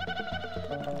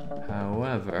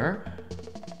 However...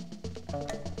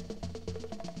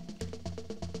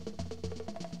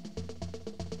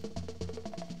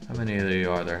 how many of you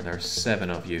are there? There are 7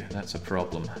 of you. That's a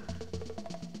problem.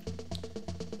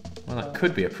 Well, that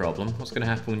could be a problem. What's going to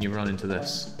happen when you run into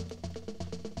this?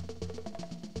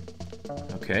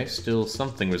 Okay, still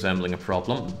something resembling a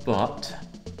problem, but...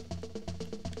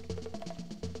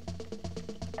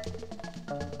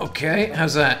 okay,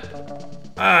 how's that?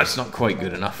 Ah, it's not quite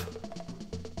good enough.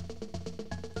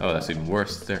 Oh, that's even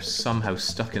worse. They're somehow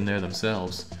stuck in there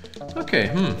themselves. Okay,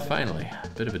 finally. A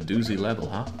bit of a doozy level,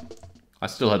 huh? I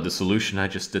still had the solution, I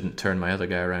just didn't turn my other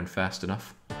guy around fast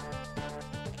enough.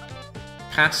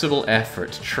 Passable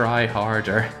effort. Try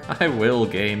harder. I will,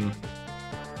 game.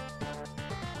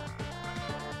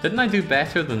 Didn't I do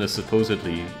better than the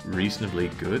supposedly reasonably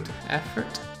good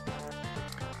effort?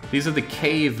 These are the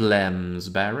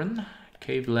Cavelems, Baron.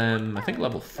 Cavelem, I think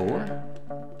level 4.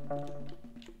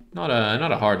 Not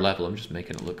a hard level, I'm just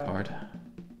making it look hard.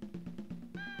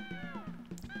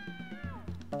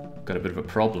 Got a bit of a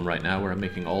problem right now where I'm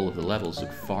making all of the levels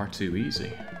look far too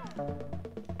easy.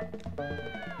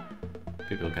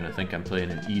 People are gonna think I'm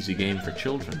playing an easy game for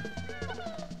children.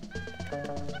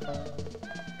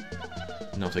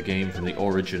 Not a game from the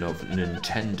origin of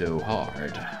Nintendo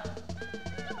Hard.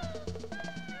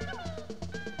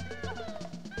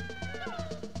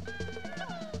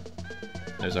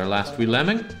 There's our last wee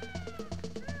lemming.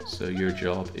 So your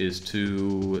job is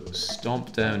to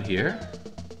stomp down here.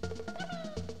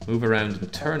 Move around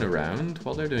and turn around.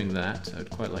 While they're doing that,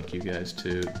 I'd quite like you guys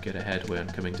to get ahead when I'm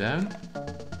coming down.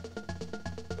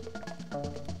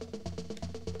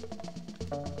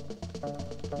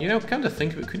 You know, come to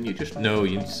think of it, couldn't you just... no,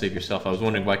 you need to save yourself. I was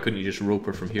wondering why couldn't you just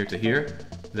roper from here to here?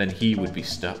 Then he would be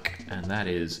stuck, and that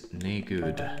is nae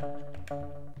good.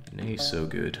 Nae so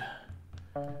good.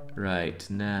 Right,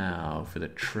 now for the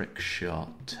trick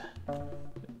shot.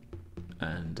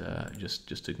 And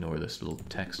just ignore this little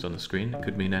text on the screen. It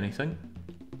could mean anything.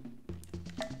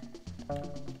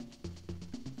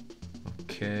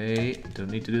 Okay,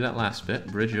 don't need to do that last bit.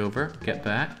 Bridge over, get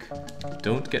back.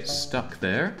 Don't get stuck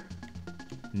there.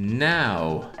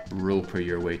 Now, roper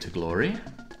your way to glory.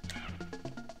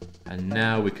 And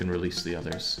now we can release the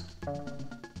others.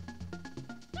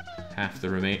 Half the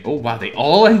remain... oh wow, they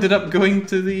all ended up going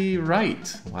to the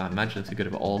right. Wow, imagine if they could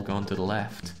have all gone to the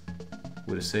left.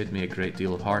 Would have saved me a great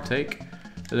deal of heartache.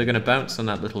 So they're going to bounce on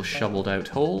that little shoveled out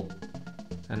hole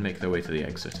and make their way to the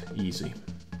exit. Easy.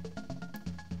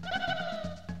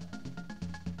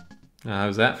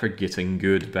 How's that for getting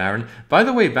good, Baron? By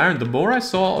the way, Baron, the more I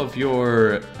saw of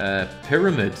your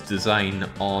pyramid design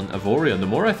on Avorion, the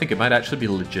more I think it might actually be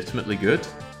legitimately good.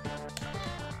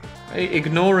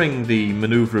 Ignoring the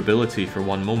maneuverability for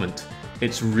one moment,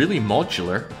 it's really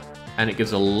modular, and it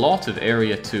gives a lot of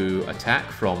area to attack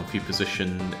from if you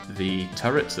position the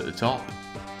turrets at the top.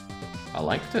 I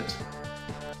liked it.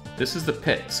 This is the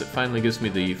pits. It finally gives me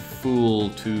the full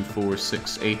 2, 4,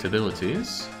 6, 8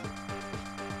 abilities.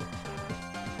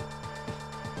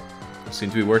 Seem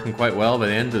to be working quite well by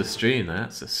the end of the stream.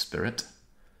 That's a spirit.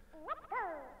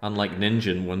 Unlike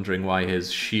Ninjin wondering why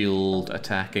his shield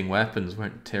attacking weapons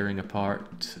weren't tearing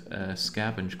apart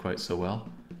Scavenge quite so well.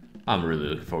 I'm really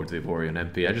looking forward to the Ivorian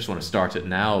MP. I just want to start it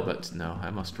now, but no, I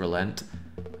must relent.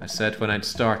 I said when I'd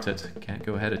start it. Can't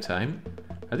go ahead of time.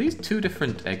 Are these two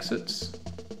different exits?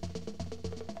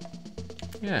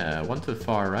 Yeah, one to the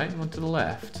far right and one to the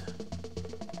left.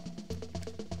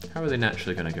 How are they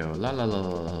naturally going to go? La la la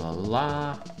la la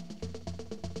la.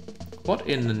 What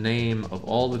in the name of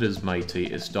all that is mighty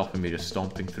is stopping me just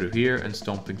stomping through here and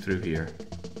stomping through here?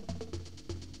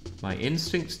 My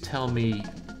instincts tell me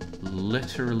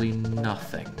literally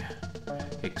nothing.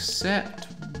 Except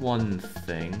one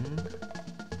thing.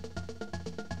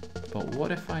 But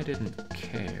what if I didn't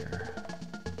care?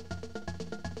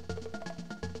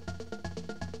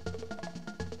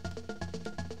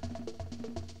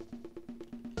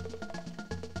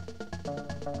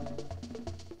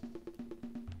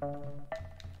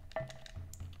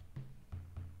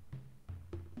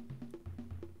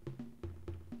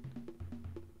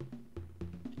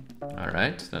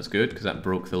 Alright, that's good, because that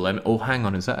broke the lemon. Oh, hang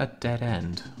on, is that a dead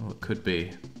end? Oh, it could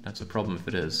be. That's a problem if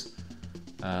it is.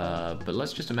 But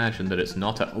let's just imagine that it's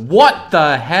not a... What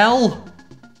the hell?!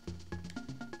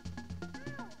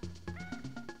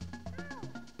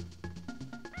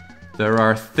 There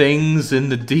are things in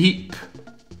the deep.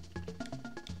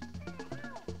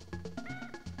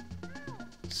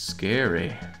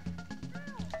 Scary.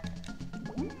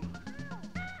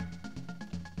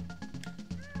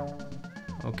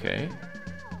 Okay.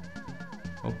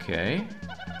 Okay.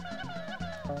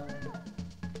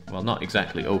 Well, not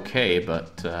exactly okay,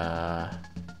 but,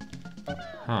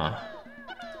 huh.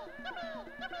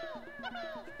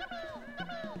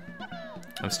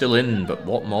 I'm still in, but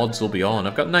what mods will be on?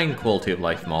 I've got 9 quality of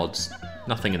life mods.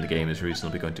 Nothing in the game is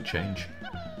reasonably going to change.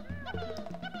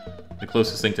 The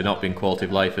closest thing to not being quality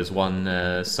of life is one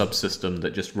subsystem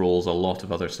that just rolls a lot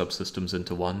of other subsystems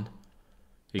into one.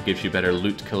 It gives you better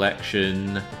loot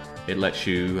collection, it lets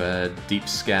you deep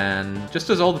scan, just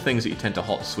does all the things that you tend to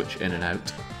hot switch in and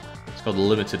out. It's called the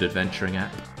Limited Adventuring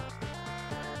app.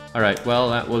 Alright, well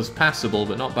that was passable,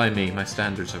 but not by me. My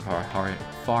standards are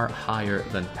far higher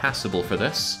than passable for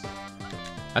this.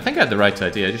 I think I had the right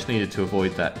idea, I just needed to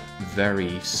avoid that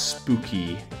very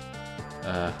spooky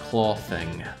claw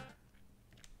thing.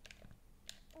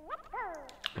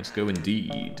 Let's go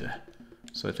indeed.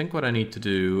 So I think what I need to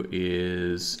do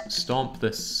is stomp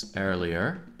this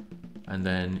earlier, and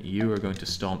then you are going to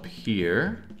stomp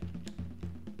here.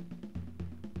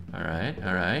 Alright,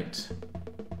 alright.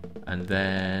 And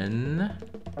then...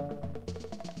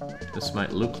 this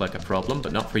might look like a problem,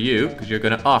 but not for you, because you're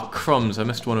gonna... Ah, crumbs, I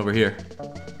missed one over here.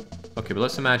 Okay, but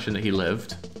let's imagine that he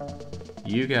lived.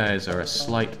 You guys are a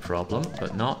slight problem,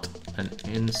 but not an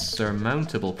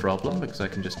insurmountable problem, because I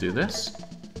can just do this.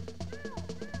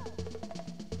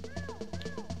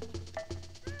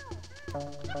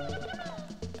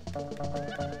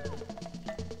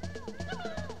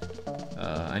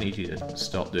 I need you to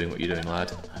stop doing what you're doing,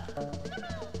 lad.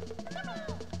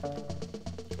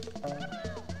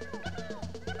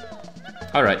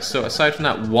 Alright, so aside from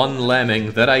that one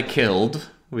lemming that I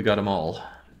killed, we got them all.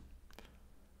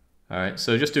 Alright,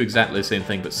 so just do exactly the same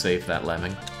thing, but save that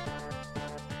lemming.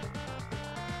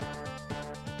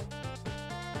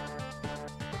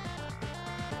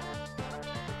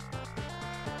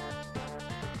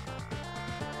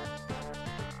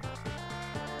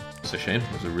 It's a shame,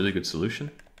 it was a really good solution.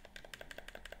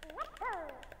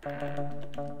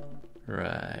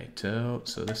 Righto,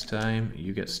 so this time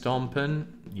you get stomping,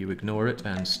 you ignore it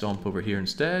and stomp over here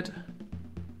instead.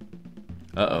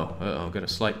 Uh-oh, got a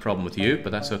slight problem with you,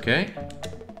 but that's okay.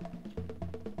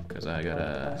 Because I got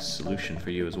a solution for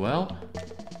you as well.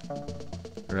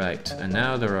 Right, and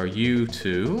now there are you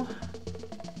two.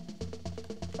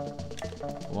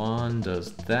 One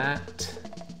does that.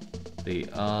 The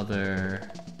other...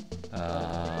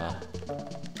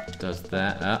 does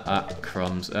that.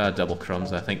 Crumbs. Double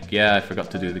crumbs, I think. Yeah, I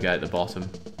forgot to do the guy at the bottom.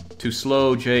 Too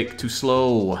slow, Jake. Too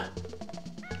slow.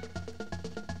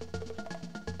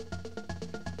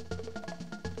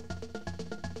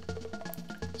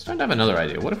 Starting to have another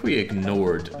idea. What if we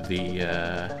ignored the,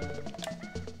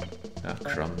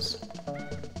 crumbs.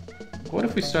 What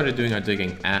if we started doing our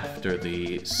digging after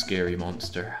the scary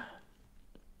monster?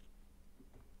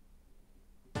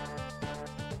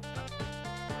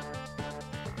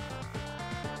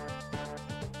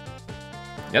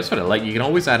 Yeah, that's what I like. You can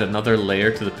always add another layer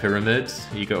to the pyramid.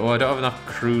 You go, oh, I don't have enough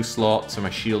crew slots or my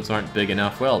shields aren't big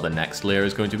enough. Well, the next layer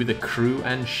is going to be the crew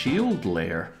and shield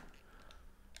layer.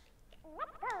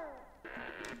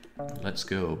 Let's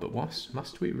go. But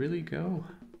must we really go?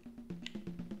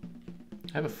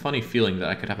 I have a funny feeling that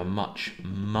I could have a much,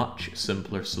 much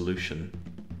simpler solution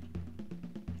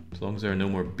to As long as there are no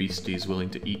more beasties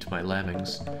willing to eat my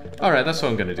lemmings. Alright, that's what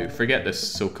I'm gonna do. Forget this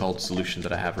so-called solution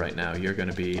that I have right now. You're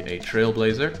gonna be a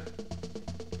trailblazer.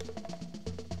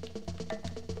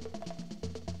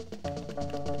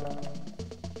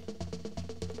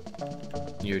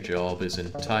 Your job is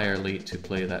entirely to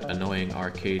play that annoying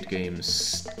arcade game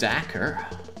Stacker.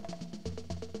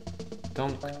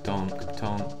 Donk, donk,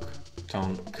 tonk,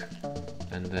 tonk.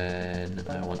 And then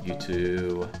I want you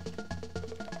to...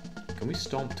 Can we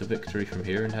stomp to victory from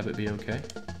here and have it be okay?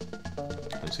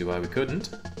 Don't see why we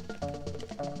couldn't.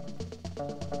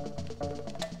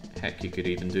 Heck, you could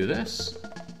even do this.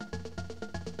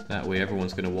 That way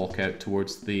everyone's going to walk out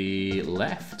towards the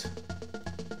left.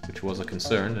 Which was a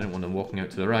concern. I didn't want them walking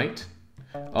out to the right.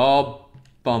 Oh,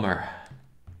 bummer.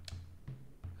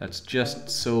 That's just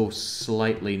so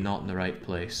slightly not in the right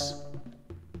place.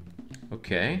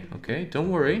 Okay, okay,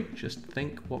 don't worry. Just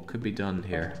think what could be done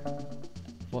here.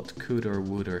 What could or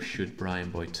would or should Brian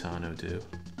Boitano do?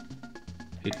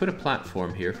 He'd put a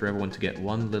platform here for everyone to get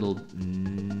one little...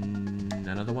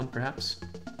 another one, perhaps?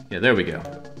 Yeah, there we go.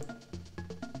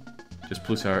 Just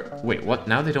put our... Wait, what?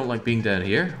 Now they don't like being down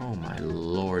here? Oh my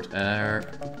lord.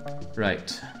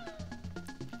 Right.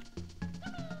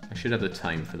 I should have the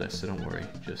time for this, so don't worry.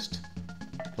 Just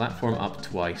platform up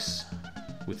twice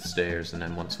with stairs and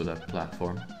then once with a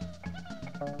platform.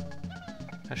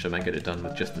 Actually, I might get it done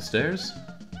with just the stairs.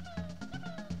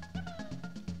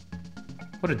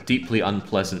 What a deeply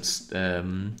unpleasant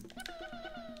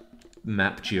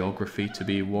map geography to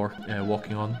be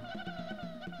walking on.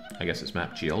 I guess it's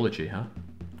map geology, huh?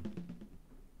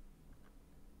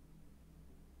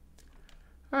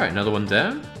 Alright, another one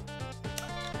down.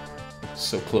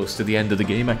 So close to the end of the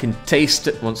game, I can taste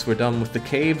it. Once we're done with the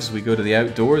caves, we go to the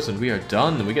outdoors and we are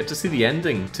done. And we get to see the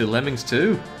ending to Lemmings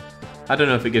 2. I don't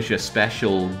know if it gives you a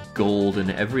special gold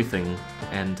and everything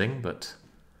ending, but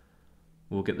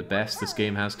we'll get the best this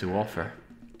game has to offer.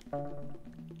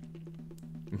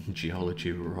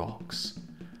 Geology rocks.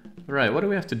 Right, what do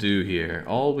we have to do here?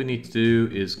 All we need to do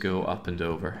is go up and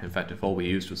over. In fact, if all we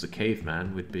used was the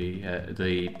caveman, would be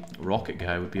the rocket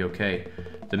guy would be okay.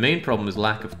 The main problem is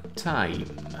lack of time.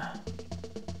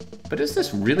 But is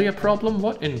this really a problem?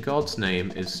 What in God's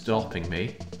name is stopping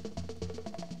me?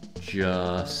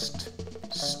 Just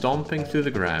stomping through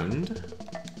the ground.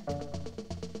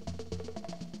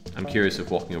 I'm curious if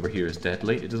walking over here is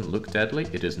deadly. It doesn't look deadly.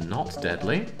 It is not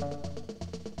deadly.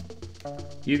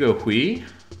 You go whee.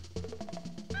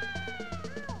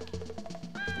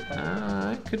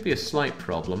 It could be a slight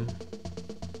problem.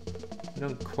 We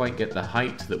don't quite get the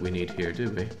height that we need here, do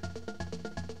we?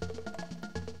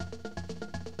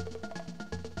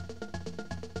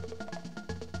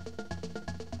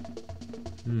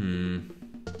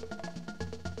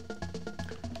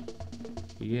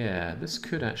 Yeah, this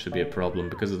could actually be a problem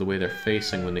because of the way they're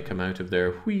facing when they come out of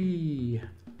their whee.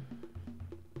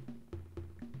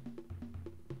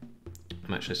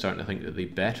 I'm actually starting to think that the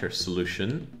better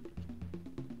solution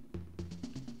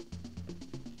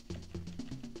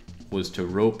was to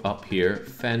rope up here,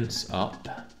 fence up,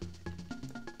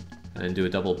 and then do a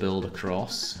double build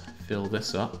across, fill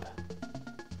this up.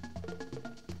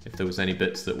 If there was any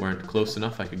bits that weren't close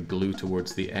enough, I could glue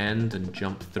towards the end and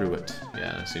jump through it.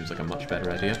 Yeah, that seems like a much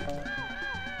better idea.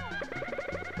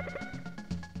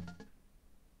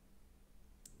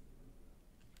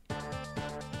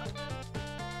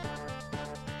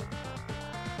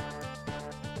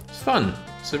 It's fun.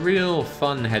 It's a real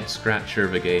fun head-scratcher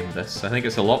of a game, this. I think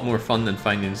it's a lot more fun than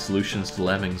finding solutions to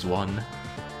Lemmings 1.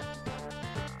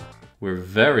 Where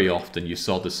very often you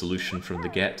saw the solution from the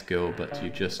get-go, but you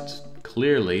just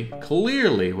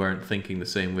clearly weren't thinking the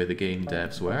same way the game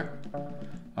devs were.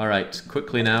 Alright,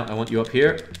 quickly now, I want you up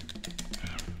here.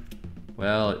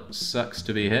 Well, it sucks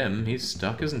to be him. He's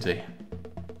stuck, isn't he?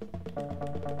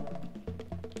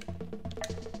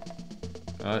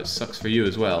 Oh, it sucks for you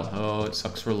as well. Oh, it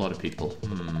sucks for a lot of people.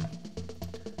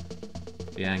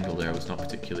 The angle there was not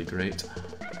particularly great.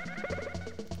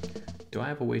 Do I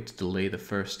have a way to delay the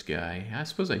first guy? I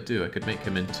suppose I do. I could make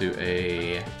him into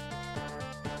a...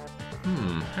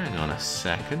 hang on a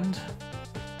second.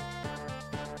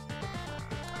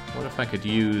 What if I could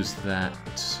use that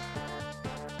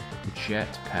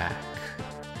jetpack?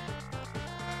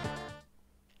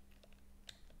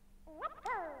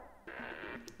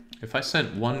 If I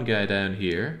sent one guy down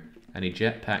here, and he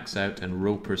jetpacks out and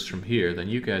ropers from here, then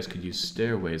you guys could use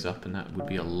stairways up, and that would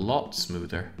be a lot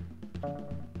smoother.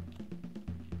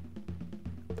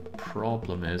 The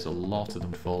problem is, a lot of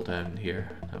them fall down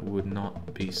here. That would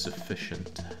not be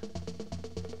sufficient.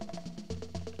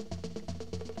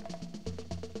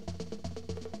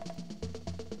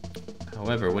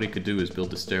 However, what he could do is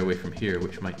build a stairway from here,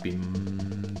 which might be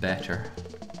better.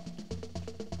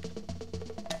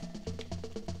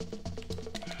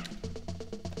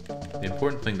 The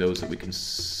important thing, though, is that we can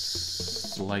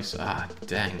slice... Ah,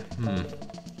 dang.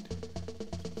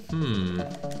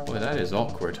 Boy, that is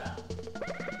awkward.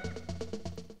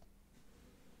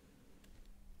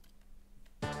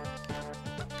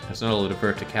 There's not a lot of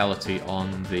verticality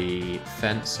on the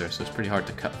fencer, so it's pretty hard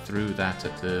to cut through that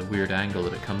at the weird angle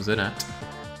that it comes in at.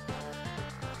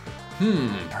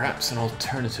 Perhaps an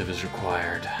alternative is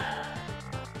required.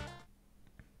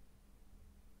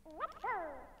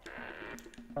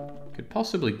 Could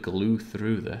possibly glue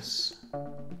through this.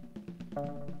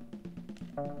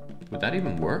 Would that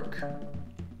even work?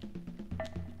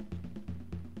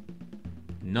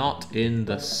 Not in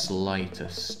the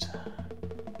slightest.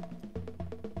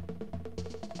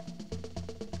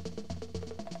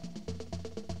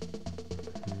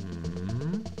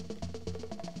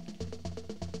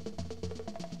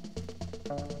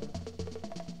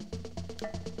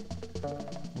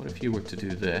 What if you were to do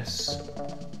this?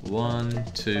 1,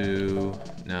 2...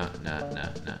 No.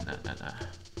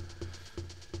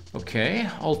 Okay,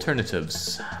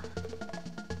 alternatives.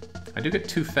 I do get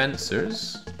 2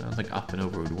 fencers. I don't think up and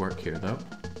over would work here, though.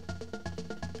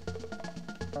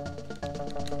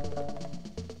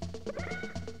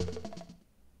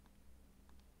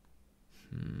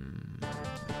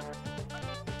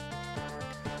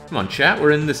 Come on, chat,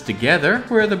 we're in this together.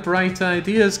 Where are the bright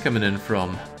ideas coming in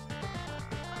from?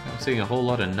 I'm seeing a whole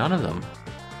lot of none of them.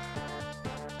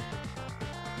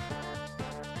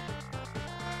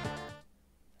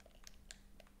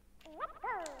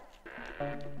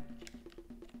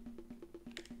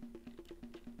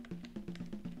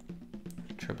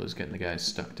 Trouble is getting the guys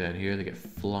stuck down here. They get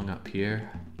flung up here.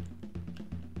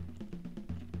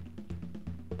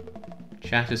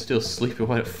 Chat is still sleeping,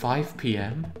 what, at 5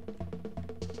 PM?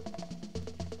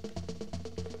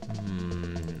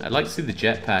 I'd like to see the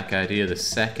jetpack idea, the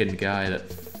second guy that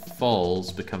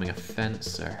falls becoming a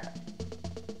fencer.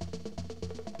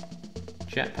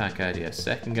 Jetpack idea,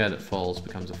 second guy that falls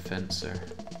becomes a fencer.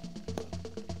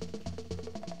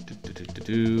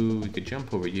 We could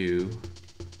jump over you.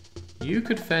 You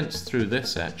could fence through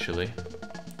this, actually.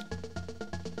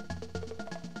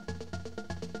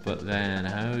 But then,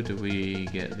 how do we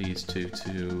get these two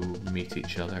to meet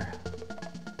each other?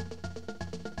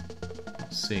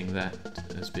 Not seeing that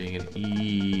as being an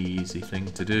easy thing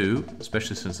to do,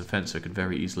 especially since the fencer could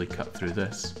very easily cut through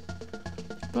this.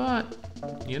 But,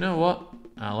 you know what?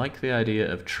 I like the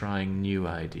idea of trying new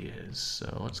ideas,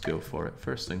 so let's go for it.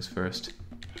 First things first,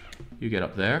 you get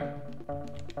up there.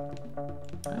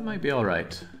 That might be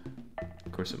alright.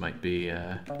 Of course it might be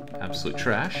absolute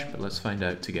trash, but let's find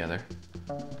out together.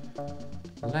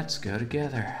 Let's go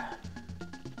together.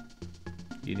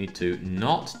 You need to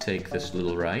not take this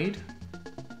little ride.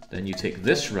 Then you take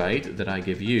this ride that I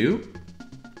give you.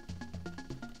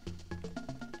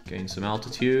 Gain some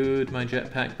altitude, my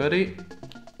jetpack buddy.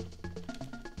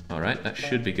 Alright, that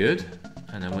should be good.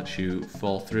 And then once you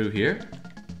fall through here,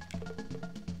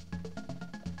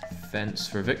 fence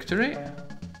for victory.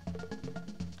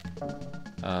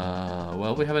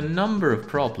 Well, we have a number of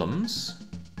problems.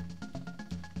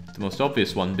 The most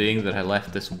obvious one being that I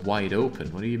left this wide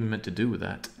open. What are you even meant to do with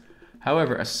that?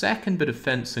 However, a second bit of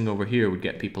fencing over here would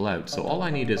get people out. So all I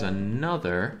need is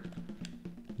another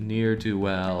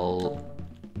ne'er-do-well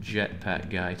jetpack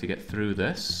guy to get through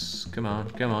this. Come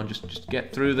on, just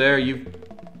get through there, you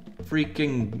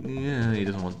freaking... Yeah, he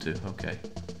doesn't want to, okay.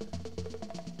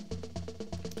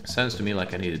 Sounds to me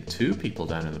like I needed 2 people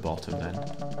down in the bottom then.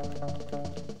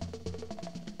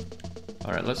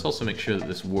 Alright, let's also make sure that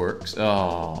this works.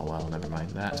 Oh, well, never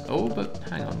mind that. Oh, but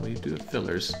hang on, we do have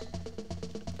fillers.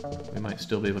 We might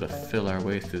still be able to fill our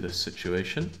way through this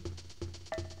situation.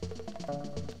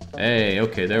 Hey,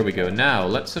 okay, there we go. Now,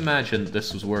 let's imagine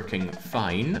this was working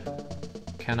fine.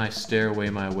 Can I stairway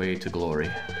my way to glory?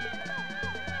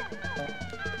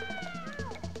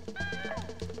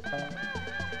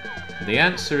 The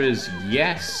answer is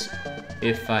yes,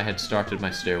 if I had started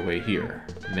my stairway here.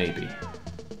 Maybe.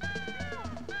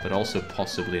 But also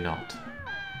possibly not.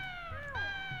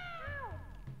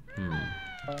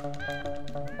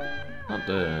 Not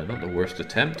the worst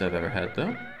attempt I've ever had,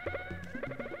 though.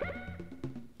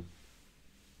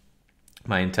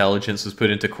 My intelligence was put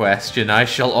into question. I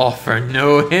shall offer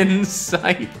no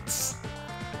insights.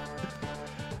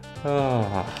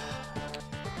 Oh.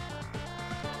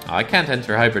 I can't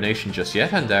enter hibernation just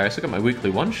yet, Andaris. I got my weekly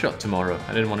one-shot tomorrow.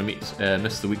 I didn't want to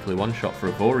miss the weekly one-shot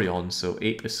for Vorion, so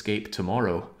ape escape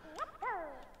tomorrow.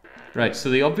 Right, so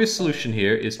the obvious solution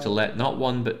here is to let not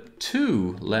one but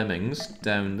two lemmings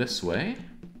down this way.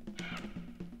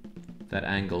 That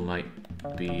angle might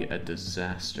be a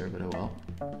disaster, but oh well.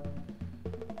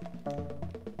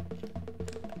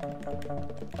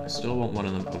 I still want one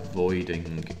of them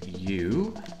avoiding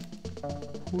you.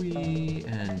 Whee,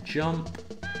 and jump.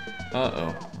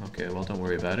 Uh-oh. Okay, well, don't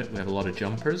worry about it. We have a lot of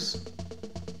jumpers.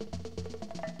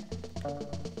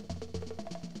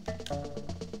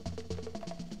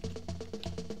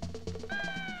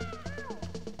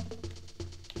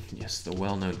 Yes, the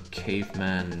well-known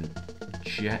caveman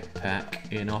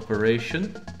jetpack in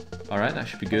operation. Alright, that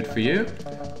should be good for you.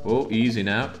 Oh, easy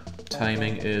now.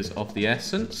 Timing is of the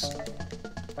essence.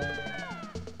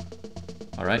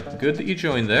 Alright, good that you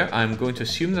joined there. I'm going to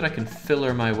assume that I can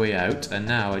filler my way out, and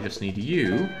now I just need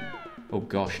you. Oh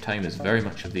gosh, time is very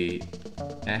much of the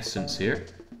essence here.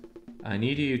 I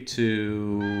need you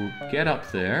to get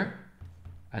up there,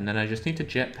 and then I just need to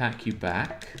jetpack you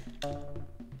back.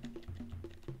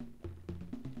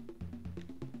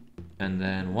 And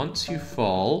then once you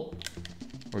fall,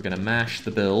 we're going to mash the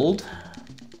build.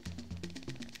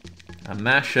 I'm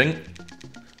mashing.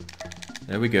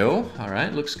 There we go.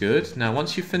 Alright, looks good. Now,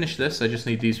 once you finish this, I just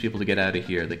need these people to get out of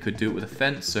here. They could do it with a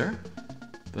fencer,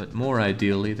 but more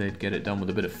ideally, they'd get it done with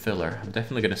a bit of filler. I'm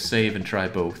definitely going to save and try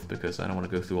both, because I don't want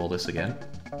to go through all this again.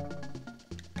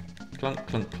 Clunk,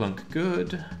 clunk, clunk.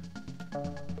 Good.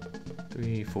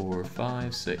 3, 4,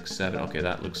 5, 6, 7. Okay,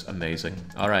 that looks amazing.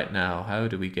 Alright, now, how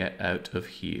do we get out of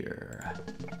here?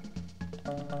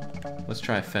 Let's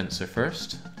try a fencer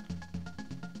first.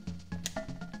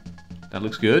 That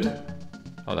looks good.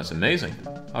 Oh, that's amazing.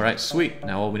 Alright, sweet.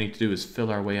 Now all we need to do is fill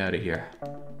our way out of here.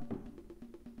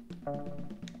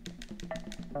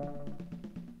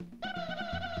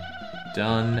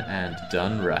 Done and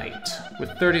done right.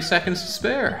 With 30 seconds to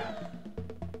spare.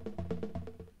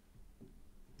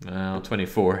 Well,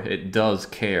 24. It does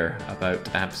care about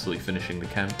absolutely finishing the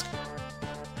count.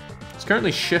 It's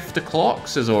currently shift o'clock,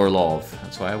 says Orlov.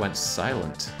 That's why I went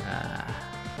silent.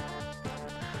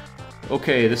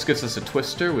 Okay, this gives us a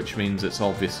twister, which means it's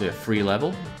obviously a free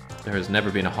level. There has never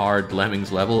been a hard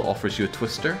Lemmings level that offers you a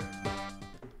twister.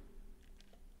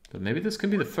 But maybe this can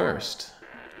be the first.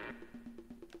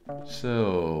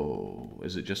 So,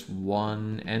 is it just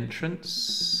one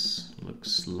entrance?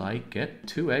 Looks like it.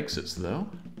 2 exits, though.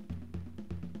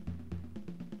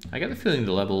 I get the feeling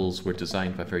the levels were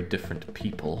designed by very different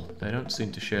people. They don't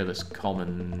seem to share this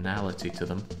commonality to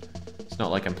them. It's not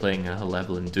like I'm playing a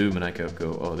level in Doom and I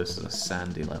go, oh, this is a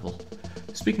sandy level.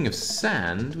 Speaking of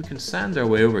sand, we can sand our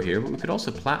way over here, but we could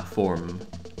also platform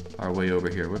our way over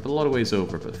here. We have a lot of ways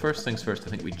over, but first things first, I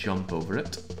think we jump over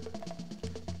it.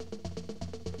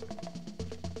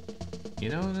 You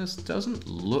know, this doesn't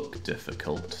look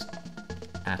difficult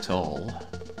at all.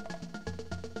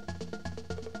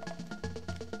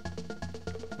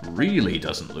 Really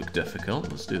doesn't look difficult.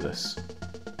 Let's do this.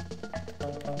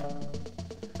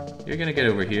 You're going to get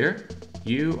over here.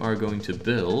 You are going to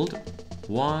build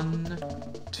 1,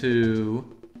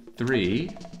 2, 3,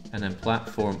 and then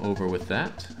platform over with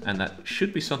that. And that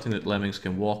should be something that Lemmings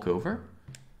can walk over.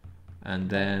 And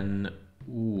then,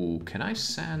 ooh, can I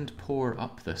sand pour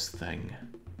up this thing?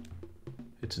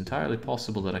 It's entirely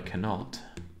possible that I cannot.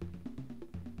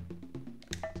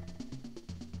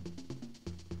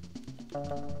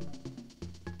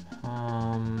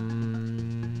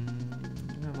 I'm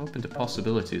open to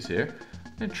possibilities here.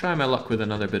 I'm going to try my luck with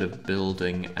another bit of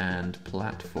building and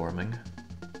platforming.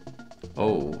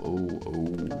 Oh.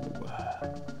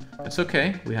 It's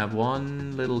okay. We have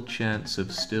one little chance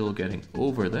of still getting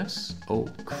over this. Oh,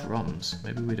 crumbs.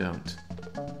 Maybe we don't.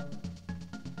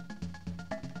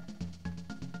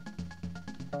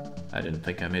 I didn't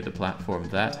think I made the platform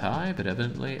that high, but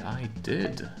evidently I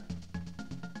did.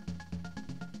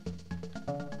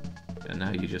 And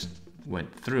now you just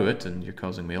went through it, and you're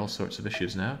causing me all sorts of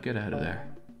issues now. Get out of there.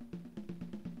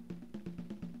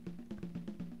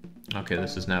 Okay,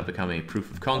 this has now become a proof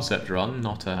of concept run,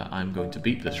 not a I'm going to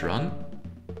beat this run.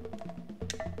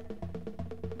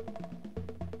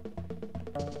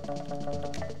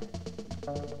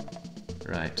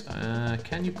 Right,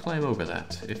 can you climb over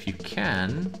that? If you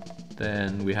can,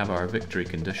 then we have our victory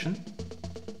condition.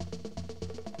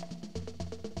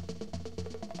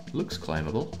 Looks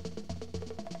climbable.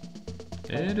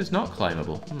 It is not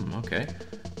climbable. Okay.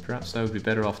 Perhaps I would be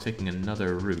better off taking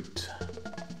another route.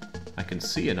 I can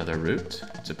see another route.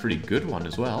 It's a pretty good one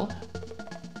as well.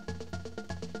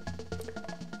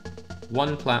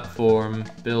 One platform,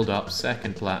 build up,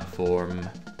 second platform,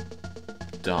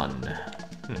 done.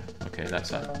 Okay,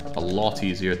 that's a lot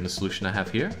easier than the solution I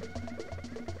have here.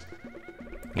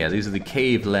 Yeah, these are the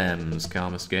Cavelems,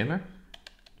 Calmest Gamer.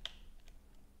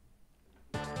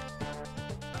 That's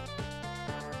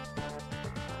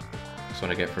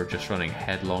what I get for just running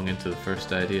headlong into the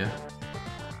first idea.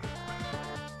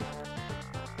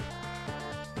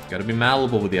 Gotta be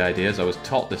malleable with the ideas. I was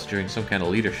taught this during some kind of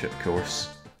leadership course.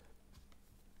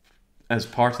 As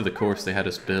part of the course, they had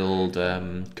us build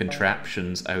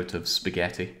contraptions out of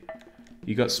spaghetti.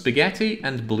 You got spaghetti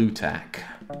and blue tack.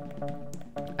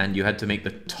 And you had to make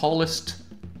the tallest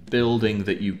building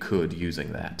that you could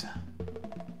using that.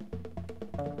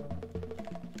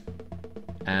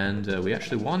 And we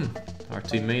actually won. Our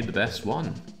team made the best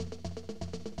one.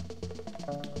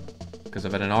 Because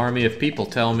I've had an army of people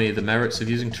tell me the merits of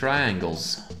using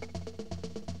triangles.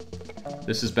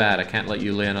 This is bad, I can't let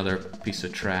you lay another piece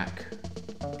of track.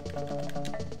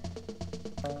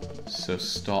 So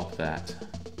stop that.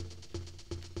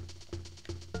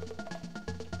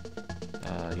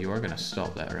 You are going to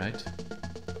stop that, right?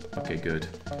 Okay, good.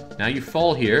 Now you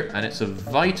fall here, and it's of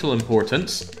vital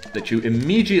importance that you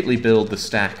immediately build the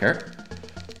stacker.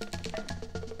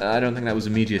 I don't think that was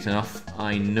immediate enough.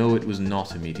 I know it was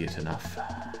not immediate enough.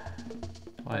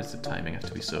 Why does the timing have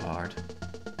to be so hard?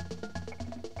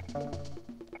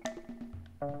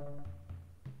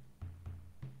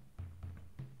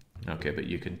 Okay, but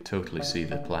you can totally see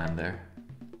the plan there.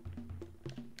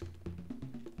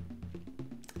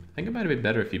 I think it might have been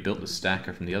better if you built the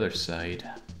stacker from the other side.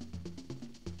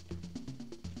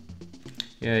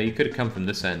 Yeah, you could have come from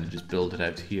this end and just build it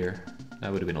out here.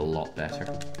 That would have been a lot better.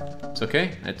 It's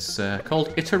okay, it's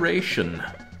called iteration.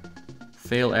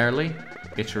 Fail early,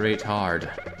 iterate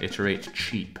hard, iterate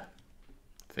cheap.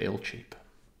 Fail cheap.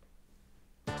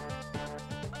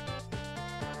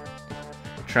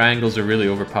 Triangles are really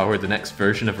overpowered. The next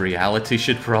version of reality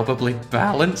should probably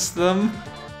balance them.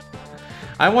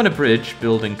 I won a bridge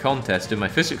building contest in my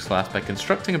physics class by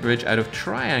constructing a bridge out of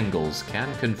triangles.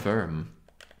 Can confirm.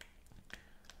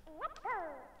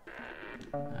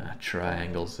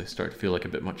 Triangles, they start to feel like a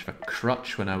bit much of a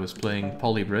crutch when I was playing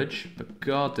Polybridge, but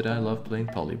god did I love playing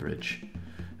Polybridge.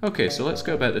 Okay, so let's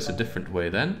go about this a different way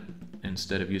then.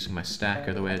 Instead of using my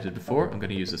stacker the way I did before, I'm going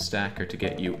to use the stacker to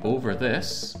get you over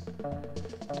this.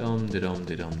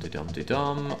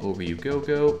 Dum-de-dum-de-dum-de-dum-de-dum. Over you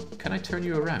go. Can I turn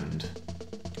you around?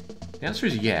 The answer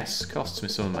is yes. Costs me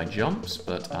some of my jumps,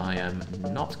 but I am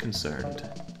not concerned.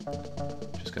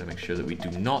 Just got to make sure that we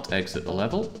do not exit the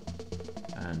level.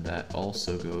 And that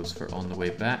also goes for on the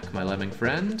way back, my lemming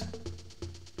friend.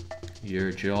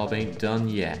 Your job ain't done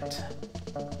yet.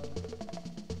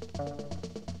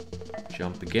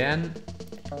 Jump again.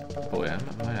 Boy, I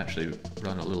might actually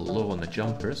run a little low on the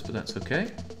jumpers, but that's okay.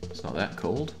 It's not that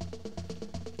cold.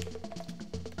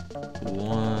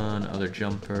 One other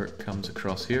jumper comes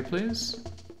across here, please.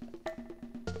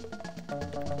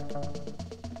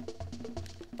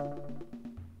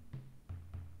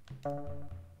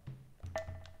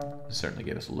 Certainly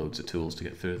gave us loads of tools to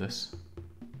get through this.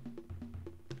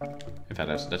 In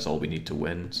fact, that's all we need to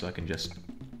win, so I can just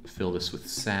fill this with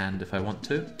sand if I want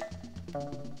to.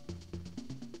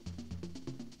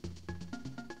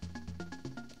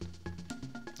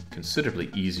 Considerably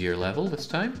easier level this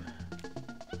time.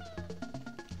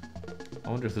 I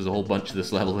wonder if there's a whole bunch of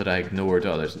this level that I ignored.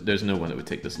 Oh, there's no one that would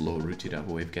take this low route. You'd have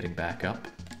a way of getting back up.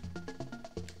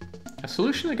 A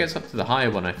solution that gets up to the high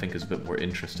one I think is a bit more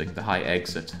interesting. The high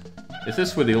exit. If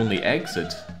this were the only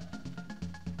exit,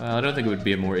 well, I don't think it would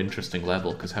be a more interesting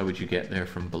level, because how would you get there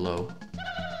from below?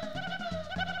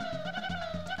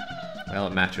 Well,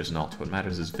 it matters not. What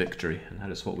matters is victory, and that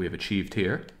is what we have achieved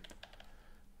here.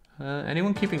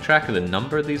 Anyone keeping track of the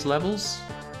number of these levels?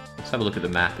 Let's have a look at the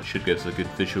map. It should give us a good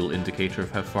visual indicator of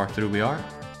how far through we are.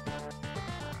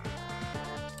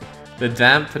 The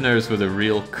dampeners were the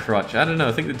real crutch. I don't know,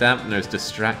 I think the dampeners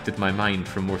distracted my mind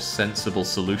from more sensible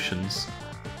solutions.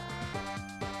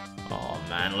 Oh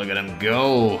man, look at them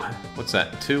go! What's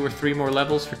that, 2 or 3 more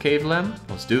levels for Cavelem?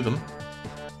 Let's do them.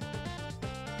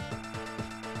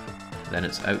 Then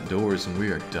it's outdoors and we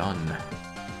are done.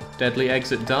 Deadly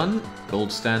exit done.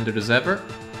 Gold standard as ever.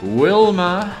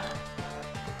 Wilma!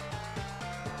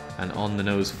 An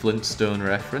on-the-nose Flintstone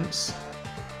reference.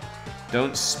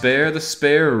 Don't spare the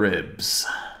spare ribs.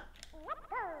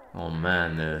 Oh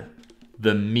man,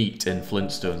 the meat in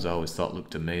Flintstones I always thought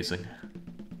looked amazing.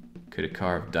 Could have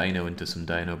carved Dino into some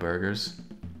Dino burgers.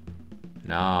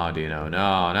 No, Dino,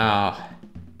 no.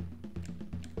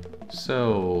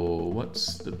 So,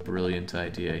 what's the brilliant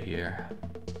idea here?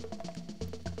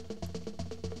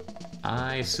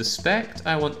 I suspect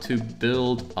I want to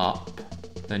build up,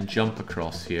 then jump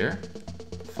across here,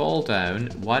 fall down.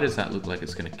 Why does that look like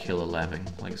it's going to kill a lemming?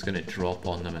 Like it's going to drop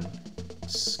on them and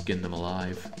skin them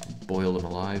alive, boil them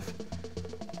alive,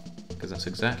 because that's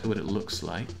exactly what it looks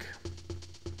like.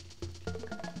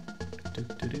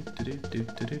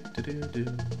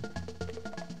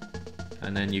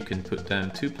 And then you can put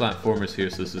down 2 platformers here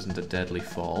so this isn't a deadly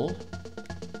fall.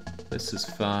 This is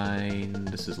fine,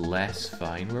 this is less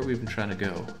fine. Where are we even trying to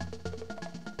go?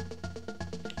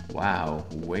 Wow,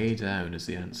 way down is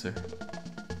the answer.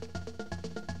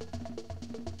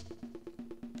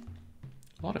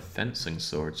 A lot of fencing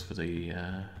swords for the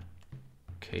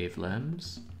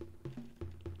Cavelems.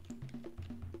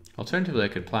 Alternatively, I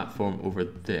could platform over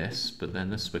this, but then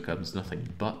this becomes nothing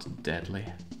but deadly.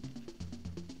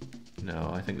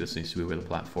 No, I think this needs to be where the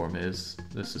platform is.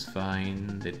 This is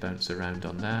fine. They'd bounce around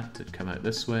on that. They'd come out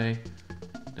this way.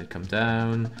 They'd come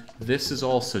down. This is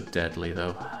also deadly,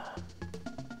 though.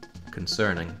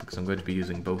 Concerning, because I'm going to be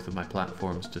using both of my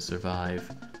platforms to survive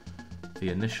the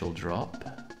initial drop.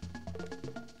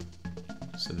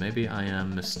 So maybe I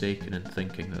am mistaken in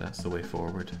thinking that that's the way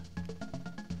forward.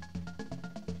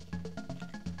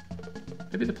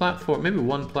 Maybe the platform, maybe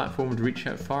one platform would reach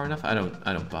out far enough. I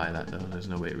don't buy that though. There's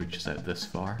no way it reaches out this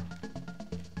far.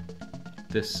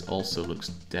 This also looks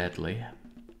deadly.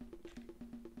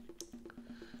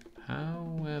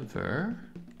 However,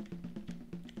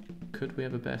 could we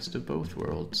have a best of both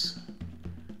worlds?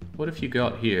 What if you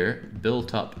got here,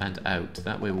 built up and out?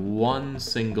 That way one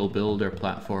single builder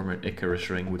platformer Icarus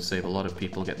ring would save a lot of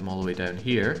people, get them all the way down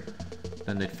here.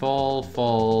 Then they'd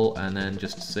fall, and then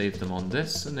just save them on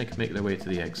this, and they can make their way to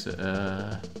the exit.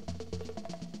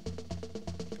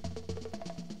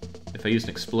 If I used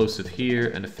an explosive here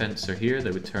and a fencer here,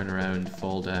 they would turn around,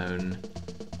 fall down,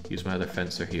 use my other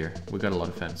fencer here. We've got a lot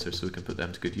of fencers, so we can put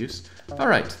them to good use.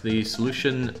 Alright, the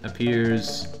solution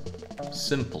appears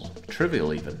simple,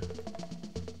 trivial even.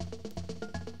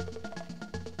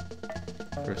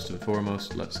 First and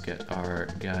foremost, let's get our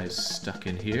guys stuck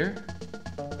in here.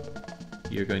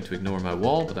 You're going to ignore my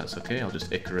wall, but that's okay, I'll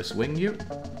just Icarus wing you.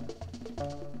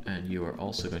 And you are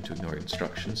also going to ignore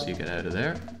instructions, so you get out of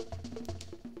there.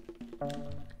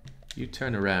 You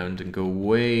turn around and go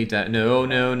way down. No.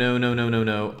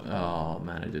 Oh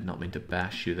man, I did not mean to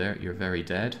bash you there. You're very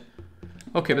dead.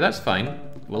 Okay, but that's fine.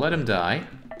 We'll let him die.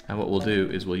 And what we'll do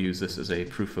is we'll use this as a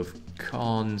proof of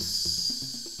concept.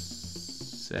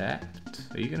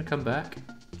 Are you going to come back?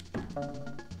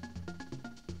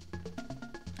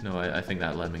 No, I think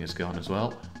that lemming is gone as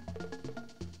well.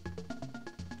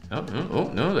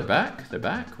 Oh, no, they're back. They're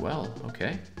back. Well,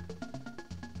 okay.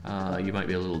 You might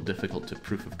be a little difficult to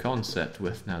proof of concept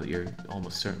with now that you're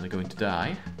almost certainly going to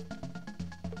die.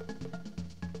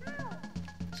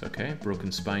 It's okay.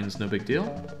 Broken spine's no big deal.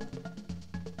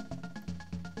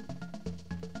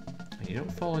 And you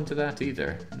don't fall into that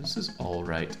either. This is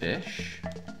alright-ish.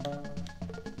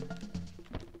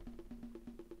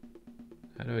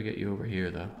 How do I get you over here,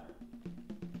 though?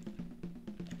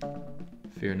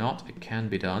 Fear not, it can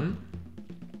be done.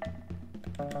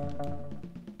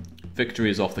 Victory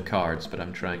is off the cards, but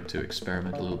I'm trying to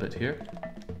experiment a little bit here.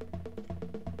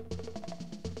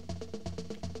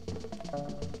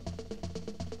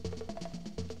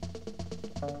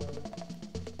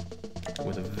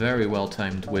 With a very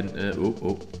well-timed win.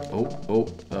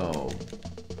 Oh,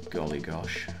 golly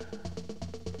gosh.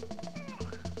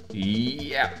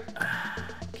 Yep.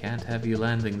 Can't have you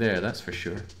landing there, that's for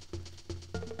sure.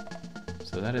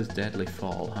 So that is deadly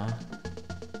fall, huh?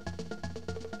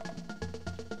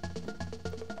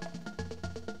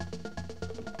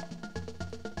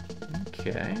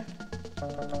 Okay.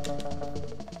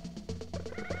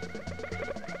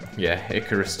 Yeah,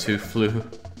 Icarus 2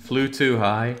 flew too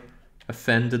high,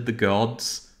 offended the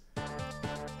gods.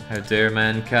 How dare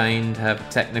mankind have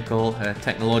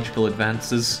technological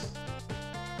advances?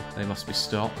 They must be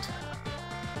stopped.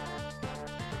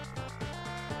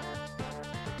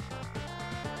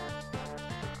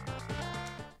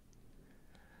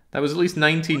 That was at least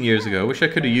 19 years ago. I wish I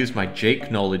could have used my Jake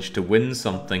knowledge to win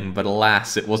something, but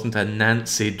alas, it wasn't a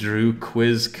Nancy Drew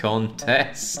quiz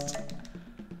contest.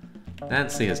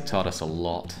 Nancy has taught us a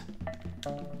lot.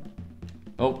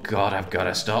 Oh god, I've got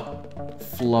to stop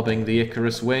flubbing the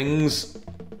Icarus wings.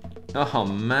 Oh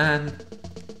man.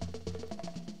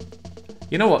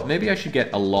 You know what, maybe I should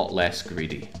get a lot less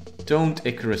greedy. Don't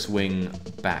Icarus wing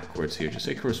backwards here, just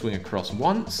Icarus wing across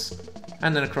once,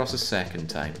 and then across a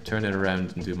second time. Turn it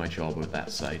around and do my job with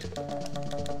that side.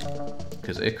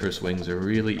 Because Icarus wings are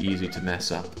really easy to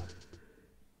mess up.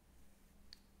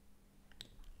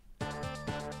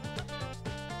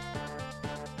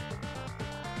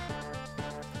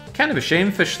 Kind of a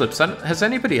shame Fish Slips. Has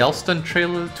anybody else done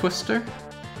Trail of the Twister?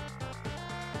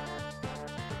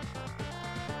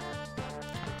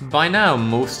 By now,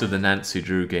 most of the Nancy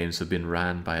Drew games have been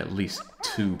ran by at least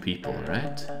 2 people,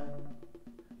 right?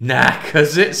 Nah,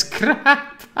 'cause it's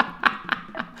crap!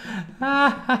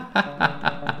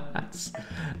 That's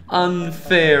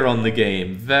unfair on the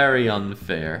game. Very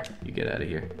unfair. You get out of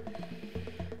here.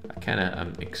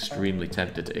 I'm extremely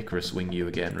tempted to Icarus Wing you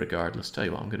again regardless. Tell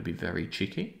you what, I'm going to be very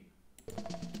cheeky.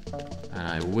 And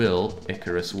I will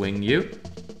Icarus Wing you.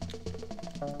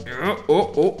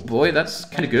 Oh boy, that's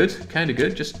kind of good. Kind of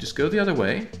good. Just go the other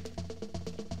way.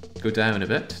 Go down a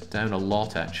bit. Down a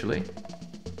lot, actually.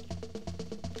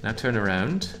 Now turn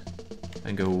around.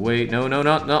 And go, wait, no,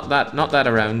 not that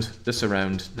around. This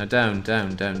around. Now down.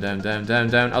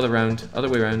 Other round. Other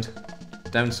way around.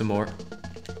 Down some more.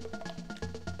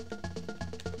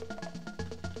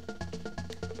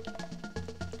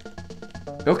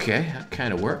 Okay, that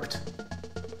kind of worked.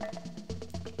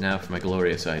 Now for my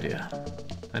glorious idea.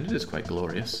 And it is quite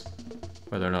glorious.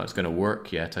 Whether or not it's going to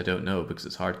work yet, I don't know, because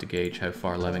it's hard to gauge how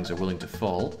far Lemmings are willing to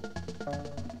fall.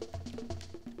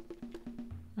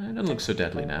 It doesn't look so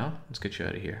deadly now. Let's get you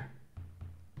out of here.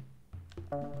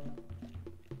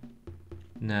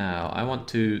 Now, I want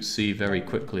to see very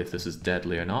quickly if this is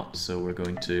deadly or not, so we're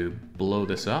going to blow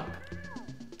this up.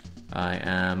 I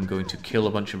am going to kill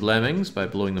a bunch of Lemmings by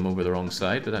blowing them over the wrong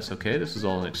side, but that's okay, this is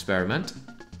all an experiment.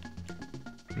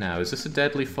 Now, is this a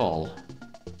deadly fall?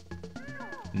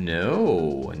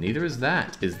 No, neither is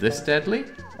that. Is this deadly?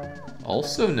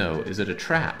 Also no. Is it a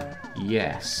trap?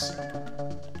 Yes.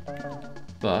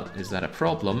 But, is that a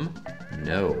problem?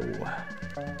 No.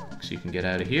 So you can get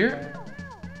out of here.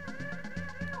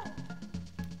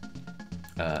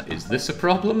 Is this a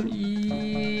problem?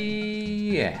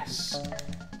 Yes.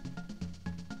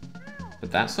 But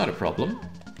that's not a problem.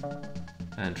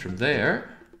 And from there,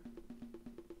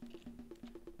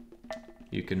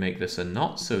 you can make this a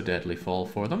not so deadly fall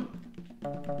for them.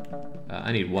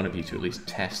 I need one of you to at least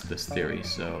test this theory,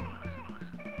 so...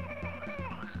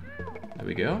 There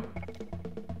we go.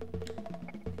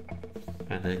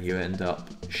 And then you end up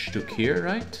stuck here,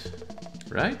 right?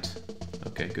 Right?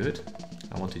 Okay, good.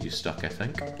 I wanted you stuck, I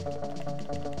think.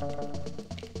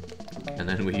 And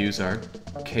then we use our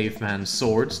caveman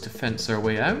swords to fence our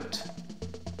way out.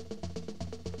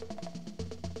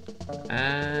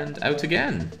 And out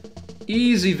again.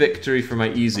 Easy victory for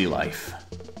my easy life.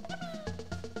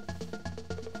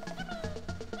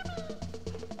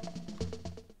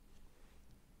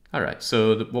 Alright,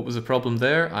 so what was the problem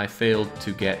there? I failed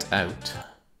to get out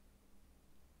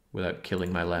without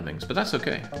killing my Lemmings. But that's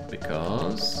okay,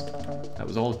 because that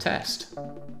was all a test.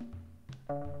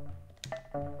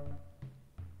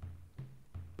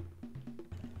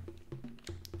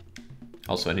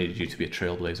 Also, I needed you to be a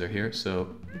trailblazer here,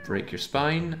 so break your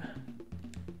spine.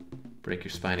 Break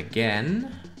your spine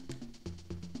again.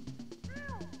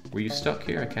 Were you stuck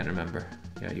here? I can't remember.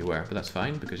 Yeah, you were, but that's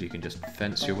fine, because you can just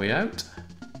fence your way out.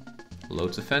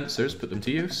 Loads of fencers, put them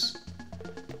to use.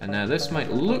 And now this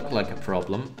might look like a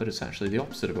problem, but it's actually the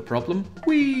opposite of a problem.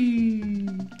 Whee!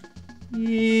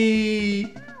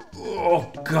 Yee!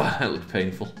 Oh god, that looked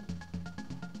painful.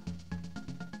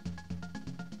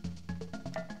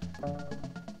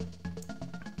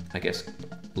 I guess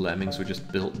Lemmings were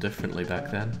just built differently back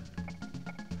then.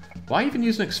 Why even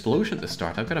use an explosion at the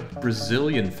start? I've got a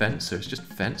Brazilian fencers, just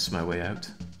fence my way out.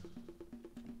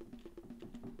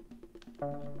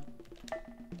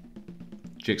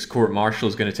 Jake's court-martial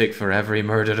is going to take forever. He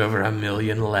murdered over 1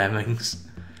 million Lemmings.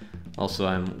 Also,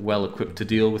 I'm well equipped to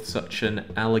deal with such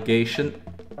an allegation.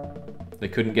 They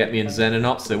couldn't get me in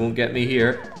Xenonauts, they won't get me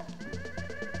here.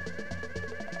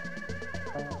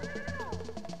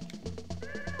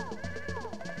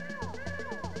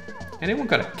 Anyone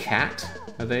got a cat?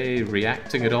 Are they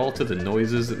reacting at all to the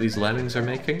noises that these Lemmings are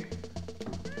making?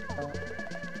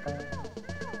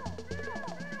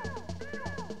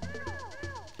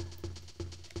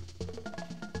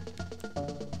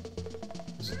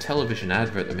 There's a television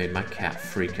advert that made my cat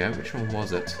freak out. Which one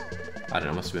was it? I don't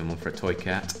know, must have been one for a toy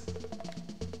cat.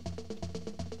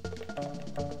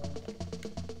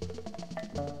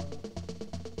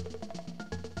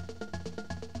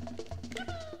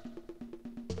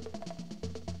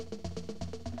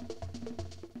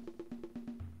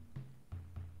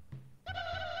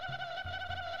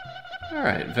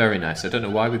 Alright, very nice. I don't know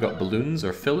why we got balloons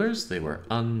or fillers. They were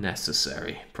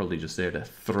unnecessary. Probably just there to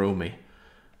throw me.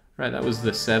 Right, that was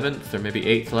the 7th or maybe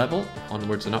 8th level.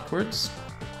 Onwards and upwards.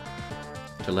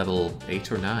 To level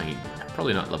 8 or 9.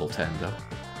 Probably not level 10 though.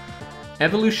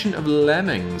 Evolution of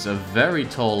Lemmings. A very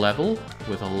tall level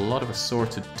with a lot of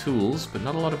assorted tools, but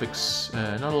not a lot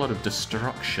of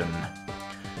destruction.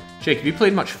 Jake, have you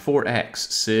played much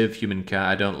 4X? Civ, Humankind?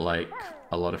 I don't like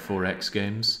a lot of 4X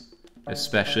games.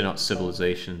 Especially not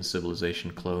Civilization,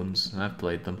 Civilization clones. I've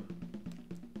played them.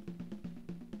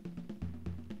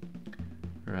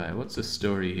 Right, what's the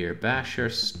story here? Basher,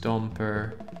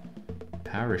 Stomper,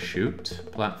 Parachute,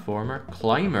 Platformer,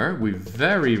 Climber. We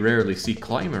very rarely see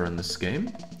Climber in this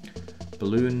game.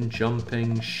 Balloon,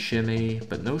 Jumping, Shimmy,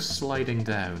 but no sliding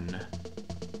down.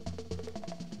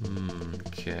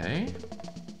 Okay.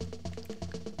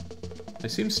 They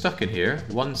seem stuck in here.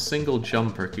 One single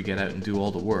jumper could get out and do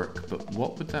all the work, but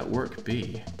what would that work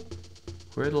be?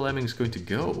 Where are the lemmings going to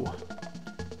go?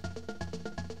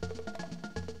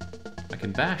 I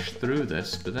can bash through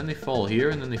this, but then they fall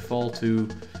here, and then they fall to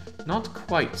not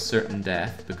quite certain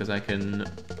death, because I can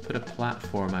put a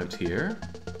platform out here.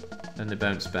 Then they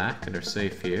bounce back and are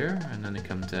safe here, and then they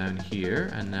come down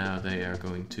here, and now they are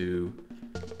going to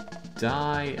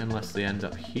die unless they end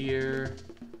up here.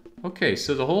 Okay,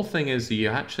 so the whole thing is you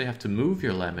actually have to move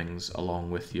your lemmings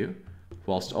along with you,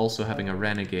 whilst also having a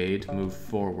renegade move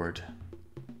forward.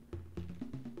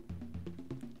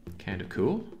 Kind of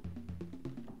cool.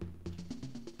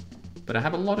 But I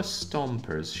have a lot of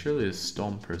stompers. Surely the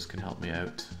stompers can help me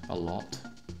out a lot.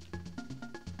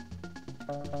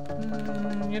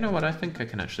 You know what, I think I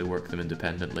can actually work them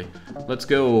independently. Let's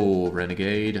go,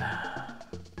 renegade.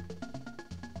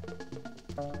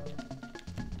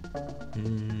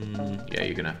 Yeah,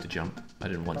 you're gonna have to jump. I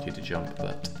didn't want you to jump,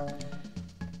 but...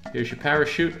 Here's your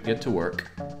parachute, get to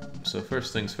work. So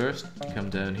first things first, come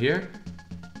down here.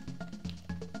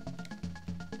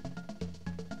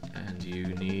 And you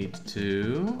need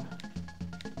to...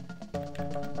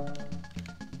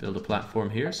 build a platform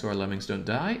here so our lemmings don't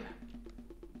die.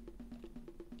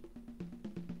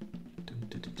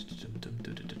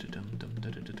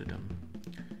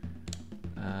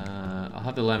 I'll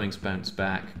have the lemmings bounce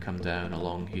back, come down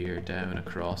along here, down,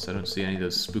 across. I don't see any of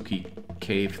those spooky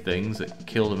cave things that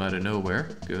kill them out of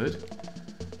nowhere. Good.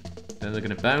 Then they're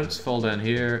going to bounce, fall down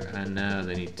here, and now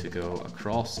they need to go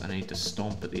across, and I need to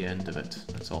stomp at the end of it.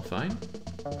 That's all fine.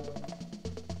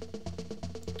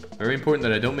 Very important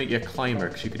that I don't make you a climber,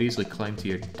 because you could easily climb to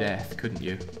your death, couldn't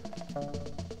you?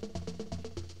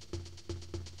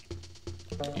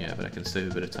 Yeah, but I can save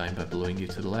a bit of time by blowing you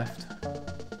to the left.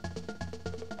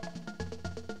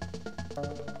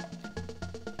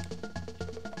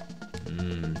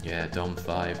 Yeah, Dom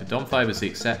 5. Dom 5 is the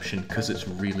exception because it's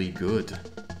really good.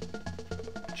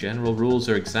 General rules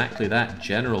are exactly that,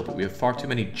 general, but we have far too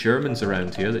many Germans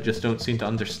around here that just don't seem to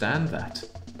understand that.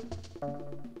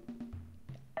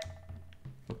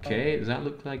 Okay, does that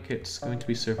look like it's going to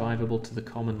be survivable to the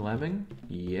common lemming?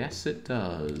 Yes, it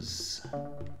does.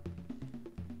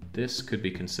 This could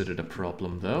be considered a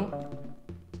problem, though.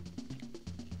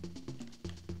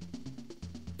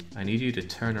 I need you to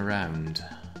turn around.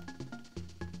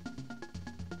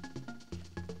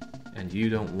 And you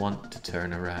don't want to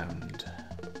turn around.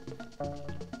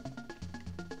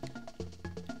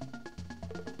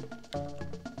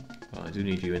 Well, I do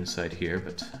need you inside here,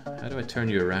 but how do I turn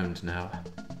you around now?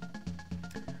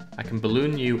 I can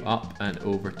balloon you up and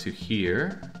over to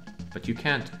here, but you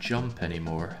can't jump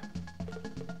anymore.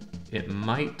 It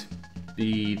might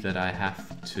be that I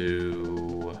have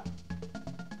to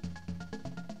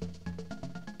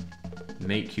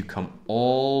make you come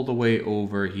all the way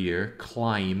over here,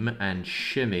 climb and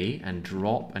shimmy and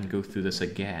drop and go through this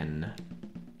again.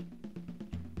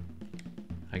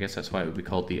 I guess that's why it would be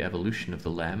called the evolution of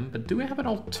the lem, but do we have an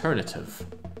alternative?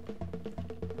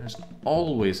 There's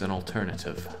always an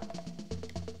alternative.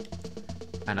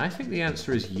 And I think the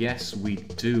answer is yes, we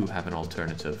do have an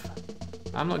alternative.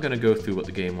 I'm not going to go through what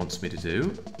the game wants me to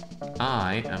do.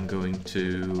 I am going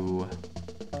to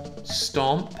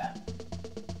stomp,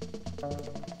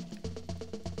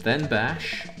 then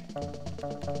bash,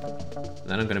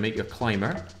 then I'm going to make you a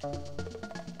climber,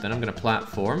 then I'm going to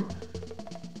platform.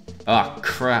 Ah,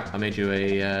 crap, I made you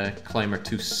a climber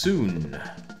too soon.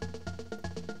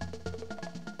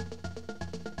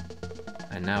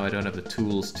 And now I don't have the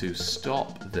tools to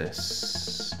stop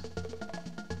this.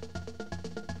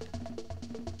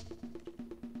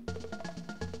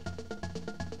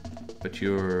 But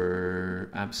you're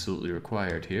absolutely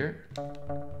required here.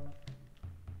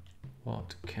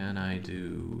 What can I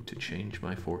do to change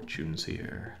my fortunes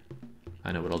here?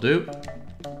 I know what I'll do.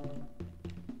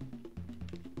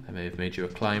 I may have made you a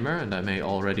climber, and I may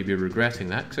already be regretting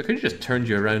that, because I could have just turned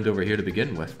you around over here to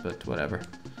begin with, but whatever.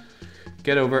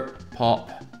 Get over,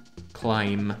 pop,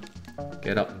 climb,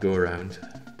 get up, go around.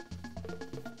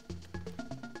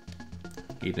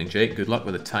 Evening, Jake. Good luck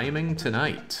with the timing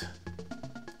tonight.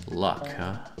 Luck,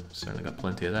 huh? Certainly got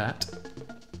plenty of that.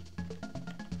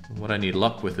 What I need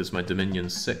luck with is my Dominion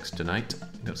 6 tonight.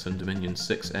 Got some Dominion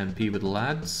 6 MP with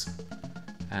lads.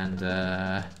 And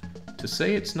to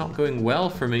say it's not going well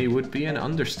for me would be an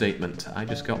understatement. I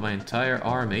just got my entire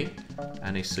army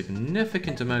and a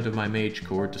significant amount of my mage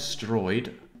corps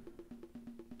destroyed.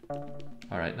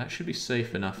 Alright, that should be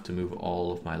safe enough to move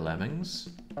all of my lemmings.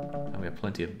 And we have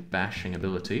plenty of bashing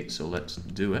ability, so let's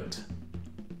do it.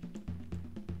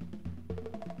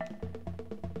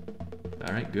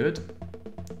 Alright, good.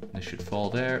 This should fall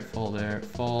there,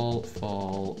 fall,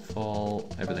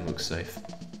 fall. Everything looks safe.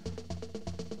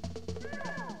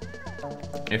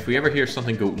 If we ever hear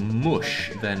something go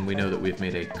mush, then we know that we've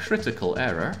made a critical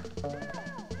error.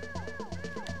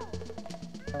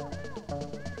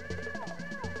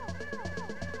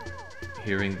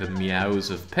 Hearing the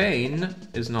meows of pain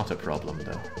is not a problem,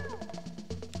 though.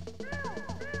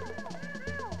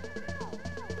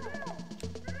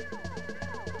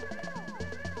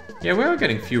 Yeah, we are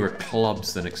getting fewer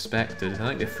clubs than expected. I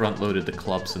think they front-loaded the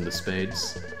clubs and the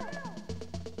spades.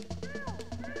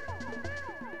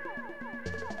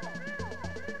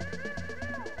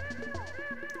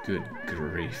 Good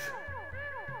grief.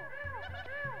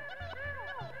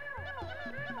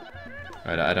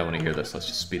 Alright, I don't want to hear this. Let's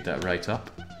just speed that right up.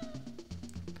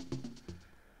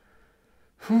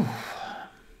 Whew.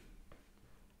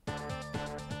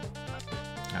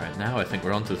 Alright, now I think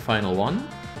we're on to the final one.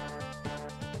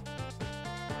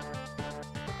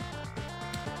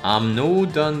 I'm no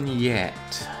done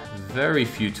yet. Very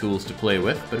few tools to play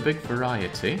with, but a big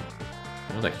variety.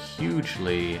 Another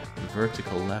hugely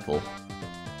vertical level.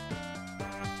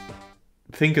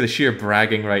 Think of the sheer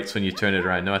bragging rights when you turn it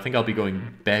around. No, I think I'll be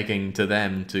going begging to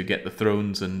them to get the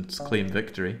thrones and claim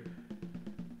victory.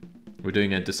 We're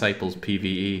doing a Disciples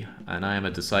PvE, and I am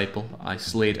a Disciple. I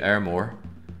slayed Ermor,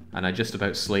 and I just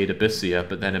about slayed Abyssia,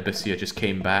 but then Abyssia just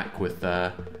came back with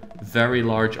a very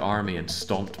large army and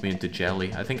stomped me into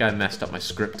jelly. I think I messed up my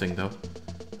scripting, though.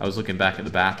 I was looking back at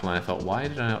the battle, and I thought, why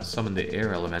did I not summon the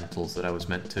air elementals that I was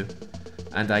meant to?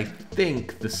 And I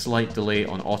think the slight delay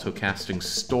on auto-casting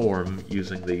Storm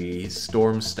using the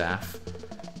Storm Staff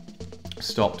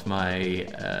stopped my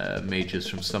mages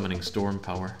from summoning Storm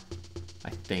Power.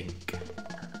 I think.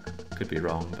 Could be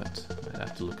wrong, but I'd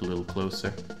have to look a little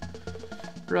closer.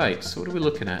 Right, so what are we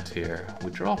looking at here?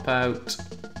 We drop out.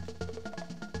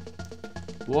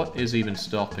 What is even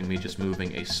stopping me just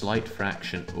moving a slight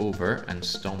fraction over and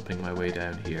stomping my way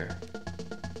down here?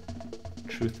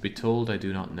 Truth be told, I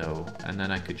do not know. And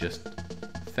then I could just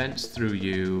fence through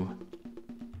you,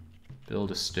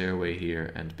 build a stairway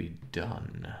here, and be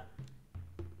done.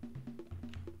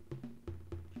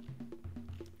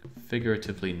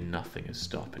 Figuratively, nothing is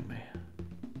stopping me.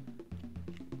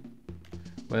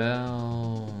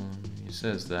 Well, he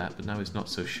says that, but now he's not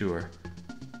so sure.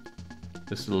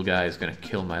 This little guy is going to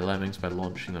kill my lemmings by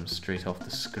launching them straight off the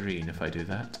screen if I do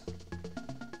that.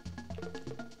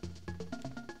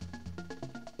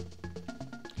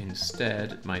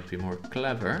 Instead, it might be more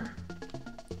clever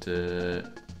to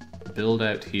build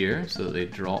out here so that they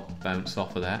drop, bounce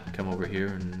off of that, come over here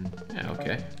and... yeah,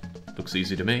 okay. Looks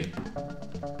easy to me.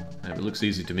 And if it looks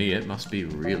easy to me, it must be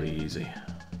really easy.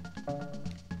 Do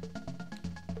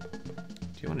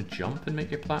you want to jump and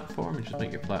make your platform, or just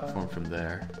make your platform from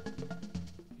there?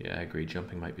 Yeah, I agree,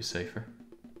 jumping might be safer.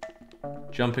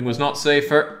 Jumping was not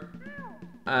safer!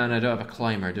 And I don't have a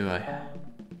climber, do I?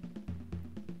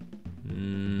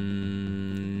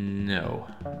 No.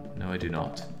 No, I do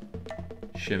not.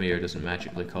 Shimmier doesn't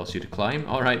magically cause you to climb.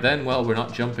 Alright then, well, we're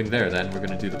not jumping there then. We're going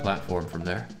to do the platform from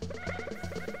there.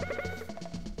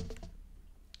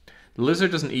 The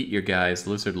lizard doesn't eat your guys.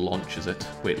 The lizard launches it.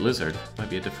 Wait, lizard? Might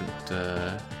be a different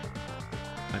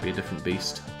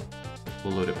beast.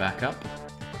 We'll load it back up.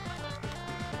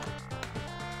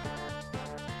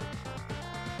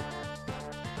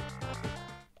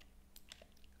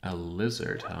 A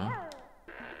lizard, huh?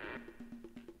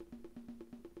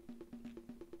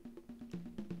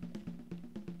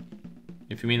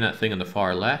 If you mean that thing on the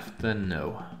far left, then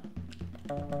no.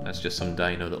 That's just some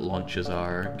dino that launches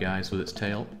our guys with its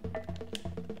tail.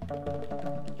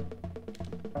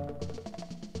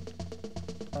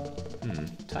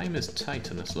 Time is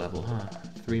tight on this level, huh?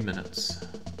 3 minutes.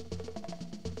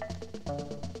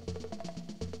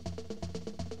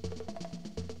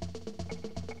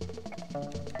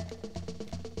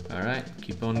 Alright,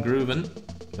 keep on grooving,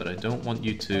 but I don't want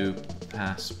you to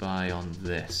pass by on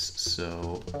this,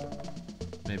 so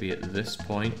maybe at this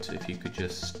point, if you could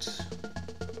just...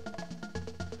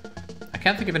 I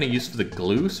can't think of any use for the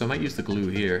glue, so I might use the glue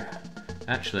here.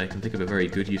 Actually, I can think of a very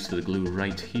good use for the glue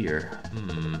right here.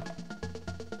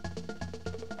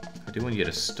 I do want you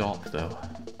to stop, though.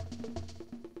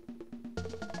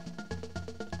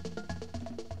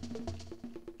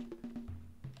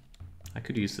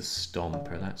 could use the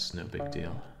Stomper, that's no big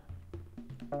deal.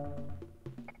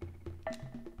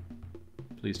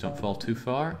 Please don't fall too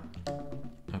far.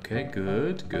 Okay,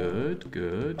 good, good,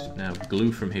 good. Now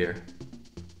glue from here.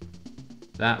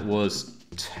 That was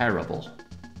terrible.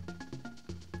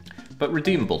 But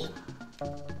redeemable.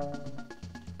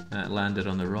 That landed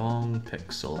on the wrong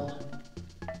pixel.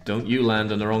 Don't you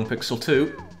land on the wrong pixel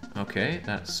too. Okay,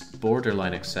 that's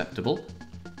borderline acceptable.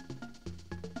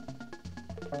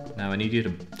 Now I need you to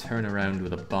turn around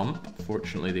with a bump.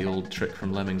 Fortunately, the old trick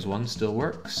from Lemmings 1 still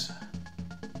works.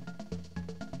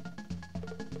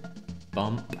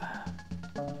 Bump.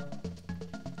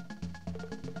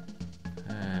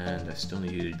 And I still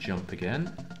need you to jump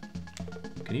again.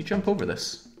 Can you jump over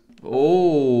this?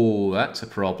 Oh, that's a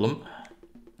problem.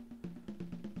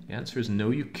 The answer is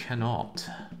no, you cannot.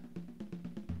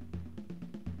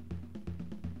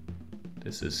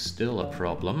 This is still a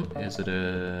problem. Is it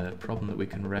a problem that we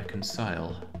can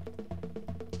reconcile?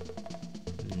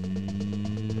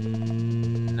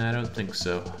 I don't think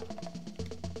so.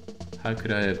 How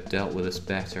could I have dealt with this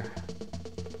better?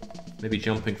 Maybe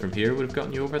jumping from here would have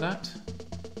gotten you over that?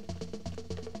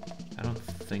 I don't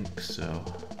think so.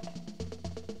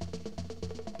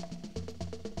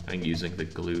 I think using the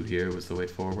glue here was the way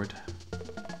forward.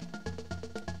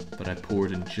 But I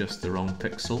poured in just the wrong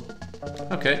pixel.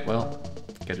 Okay, well,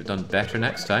 get it done better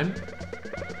next time.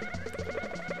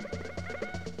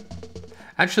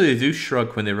 Actually, they do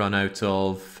shrug when they run out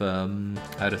of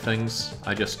things.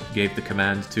 I just gave the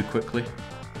command too quickly.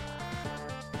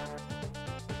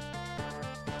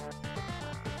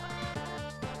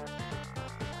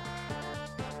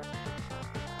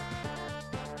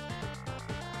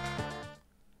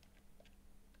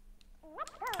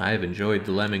 I have enjoyed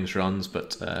the Lemmings runs,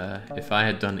 but if I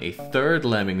had done a third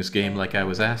Lemmings game like I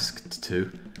was asked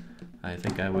to, I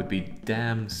think I would be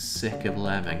damn sick of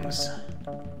Lemmings.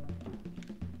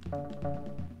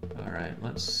 Alright,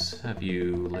 let's have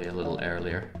you lay a little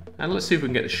earlier. And let's see if we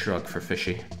can get the shrug for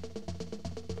Fishy.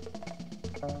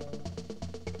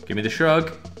 Give me the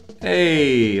shrug!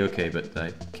 Hey! Okay, but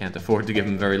I can't afford to give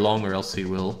him very long or else he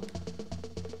will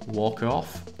walk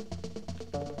off.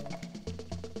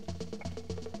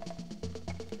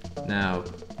 Now,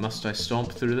 must I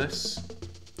stomp through this?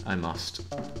 I must.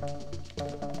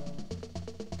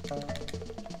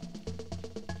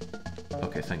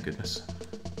 Okay, thank goodness.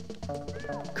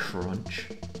 Crunch.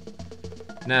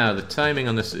 Now, the timing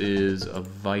on this is of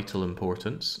vital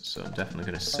importance, so I'm definitely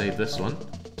going to save this one.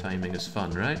 Timing is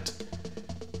fun, right?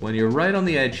 When you're right on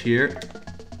the edge here,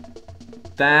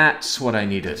 that's what I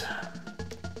needed.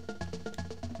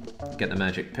 Get the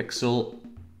magic pixel.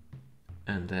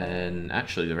 And then,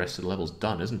 actually, the rest of the level's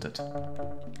done, isn't it?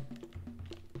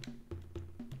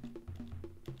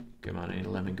 Come on, any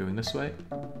Lemming going this way?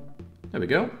 There we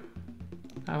go.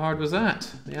 How hard was that?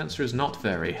 The answer is not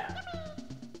very.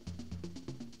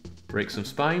 Break some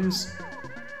spines.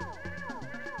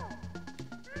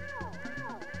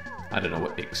 I don't know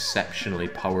what exceptionally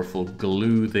powerful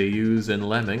glue they use in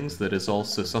Lemmings that is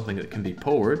also something that can be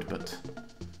poured, but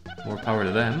more power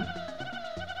to them.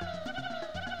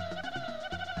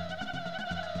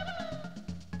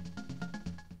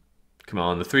 Come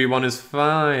on, the 3-1 is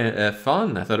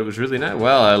fun. I thought it was really nice.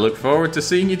 Well, I look forward to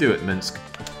seeing you do it, Minsk.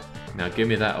 Now give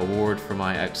me that award for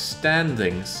my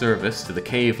outstanding service to the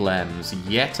Cavelems.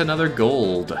 Yet another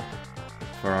gold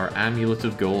for our Amulet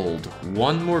of Gold.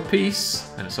 One more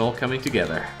piece, and it's all coming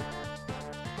together.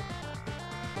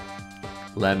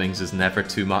 Lemmings is never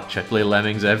too much. I play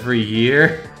Lemmings every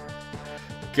year.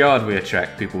 God, we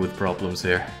attract people with problems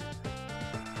here.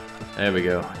 There we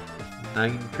go.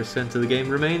 9% of the game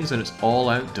remains, and it's all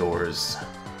outdoors.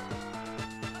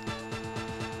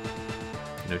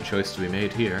 No choice to be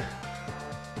made here.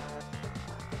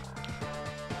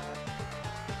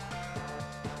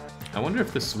 I wonder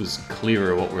if this was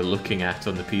clearer what we're looking at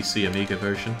on the PC Amiga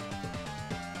version.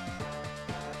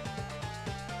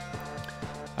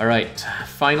 Alright,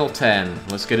 final 10.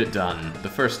 Let's get it done. The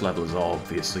first level is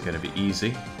obviously going to be easy.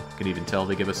 You can even tell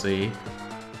they give us a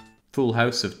full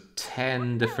house of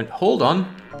 10 different... Hold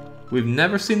on! We've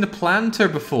never seen the planter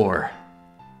before!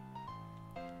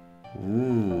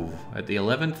 Ooh, at the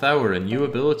 11th hour, a new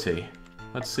ability.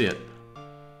 Let's see it.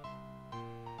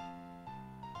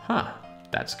 Huh,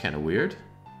 that's kind of weird.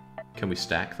 Can we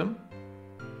stack them?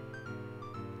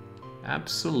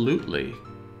 Absolutely.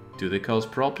 Do they cause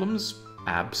problems?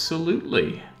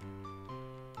 Absolutely.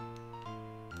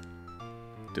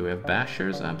 Do we have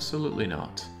bashers? Absolutely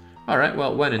not. Alright,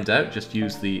 well, when in doubt, just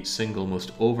use the single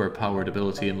most overpowered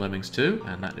ability in Lemmings 2,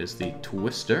 and that is the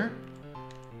Twister.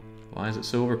 Why is it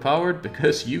so overpowered?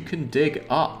 Because you can dig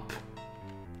up.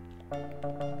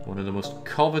 One of the most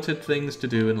coveted things to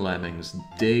do in Lemmings,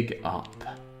 dig up.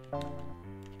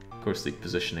 Of course, the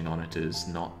positioning on it is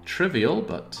not trivial,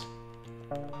 but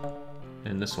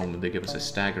in this one they give us a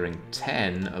staggering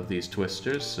 10 of these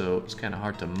twisters, so it's kind of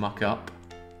hard to muck up.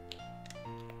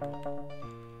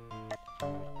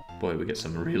 Boy, we get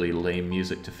some really lame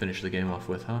music to finish the game off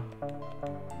with, huh?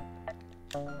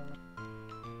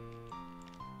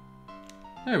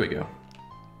 There we go.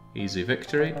 Easy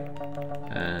victory.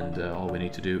 And all we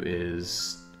need to do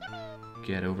is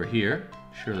get over here.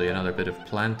 Surely another bit of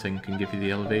planting can give you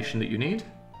the elevation that you need.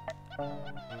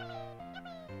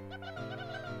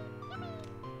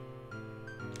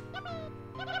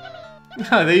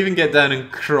 They even get down and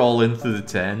crawl into the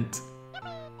tent.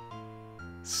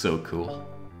 So cool.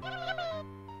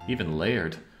 Even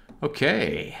layered.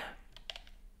 Okay.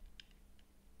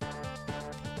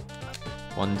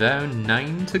 1 down,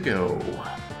 9 to go.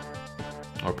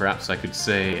 Or perhaps I could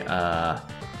say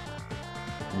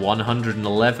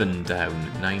 111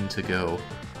 down, 9 to go.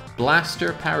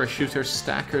 Blaster, parachuter,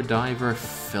 stacker, diver,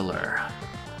 filler.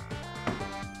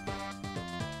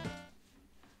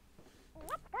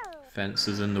 Fence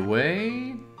is in the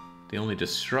way. The only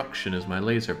destruction is my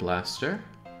laser blaster.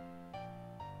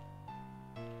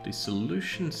 The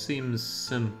solution seems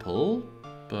simple,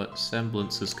 but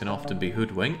semblances can often be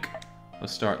hoodwink.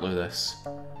 Let's start with this.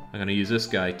 I'm going to use this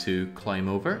guy to climb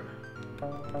over.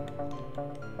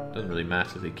 Doesn't really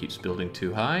matter if he keeps building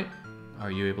too high. Are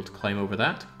you able to climb over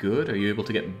that? Good. Are you able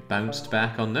to get bounced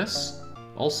back on this?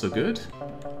 Also good.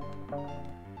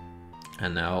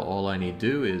 And now all I need to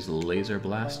do is laser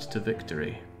blast to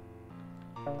victory.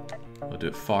 I'll do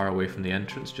it far away from the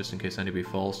entrance, just in case anybody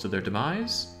falls to their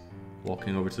demise.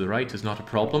 Walking over to the right is not a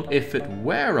problem. If it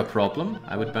were a problem,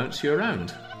 I would bounce you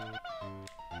around.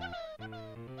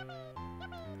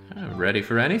 Ready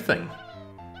for anything.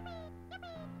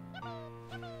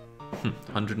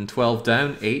 112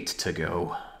 down, 8 to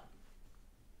go.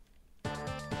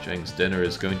 Jeng's dinner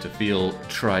is going to feel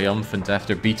triumphant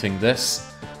after beating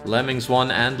this. Lemmings 1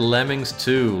 and Lemmings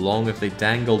 2. Long have they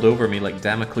dangled over me like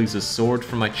Damocles' sword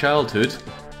from my childhood.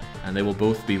 And they will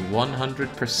both be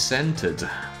 100%ed.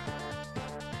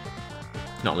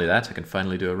 Not only that, I can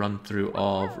finally do a run through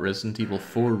of Resident Evil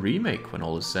 4 Remake when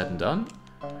all is said and done.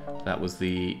 That was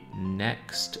the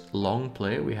next long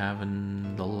play we have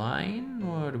in the line.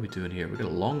 What are we doing here? We've got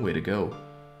a long way to go.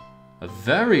 A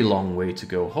very long way to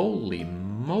go. Holy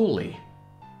moly.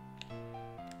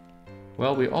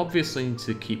 Well, we obviously need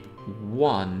to keep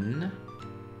one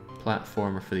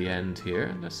platformer for the end here.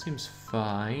 And this seems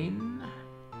fine.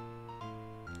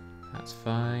 That's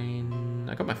fine.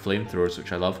 I got my flamethrowers,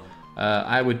 which I love.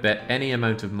 I would bet any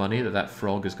amount of money that that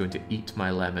frog is going to eat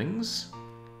my lemmings.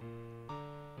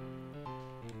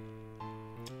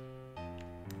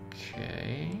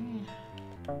 Okay.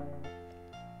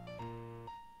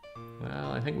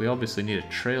 Well, I think we obviously need a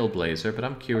trailblazer, but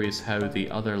I'm curious how the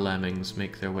other lemmings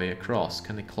make their way across.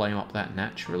 Can they climb up that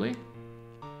naturally?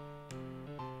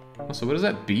 Also, what does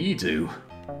that bee do?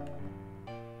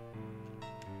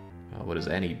 Oh, what does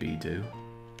any bee do?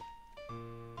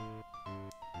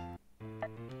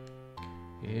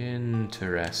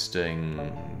 Interesting.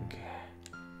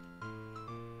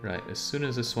 Right, as soon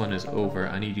as this one is over,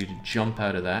 I need you to jump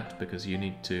out of that because you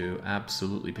need to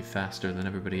absolutely be faster than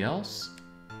everybody else.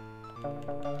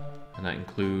 And that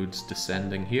includes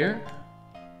descending here.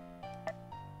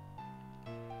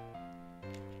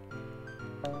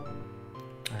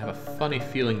 I have a funny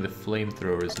feeling the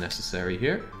flamethrower is necessary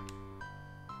here.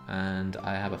 And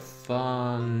I have a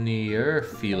funnier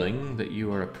feeling that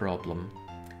you are a problem.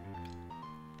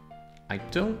 I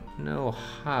don't know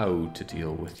how to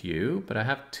deal with you, but I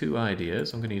have two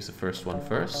ideas. I'm going to use the first one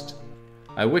first.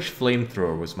 I wish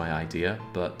flamethrower was my idea,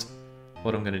 but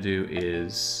what I'm going to do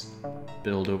is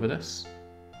build over this.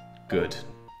 Good.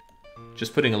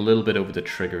 Just putting a little bit over the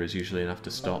trigger is usually enough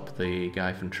to stop the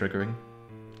guy from triggering.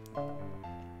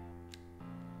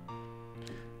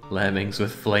 Lemmings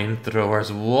with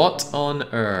flamethrowers. What on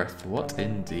earth? What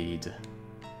indeed?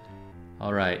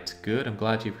 Alright, good. I'm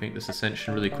glad you've made this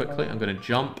ascension really quickly. I'm going to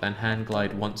jump and hand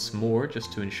glide once more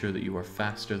just to ensure that you are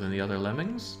faster than the other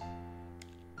lemmings.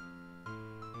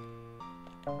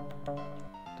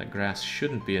 That grass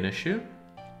shouldn't be an issue.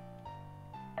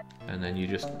 And then you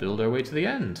just build our way to the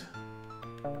end.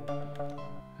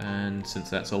 And since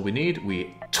that's all we need,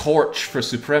 we torch for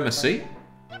supremacy.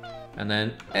 And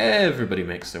then everybody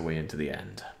makes their way into the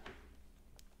end.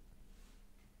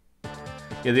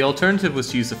 Yeah, the alternative was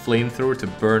to use the flamethrower to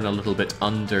burn a little bit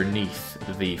underneath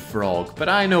the frog. But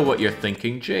I know what you're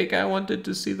thinking, Jake. I wanted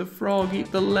to see the frog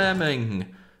eat the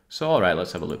lemming. So alright,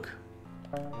 let's have a look.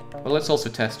 Well, let's also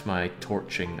test my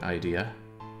torching idea.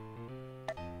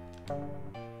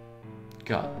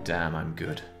 God damn, I'm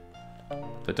good.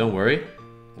 But don't worry,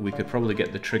 we could probably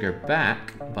get the trigger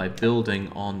back by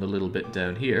building on the little bit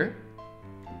down here.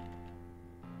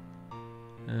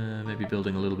 Maybe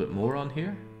building a little bit more on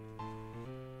here?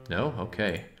 No?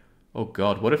 Okay. Oh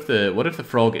god, what if the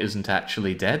frog isn't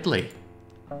actually deadly?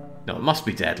 No, it must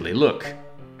be deadly, look!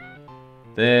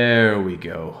 There we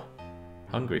go.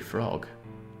 Hungry frog.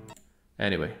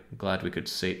 Anyway, I'm glad we could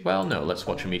see... Well, no, let's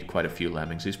watch him eat quite a few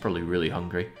lemmings. He's probably really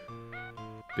hungry.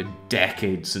 Been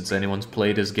decades since anyone's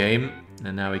played his game,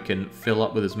 and now he can fill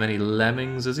up with as many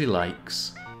lemmings as he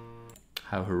likes.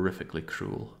 How horrifically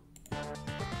cruel.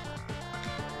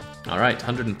 Alright,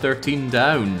 113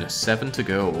 down, 7 to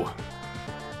go.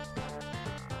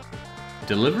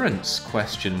 Deliverance,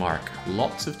 question mark.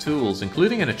 Lots of tools,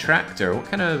 including an attractor. What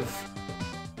kind of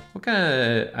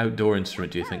outdoor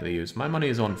instrument do you think they use? My money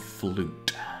is on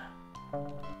flute.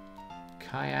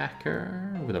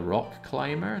 Kayaker with a rock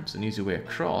climber. It's an easy way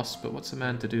across, but what's a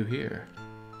man to do here?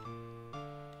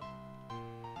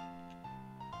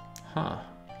 Huh.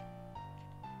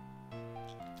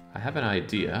 I have an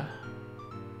idea,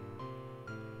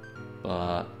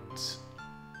 but...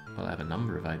 well, I have a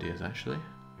number of ideas, actually.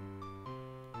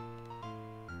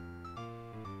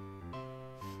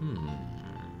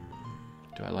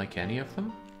 Do I like any of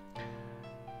them?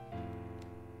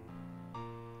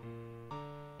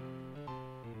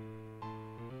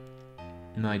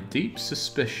 My deep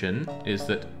suspicion is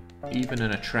that even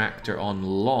an attractor on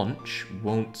launch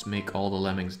won't make all the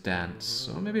lemmings dance.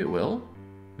 So maybe it will.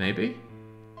 Maybe.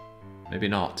 Maybe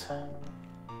not.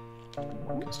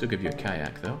 Can still give you a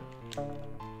kayak though.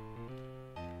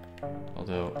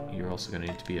 Although you're also going to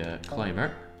need to be a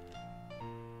climber.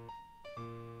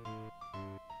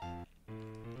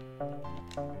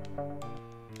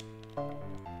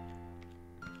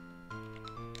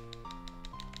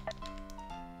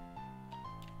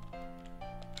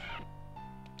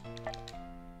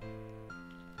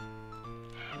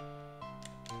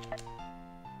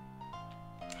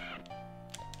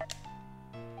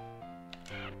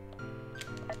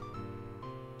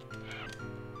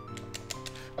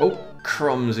 Oh,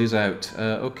 crumbs, he's out.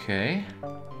 Okay.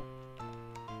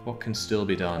 What can still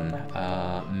be done?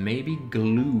 Maybe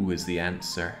glue is the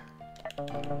answer.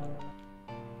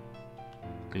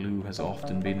 Glue has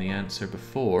often been the answer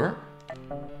before.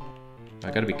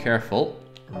 I gotta be careful.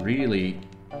 Really,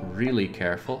 really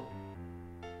careful.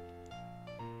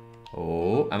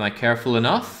 Oh, am I careful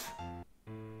enough?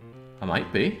 I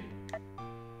might be.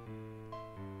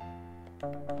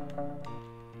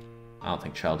 I don't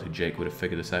think childhood Jake would have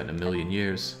figured this out in a million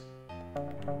years.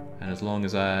 And as long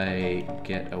as I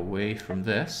get away from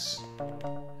this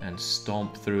and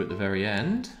stomp through at the very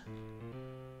end.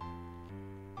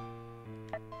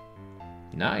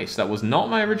 Nice, that was not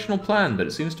my original plan, but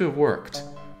it seems to have worked.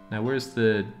 Now where's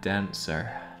the dancer?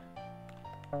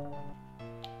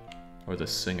 Or the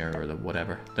singer, or the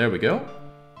whatever. There we go.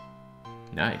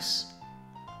 Nice.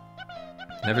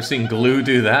 Never seen glue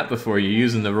do that before. You're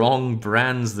using the wrong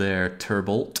brands there,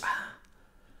 Turbolt.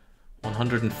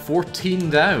 114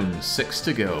 down, 6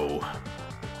 to go.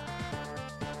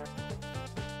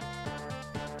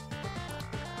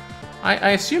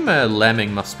 I assume a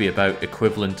lemming must be about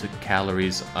equivalent to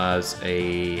calories as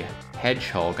a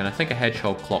hedgehog, and I think a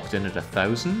hedgehog clocked in at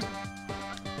 1,000.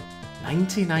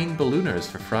 99 ballooners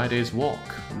for Friday's walk.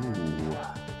 Ooh.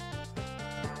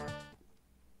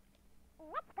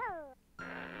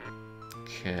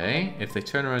 Okay, if they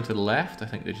turn around to the left, I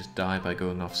think they just die by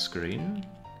going off screen.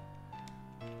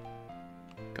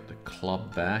 Got the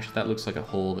club bash. That looks like a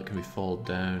hole that can be fell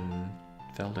down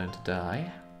to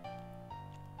die.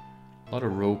 A lot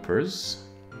of ropers.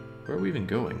 Where are we even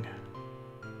going?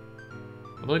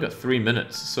 I've only got 3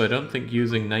 minutes, so I don't think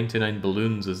using 99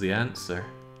 balloons is the answer.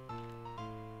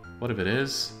 What if it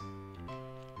is?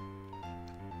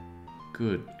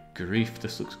 Good grief,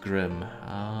 this looks grim.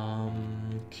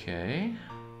 Okay.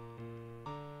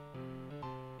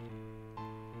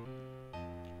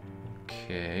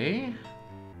 Okay.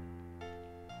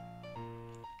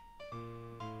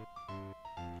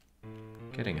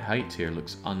 Getting height here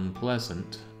looks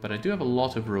unpleasant, but I do have a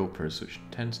lot of ropers, which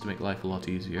tends to make life a lot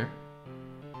easier.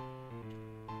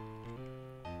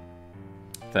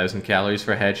 1,000 calories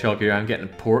for a hedgehog here. I'm getting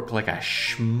pork like a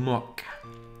schmuck.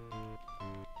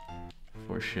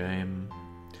 For shame.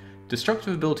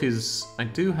 Destructive abilities, I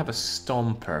do have a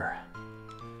stomper.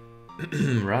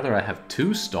 Rather, I have 2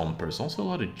 stompers, also a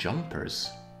lot of jumpers.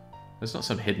 There's not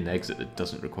some hidden exit that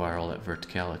doesn't require all that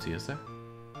verticality, is there?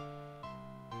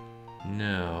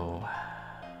 No.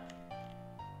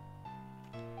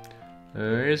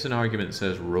 There is an argument that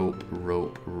says rope,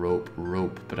 rope, rope,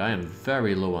 rope, but I am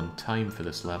very low on time for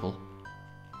this level.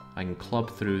 I can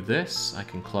club through this, I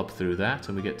can club through that,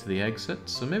 and we get to the exit,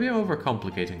 so maybe I'm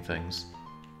overcomplicating things.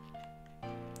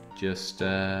 Just,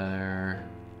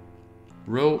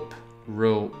 rope,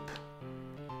 rope.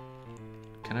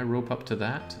 Can I rope up to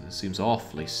that? It seems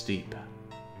awfully steep.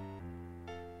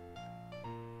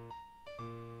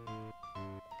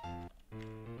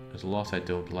 There's a lot I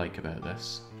don't like about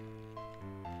this.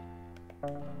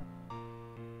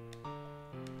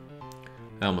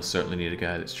 I almost certainly need a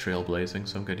guy that's trailblazing,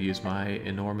 so I'm going to use my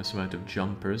enormous amount of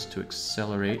jumpers to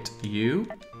accelerate you.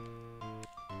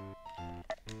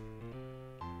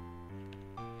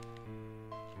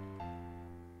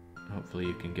 Hopefully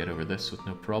you can get over this with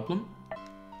no problem.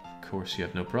 Of course you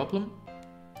have no problem.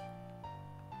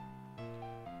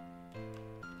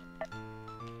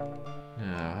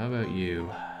 Now, how about you?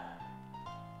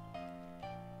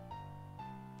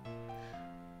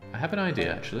 I have an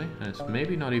idea, actually, and it's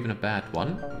maybe not even a bad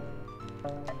one.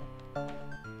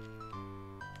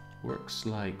 Works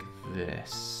like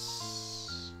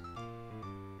this.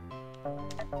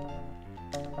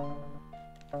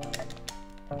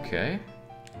 Okay.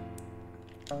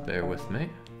 Bear with me.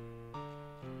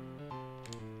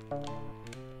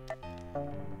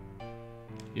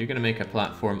 You're going to make a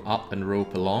platform up and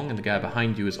rope along, and the guy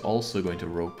behind you is also going to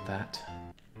rope that.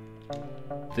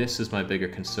 This is my bigger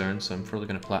concern, so I'm probably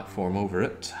going to platform over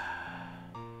it.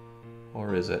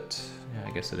 Or is it? Yeah,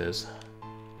 I guess it is.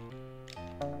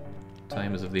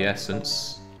 Time is of the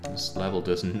essence. This level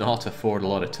does not afford a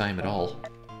lot of time at all.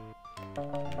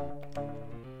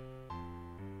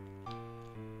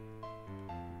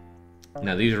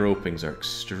 Now these ropings are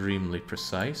extremely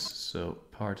precise, so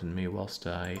pardon me whilst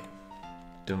I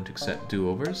don't accept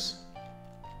do-overs.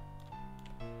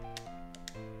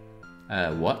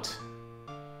 What?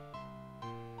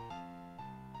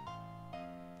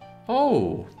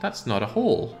 Oh, that's not a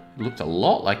hole. It looked a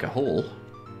lot like a hole.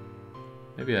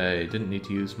 Maybe I didn't need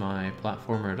to use my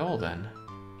platformer at all then.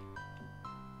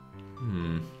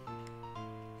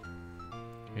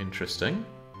 Interesting.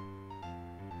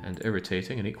 And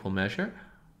irritating in equal measure.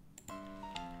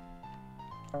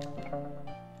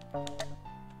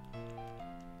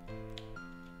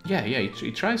 Yeah,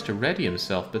 he tries to ready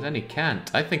himself, but then he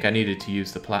can't. I think I needed to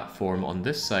use the platform on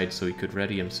this side so he could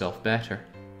ready himself better.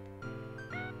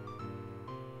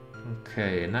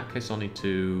 Okay, in that case I'll need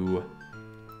to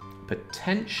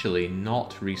potentially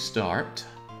not restart,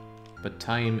 but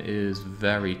time is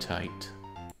very tight.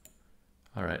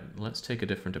 Alright, let's take a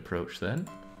different approach then.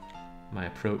 My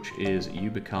approach is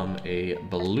you become a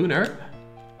ballooner,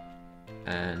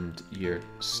 and you're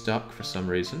stuck for some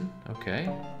reason.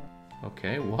 Okay.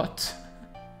 Okay, what?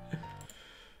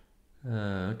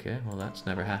 Okay, well that's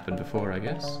never happened before, I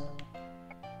guess.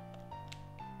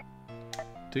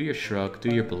 Do your shrug,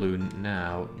 do your balloon,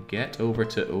 now get over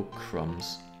to oak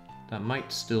crumbs. That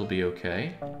might still be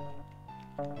okay.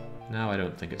 Now I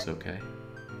don't think it's okay.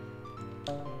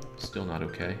 Still not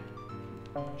okay.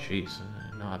 Jeez,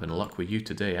 not having luck with you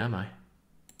today, am I?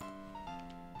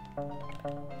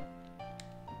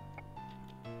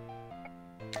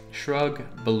 Shrug,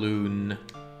 balloon,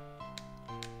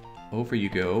 over you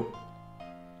go.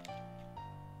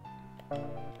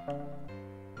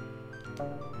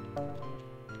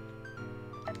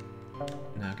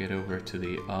 Now get over to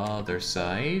the other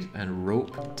side and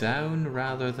rope down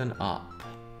rather than up.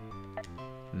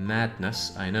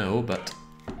 Madness, I know, but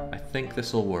I think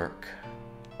this will work.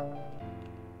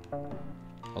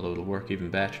 Although it'll work even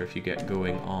better if you get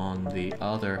going on the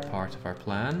other part of our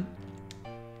plan.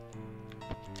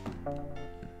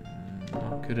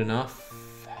 Not good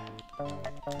enough.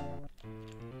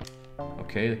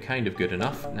 Okay, kind of good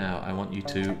enough. Now I want you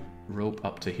to rope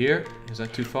up to here. Is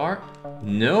that too far?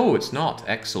 No, it's not.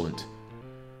 Excellent.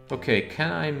 Okay,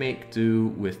 can I make do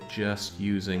with just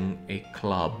using a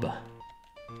club?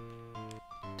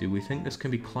 Do we think this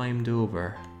can be climbed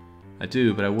over? I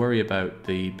do, but I worry about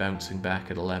the bouncing back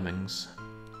of the lemmings.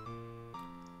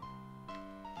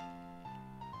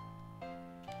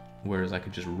 Whereas I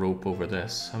could just rope over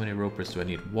this. How many ropers do I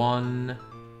need? 1,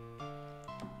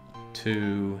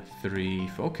 2, 3,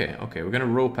 4. Okay, okay, we're gonna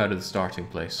rope out of the starting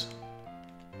place.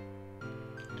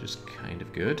 Just kind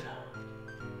of good.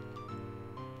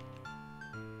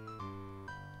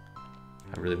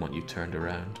 I really want you turned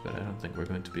around, but I don't think we're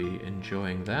going to be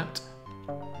enjoying that.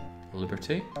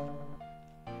 Liberty.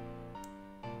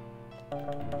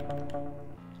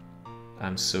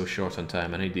 I'm so short on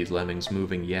time. I need these lemmings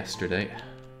moving yesterday.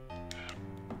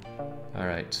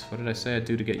 Alright, what did I say I'd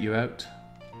do to get you out?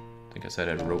 I think I said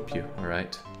I'd rope you.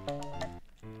 Alright.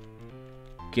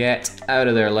 Get out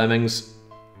of there, Lemmings.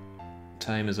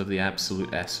 Time is of the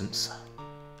absolute essence.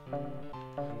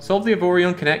 Solve the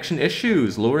Avorion connection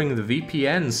issues. Lowering the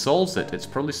VPN solves it. It's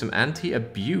probably some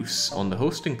anti-abuse on the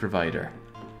hosting provider.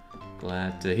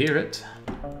 Glad to hear it.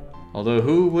 Although,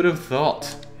 who would have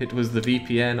thought it was the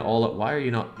VPN all at... Why are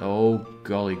you not... Oh,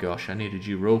 golly gosh, I needed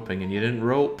you roping and you didn't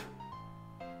rope.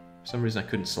 For some reason I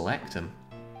couldn't select him.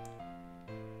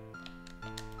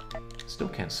 Still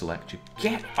can't select you.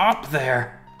 Get up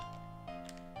there!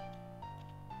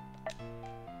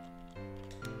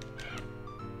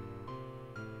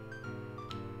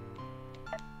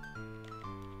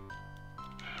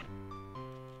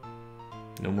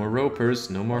 No more ropers,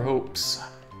 no more hopes.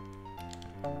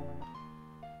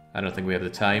 I don't think we have the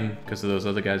time because of those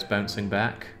other guys bouncing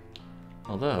back.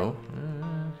 Although,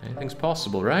 anything's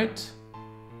possible, right?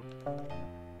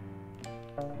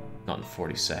 Not in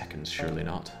 40 seconds, surely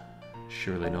not.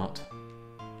 Surely not.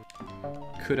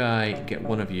 Could I get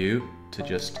one of you to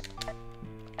just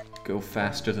go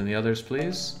faster than the others,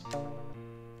 please?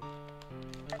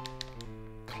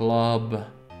 Club.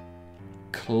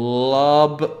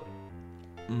 Club.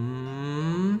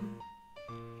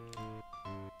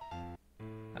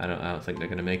 I don't think they're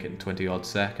gonna make it in 20 odd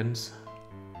seconds.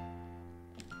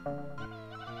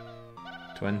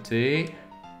 20,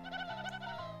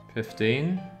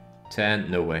 15, 10,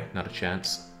 no way, not a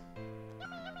chance.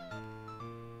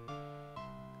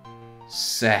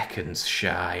 Seconds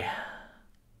shy.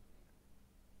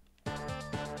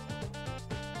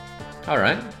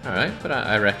 Alright, but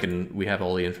I reckon we have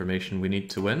all the information we need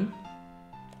to win.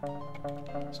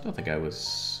 Still think I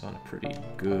was on a pretty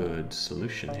good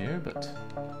solution here, but...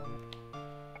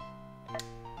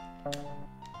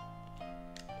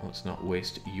 let's not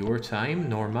waste your time,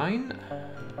 nor mine.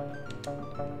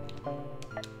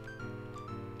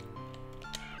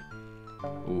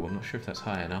 Ooh, I'm not sure if that's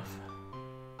high enough.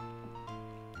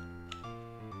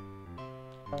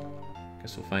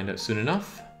 Guess we'll find out soon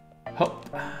enough. Hop!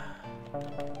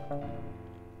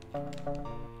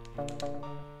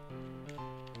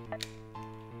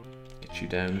 Get you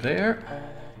down there.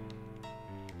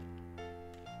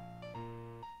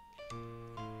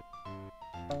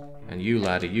 And you,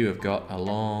 laddie, you have got a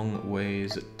long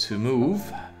ways to move.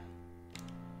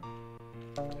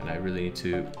 And I really need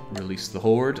to release the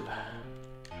horde.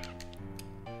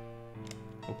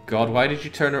 Oh god, why did you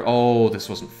turn her? Oh, this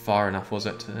wasn't far enough, was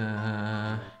it?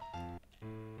 I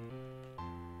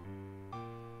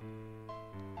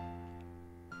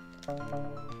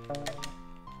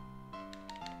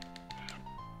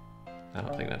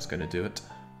don't think that's going to do it.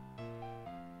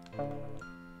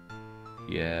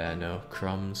 Yeah, no,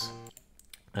 crumbs.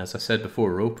 As I said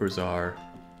before, ropers are...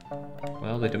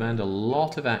 well, they demand a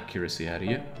lot of accuracy out of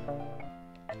you.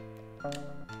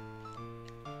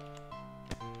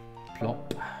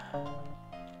 Plop.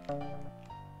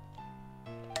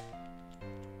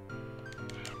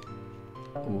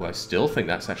 Ooh, I still think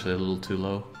that's actually a little too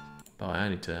low. Oh, I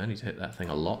need to hit that thing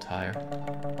a lot higher.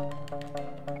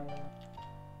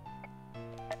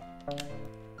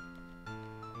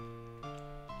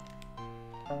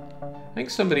 I think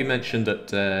somebody mentioned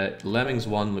that Lemmings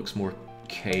 1 looks more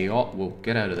chaotic. Well,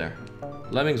 get out of there.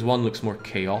 Lemmings 1 looks more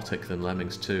chaotic than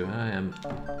Lemmings 2. I am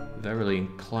verily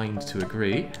inclined to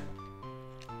agree.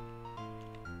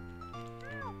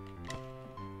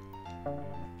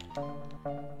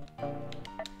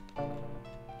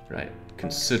 Right,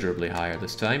 considerably higher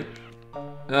this time.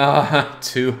 Ah,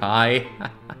 too high.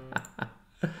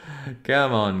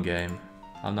 Come on, game.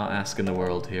 I'm not asking the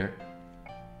world here.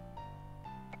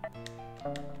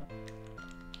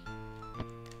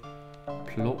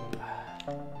 Plop.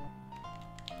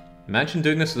 Imagine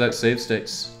doing this without save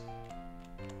states.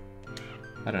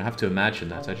 I don't have to imagine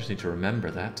that, I just need to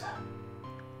remember that.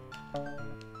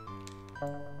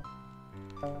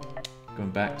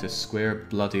 Going back to square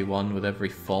bloody one with every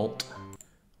fault.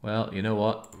 Well, you know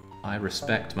what? I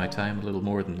respect my time a little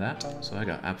more than that, so I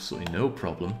got absolutely no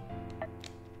problem.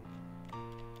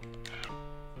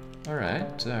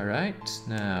 Alright, alright.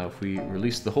 Now, if we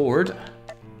release the horde,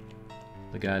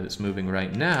 the guy that's moving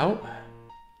right now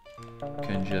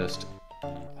can just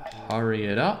hurry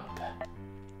it up.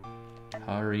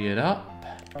 Hurry it up.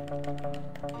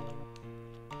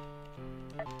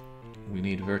 We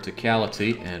need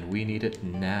verticality, and we need it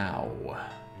now.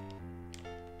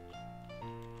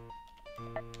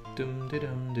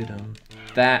 Dum-de-dum-de-dum.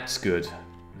 That's good.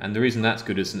 And the reason that's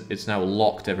good is it's now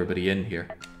locked everybody in here.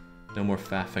 No more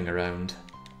faffing around.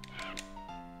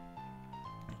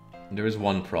 There is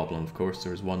one problem, of course.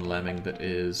 There is one lemming that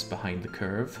is behind the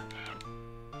curve.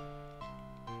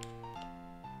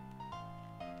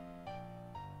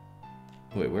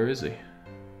 Wait, where is he?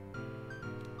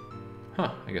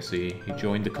 Huh, I guess he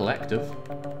joined the collective.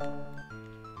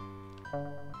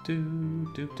 Do.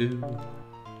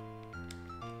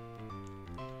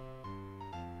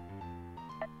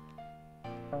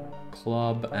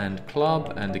 Club,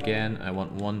 and again, I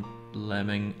want one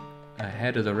lemming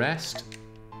ahead of the rest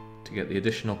to get the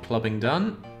additional clubbing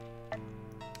done.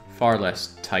 Far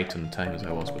less tight on time as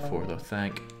I was before, though,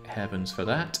 thank heavens for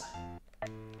that.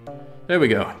 There we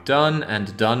go, done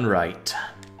and done right.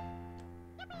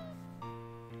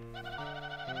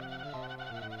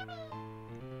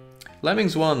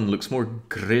 Lemmings 1 looks more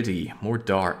gritty, more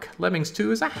dark. Lemmings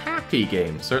 2 is a happy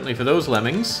game, certainly for those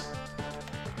lemmings.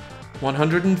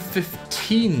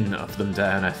 115 of them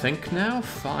down, I think now.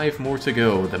 5 more to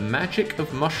go. The magic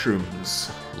of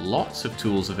mushrooms. Lots of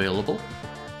tools available,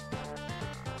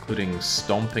 including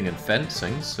stomping and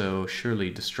fencing, so surely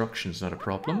destruction's not a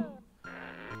problem.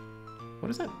 What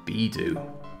does that bee do?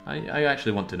 I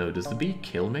actually want to know, does the bee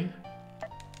kill me?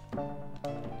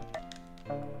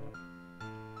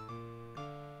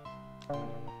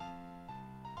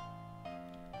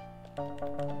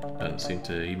 Doesn't seem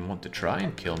to even want to try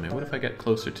and kill me. What if I get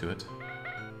closer to it?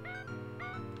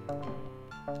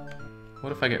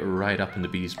 What if I get right up in the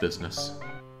bee's business?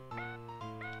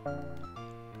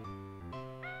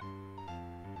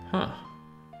 Huh.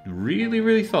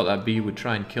 Really thought that bee would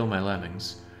try and kill my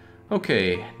lemmings.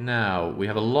 Okay, now we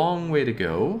have a long way to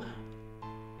go.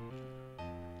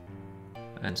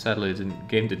 And sadly the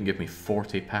game didn't give me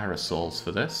 40 parasols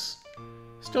for this.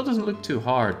 Still doesn't look too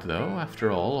hard though.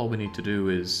 After all we need to do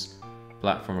is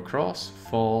platform across,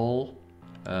 fall,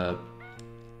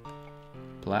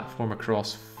 platform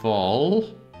across,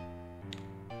 fall.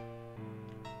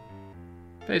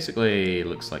 Basically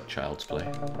looks like child's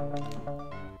play.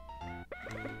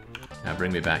 Now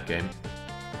bring me back, game.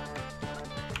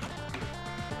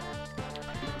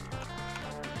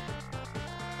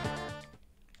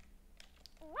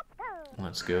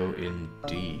 Let's go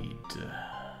indeed.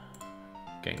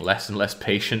 Getting less and less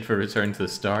patient for return to the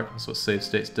start. That's what save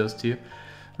states does to you.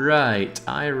 Right,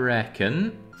 I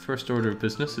reckon first order of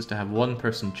business is to have one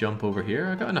person jump over here.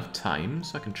 I've got enough time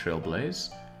so I can trailblaze.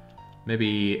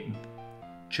 Maybe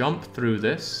jump through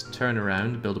this, turn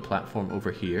around, build a platform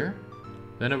over here.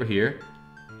 Then over here,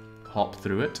 hop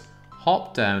through it.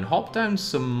 Hop down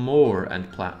some more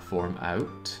and platform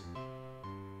out.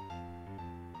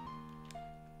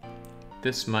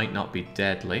 This might not be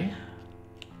deadly.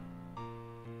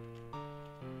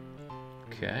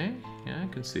 Okay, yeah, I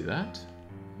can see that.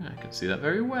 I can see that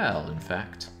very well, in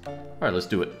fact. Alright, let's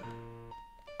do it.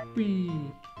 Whee!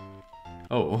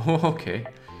 Oh, okay.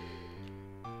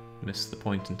 Missed the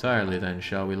point entirely then,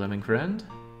 shall we, lemming friend?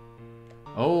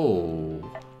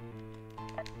 Oh.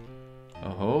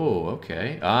 Oh,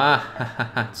 okay.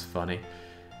 Ah, that's funny.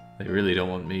 They really don't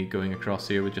want me going across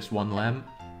here with just one lem.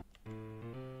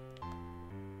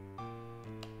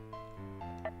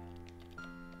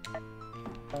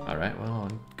 Alright, well,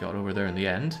 I got over there in the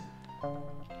end.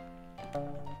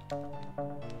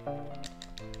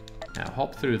 Now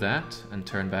hop through that and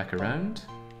turn back around.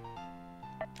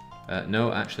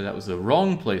 No, actually that was the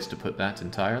wrong place to put that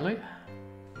entirely.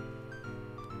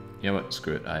 You know what,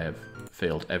 screw it, I have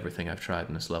failed everything I've tried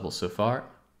in this level so far.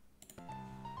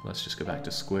 Let's just go back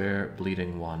to square,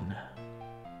 bleeding 1.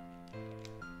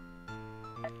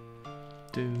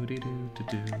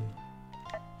 Do-de-do-de-do.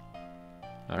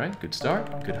 Alright, good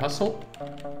start, good hustle.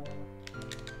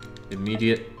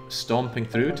 Immediate stomping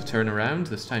through to turn around.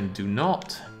 This time do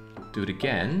not do it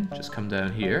again, just come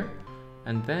down here.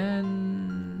 And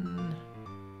then...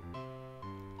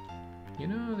 you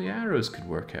know, the arrows could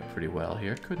work out pretty well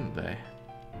here, couldn't they?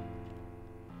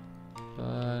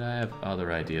 But I have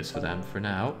other ideas for them for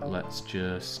now. Let's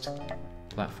just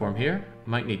platform here.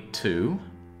 Might need 2.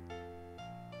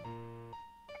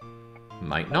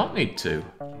 Might not need 2.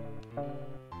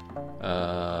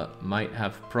 Might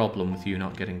have a problem with you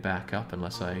not getting back up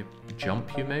unless I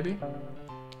jump you, maybe?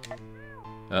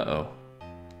 Uh-oh.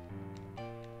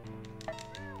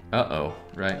 Uh-oh,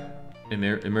 right.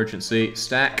 Emergency,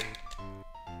 stack.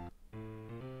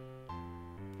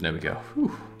 There we go.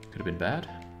 Whew, could have been bad.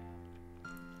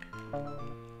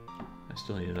 I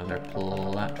still need another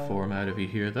platform out of you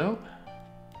here, though.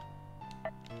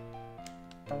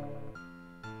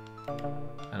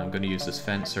 And I'm going to use this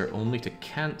fencer only to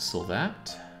cancel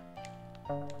that.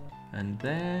 And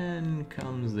then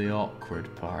comes the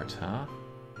awkward part, huh?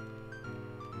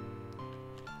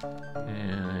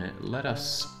 And let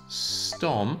us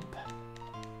stomp.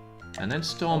 And then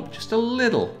stomp just a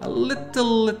little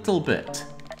bit.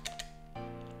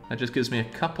 That just gives me a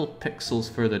couple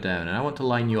pixels further down, and I want to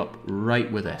line you up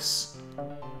right with this.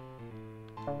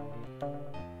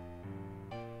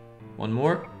 One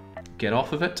more. Get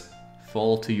off of it.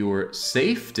 Fall to your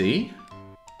safety.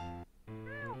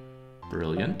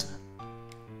 Brilliant.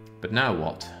 But now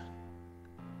what?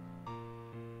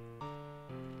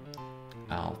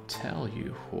 I'll tell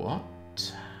you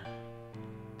what.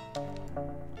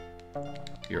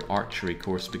 Your archery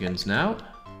course begins now.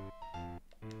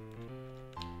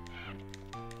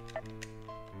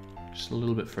 Just a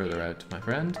little bit further out, my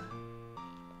friend.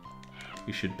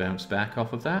 You should bounce back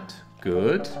off of that.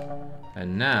 Good.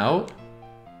 And now...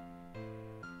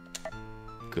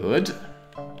 Good.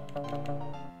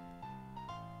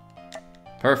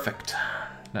 Perfect.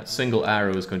 That single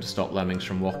arrow is going to stop Lemmings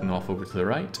from walking off over to the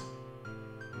right.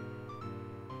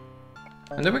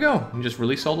 And there we go. You can just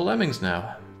release all the Lemmings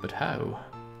now. But how?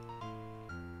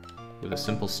 With a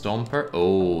simple stomper?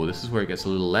 Oh, this is where it gets a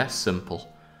little less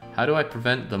simple. How do I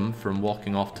prevent them from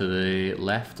walking off to the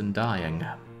left and dying?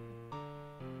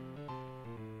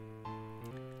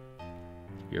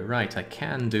 You're right, I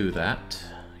can do that.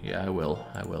 Yeah, I will.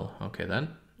 Okay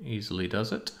then. Easily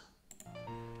does it.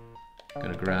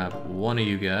 Gonna grab one of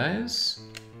you guys.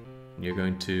 You're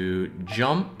going to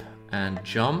jump and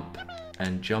jump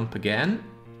and jump again.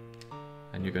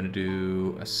 And you're going to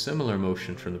do a similar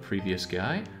motion from the previous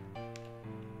guy.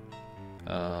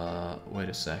 Wait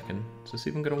a second. Is this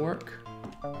even going to work?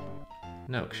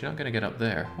 No, because you're not going to get up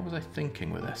there. What was I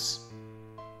thinking with this?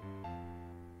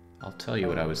 I'll tell you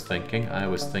what I was thinking. I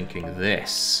was thinking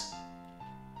this.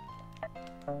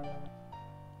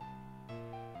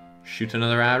 Shoot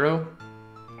another arrow.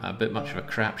 A bit much of a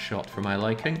crap shot for my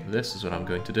liking. This is what I'm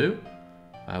going to do.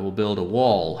 I will build a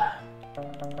wall.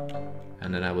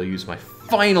 And then I will use my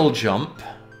final jump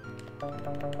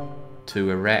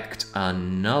to erect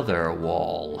another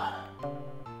wall.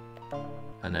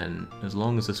 And then, as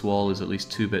long as this wall is at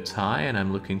least 2 bits high and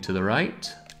I'm looking to the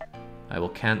right, I will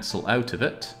cancel out of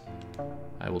it.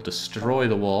 I will destroy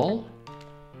the wall.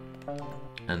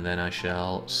 And then I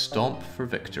shall stomp for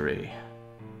victory.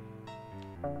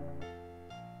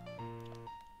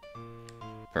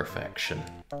 Perfection.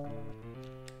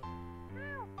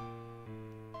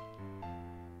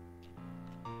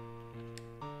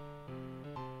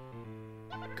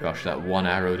 Gosh, that one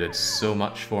arrow did so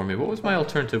much for me. What was my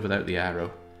alternative without the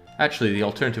arrow? Actually, the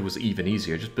alternative was even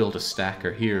easier. Just build a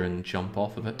stacker here and jump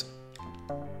off of it.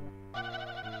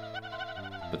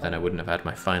 But then I wouldn't have had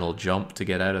my final jump to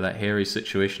get out of that hairy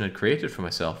situation I'd created for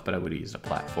myself, but I would have used a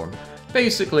platform.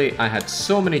 Basically, I had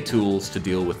so many tools to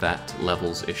deal with that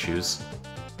level's issues.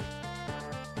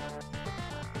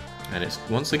 And it's,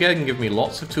 once again, giving me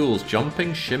lots of tools.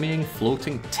 Jumping, shimmying,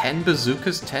 floating, 10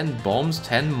 bazookas, 10 bombs,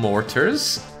 10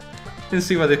 mortars. You can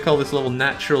see why they call this level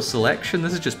natural selection.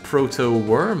 This is just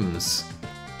proto-worms.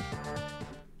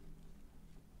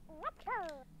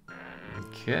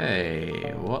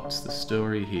 Okay, what's the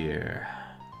story here?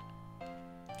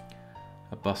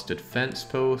 A busted fence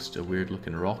post, a weird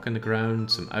looking rock in the ground,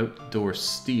 some outdoor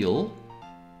steel.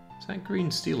 Is that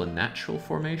green steel a natural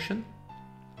formation?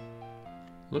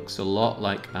 Looks a lot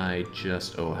like I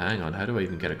just... Oh, hang on. How do I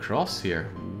even get across here?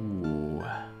 Ooh.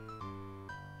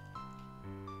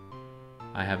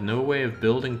 I have no way of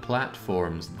building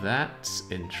platforms. That's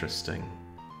interesting.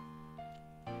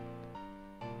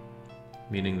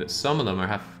 Meaning that some of them are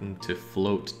having to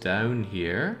float down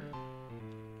here.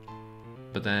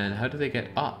 But then, how do they get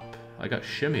up? I got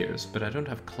shimmiers, but I don't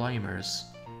have climbers.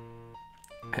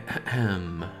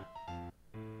 Ahem.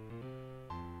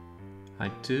 I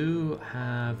do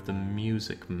have the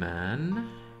Music Man.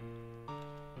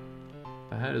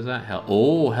 But how does that help?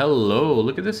 Oh, hello!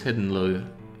 Look at this hidden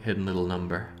little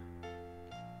number.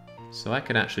 So I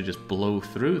can actually just blow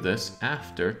through this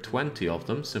after 20 of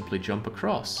them simply jump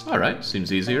across. Alright,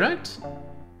 seems easy, right?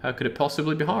 How could it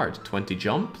possibly be hard? 20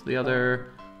 jump, the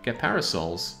other get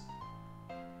parasols.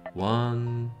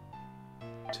 1,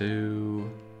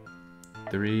 2,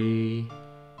 3,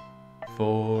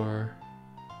 4...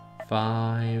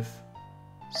 5,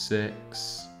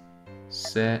 6,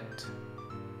 7,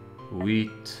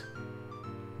 8,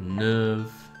 9,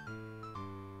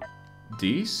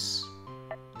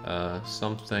 10,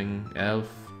 something, 11,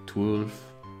 12,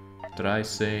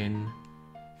 13,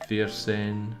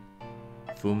 14,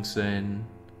 15,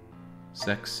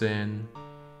 16,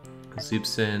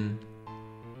 17,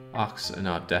 18,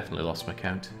 no, I've definitely lost my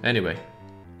count. Anyway,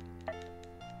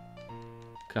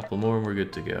 a couple more and we're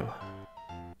good to go.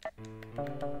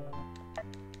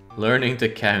 Learning to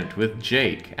count with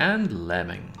Jake and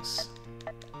Lemmings.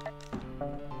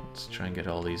 Let's try and get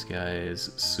all these guys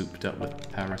souped up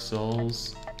with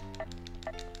parasols.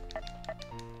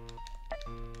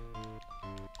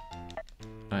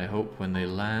 I hope when they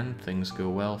land things go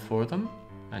well for them.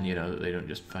 And you know, that they don't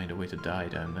just find a way to die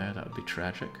down there, that would be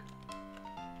tragic.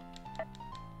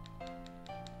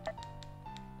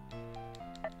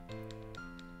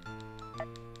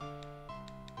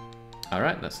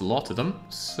 Alright, that's a lot of them.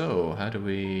 So, how do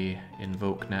we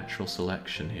invoke natural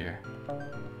selection here?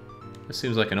 This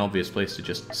seems like an obvious place to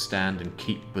just stand and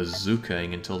keep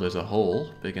bazookaing until there's a hole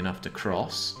big enough to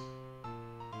cross.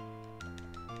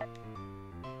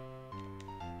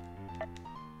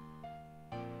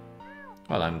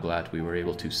 Well, I'm glad we were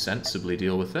able to sensibly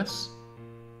deal with this.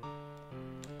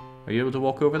 Are you able to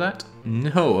walk over that?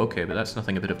 No, okay, but that's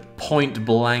nothing a bit of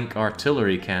point-blank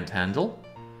artillery can't handle.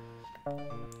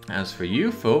 As for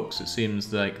you folks, it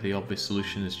seems like the obvious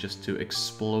solution is just to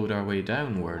explode our way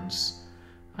downwards.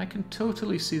 I can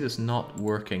totally see this not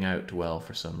working out well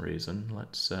for some reason.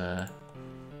 Let's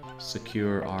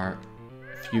secure our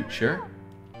future.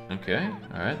 Okay,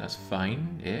 alright, that's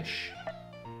fine-ish.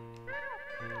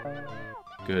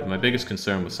 Good. My biggest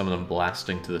concern was some of them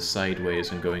blasting to the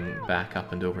sideways and going back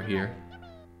up and over here.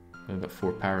 We've got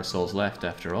 4 parasols left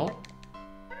after all.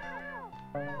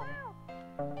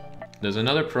 There's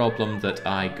another problem that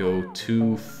I go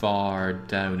too far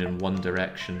down in one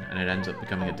direction and it ends up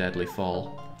becoming a deadly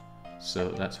fall. So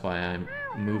that's why I'm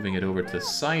moving it over to the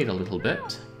side a little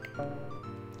bit.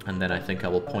 And then I think I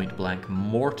will point blank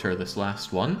mortar this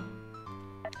last one.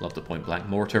 Love the point blank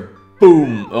mortar.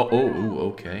 Boom! Oh,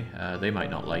 okay. They might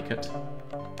not like it.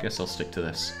 Guess I'll stick to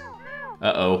this.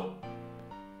 Uh-oh.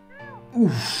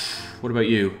 Oof. What about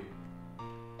you?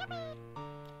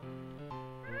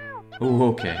 Oh,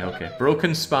 okay.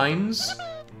 Broken spines,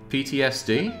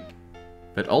 PTSD,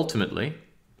 but ultimately,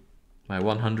 my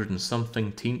 100 and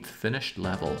something-teenth finished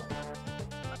level.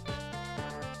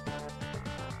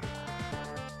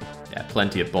 Yeah,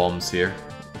 plenty of bombs here.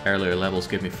 Earlier levels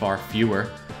gave me far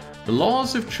fewer. The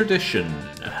laws of tradition.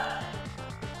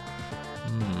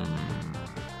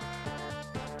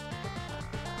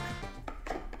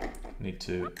 Need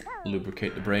to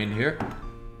lubricate the brain here.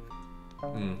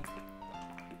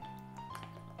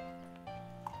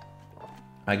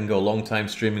 I can go a long time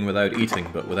streaming without eating,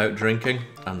 but without drinking,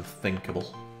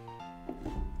 unthinkable.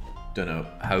 Don't know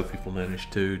how people manage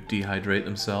to dehydrate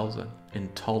themselves.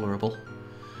 Intolerable.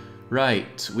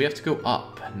 Right, we have to go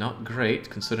up. Not great,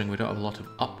 considering we don't have a lot of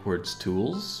upwards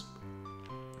tools.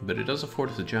 But it does afford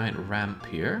us a giant ramp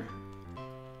here.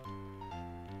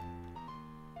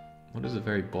 What does the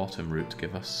very bottom route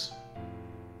give us?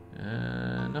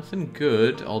 Nothing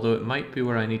good, although it might be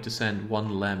where I need to send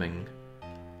one lemming.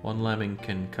 One lemming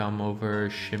can come over,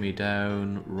 shimmy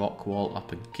down, rock wall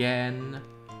up again,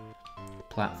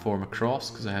 platform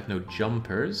across because I have no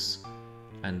jumpers,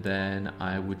 and then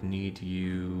I would need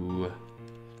you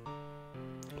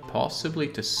possibly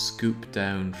to scoop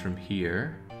down from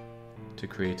here to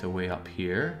create a way up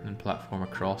here, and platform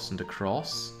across and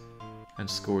across, and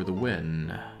score the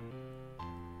win.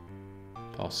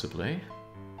 Possibly.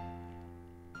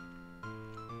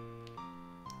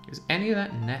 Is any of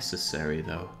that necessary,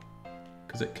 though?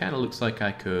 Because it kind of looks like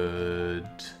I could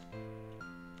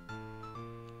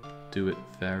do it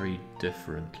very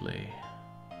differently.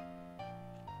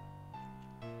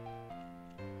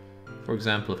 For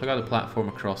example, if I got a platform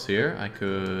across here, I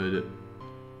could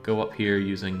go up here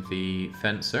using the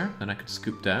fencer, then I could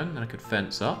scoop down, then I could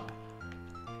fence up.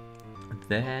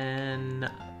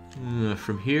 Then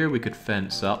from here we could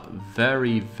fence up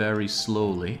very, very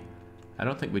slowly. I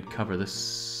don't think we'd cover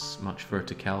this much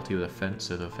verticality with a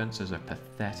fencer, though fencers are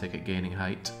pathetic at gaining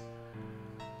height.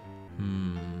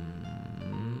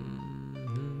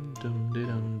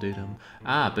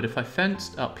 But if I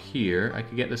fenced up here, I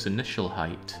could get this initial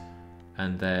height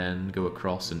and then go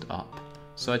across and up.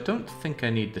 So I don't think I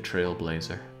need the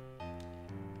Trailblazer.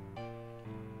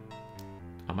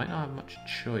 I might not have much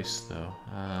choice, though.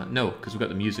 No, because we've got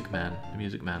the Music Man. The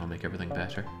Music Man will make everything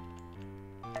better.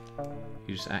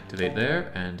 You just activate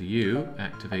there, and you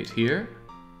activate here.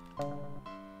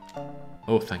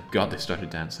 Oh, thank God they started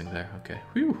dancing there. Okay,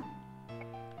 whew.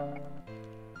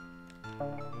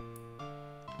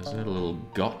 There's a little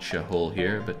gotcha hole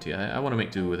here, but yeah, I want to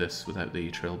make do with this without the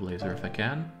Trailblazer if I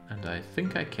can, and I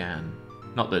think I can.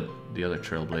 Not the other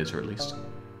Trailblazer, at least.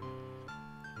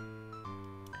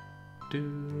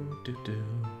 You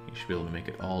should be able to make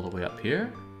it all the way up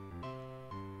here.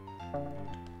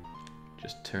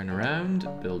 Just turn around,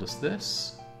 build us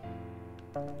this.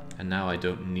 And now I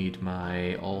don't need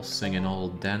my all singing, all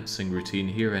dancing routine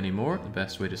here anymore. The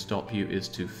best way to stop you is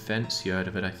to fence you out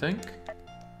of it, I think.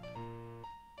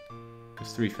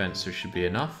 Because 3 fencers should be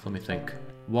enough. Let me think.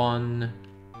 1,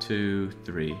 2,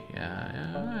 3.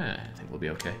 Yeah, I think we'll be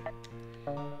okay.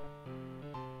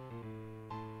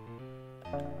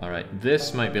 Alright,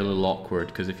 this might be a little awkward,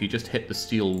 because if you just hit the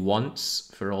steel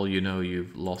once, for all you know,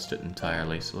 you've lost it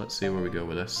entirely. So let's see where we go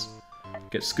with this.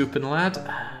 Get scooping, lad.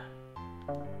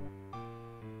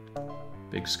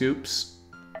 Big scoops.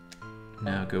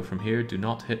 Now go from here. Do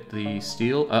not hit the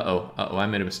steel. Uh-oh. Uh-oh, I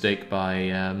made a mistake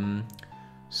by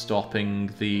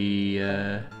stopping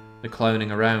the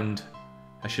clowning around.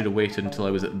 I should have waited until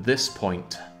I was at this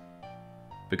point.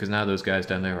 Because now those guys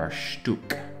down there are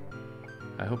shtook.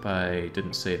 I hope I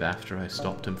didn't save after I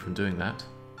stopped him from doing that.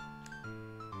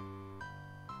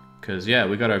 Because, yeah,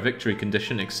 we got our victory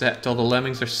condition, except all the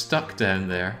lemmings are stuck down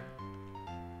there.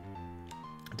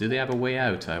 Do they have a way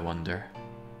out, I wonder?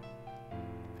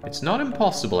 It's not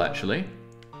impossible, actually.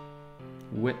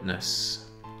 Witness.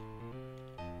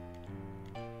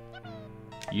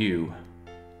 You.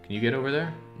 Can you get over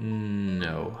there?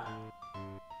 No.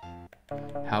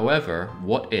 However,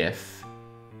 what if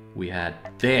we had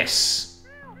this?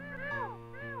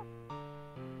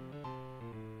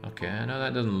 Okay, I know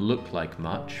that doesn't look like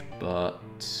much, but...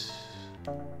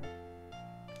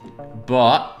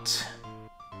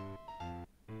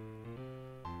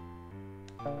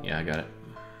 Yeah, I got it.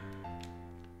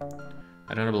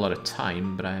 I don't have a lot of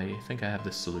time, but I think I have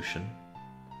this solution.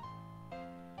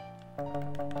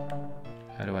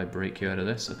 How do I break you out of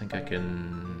this? I think I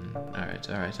can... Alright,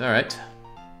 alright, alright.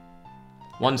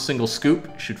 One single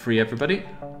scoop should free everybody.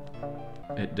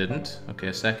 It didn't. Okay,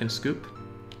 a second scoop.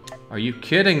 Are you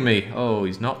kidding me? Oh,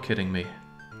 he's not kidding me.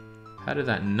 How did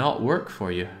that not work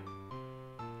for you?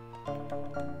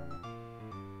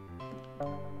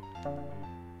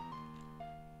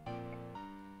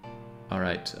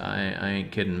 Alright, I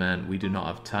ain't kidding, man. We do not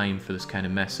have time for this kind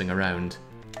of messing around.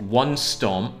 One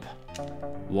stomp.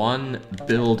 One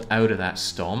build out of that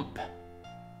stomp.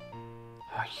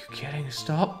 Are you kidding?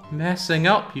 Stop messing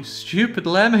up, you stupid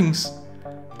lemmings.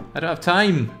 I don't have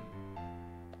time.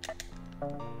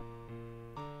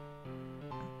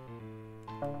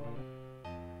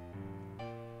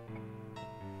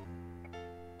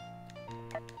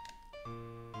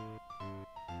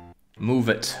 Move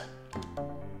it.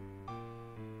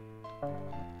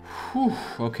 Whew.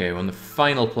 Okay, we're on the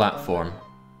final platform.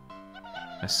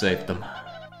 I saved them.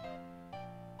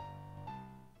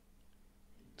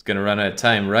 It's gonna run out of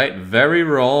time, right? Very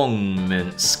wrong,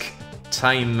 Minsk.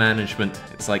 Time management.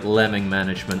 It's like lemming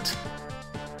management.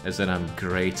 As in, I'm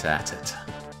great at it.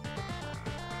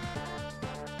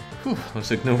 Whew. Let's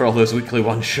ignore all those weekly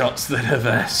one-shots that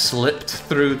have slipped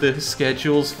through the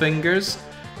schedule's fingers.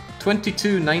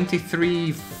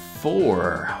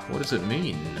 2293.4. What does it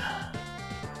mean?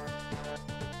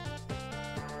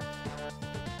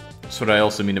 That's what I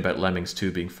also mean about Lemmings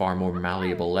 2 being far more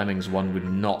malleable. Lemmings 1 would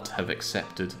not have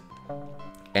accepted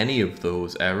any of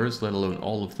those errors, let alone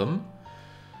all of them.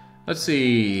 Let's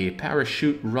see,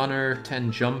 parachute runner,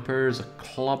 10 jumpers, a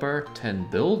clubber,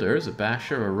 10 builders, a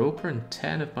basher, a roper, and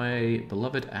 10 of my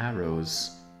beloved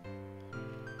arrows.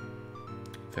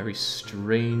 Very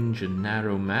strange and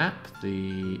narrow map.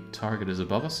 The target is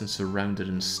above us and surrounded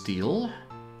in steel.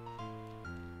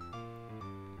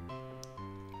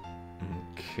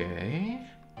 Okay.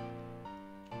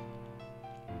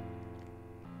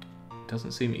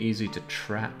 Doesn't seem easy to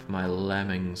trap my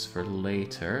lemmings for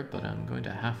later, but I'm going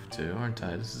to have to, aren't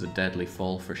I? This is a deadly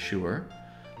fall for sure.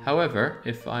 However,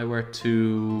 if I were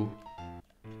to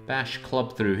bash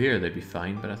club through here, they'd be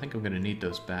fine, but I think I'm going to need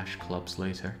those bash clubs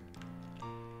later.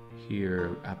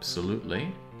 Here,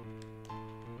 absolutely.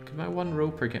 Can my one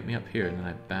roper get me up here, and then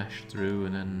I bash through,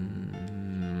 and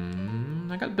then...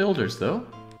 I got builders, though.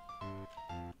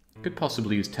 Could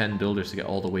possibly use 10 builders to get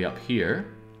all the way up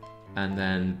here, and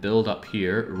then build up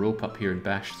here, rope up here, and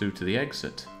bash through to the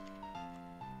exit.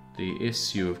 The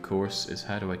issue, of course, is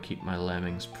how do I keep my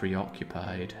lemmings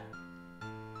preoccupied?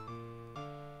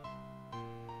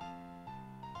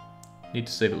 Need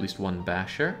to save at least one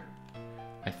basher.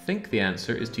 I think the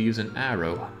answer is to use an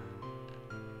arrow.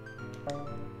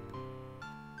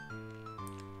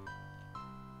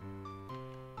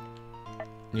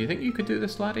 You think you could do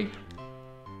this, laddie?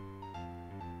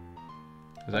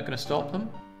 Is that going to stop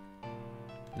them?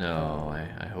 No,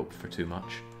 I hope for too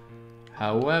much.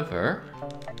 However,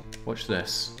 watch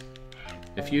this.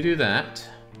 If you do that,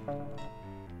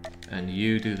 and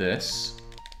you do this...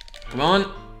 Come on!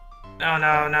 No,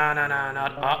 no, no, no, no,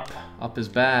 not up. Up is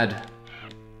bad.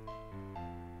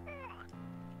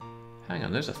 Hang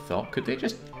on, there's a thought. Could they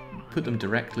just put them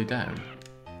directly down?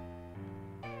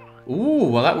 Ooh,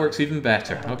 well that works even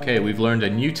better. Okay, we've learned a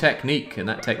new technique, and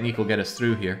that technique will get us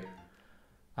through here.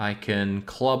 I can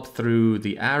club through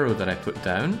the arrow that I put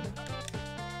down.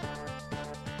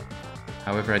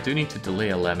 However, I do need to delay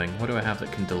a lemming. What do I have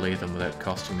that can delay them without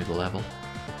costing me the level?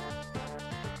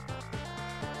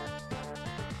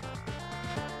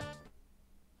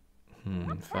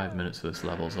 5 minutes for this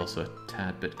level is also a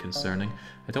tad bit concerning.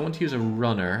 I don't want to use a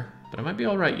runner, but I might be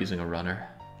alright using a runner.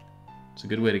 It's a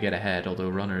good way to get ahead, although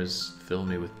runners fill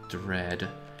me with dread.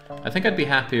 I think I'd be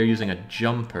happier using a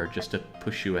jumper just to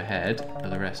push you ahead for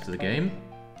the rest of the game.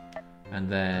 And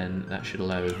then that should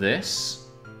allow this.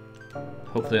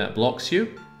 Hopefully that blocks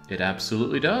you. It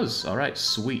absolutely does. Alright,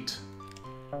 sweet.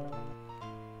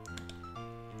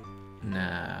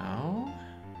 Now...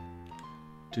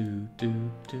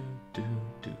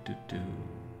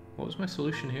 What was my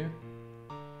solution here?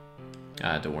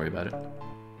 Don't worry about it.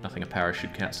 Nothing a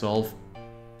parachute can't solve.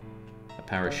 A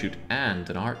parachute and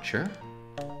an archer.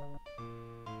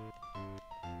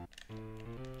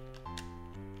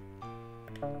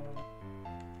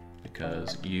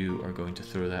 Because you are going to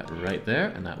throw that right there,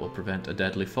 and that will prevent a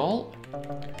deadly fall.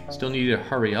 Still need you to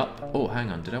hurry up. Oh,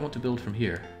 hang on. Did I want to build from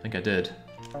here? I think I did.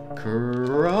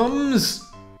 Crumbs!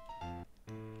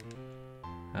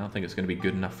 I don't think it's going to be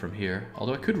good enough from here.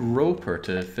 Although I could rope her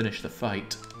to finish the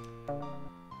fight.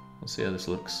 Let's see how this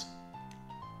looks.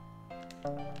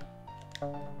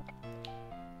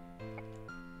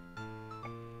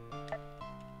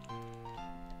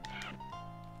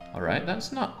 Alright,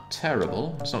 that's not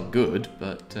terrible. It's not good,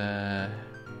 but I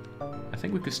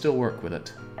think we could still work with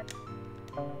it.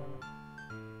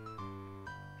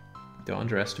 Don't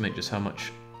underestimate just how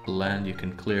much land you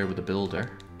can clear with a builder.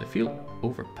 They feel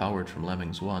overpowered from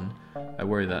Lemmings 1. I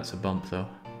worry that's a bump, though.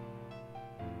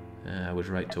 I was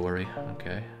right to worry.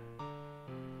 Okay.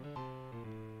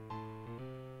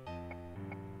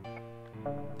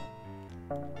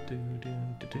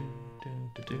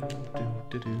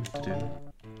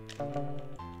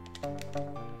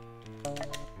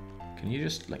 Can you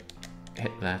just, like,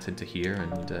 hit that into here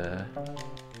and,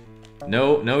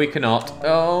 No, no, he cannot.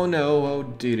 Oh, no, oh,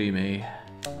 dearie me.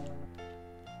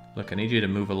 Look, I need you to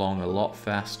move along a lot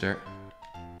faster.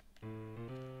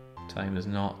 Time is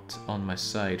not on my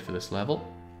side for this level.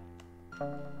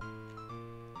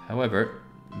 However,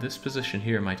 this position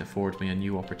here might afford me a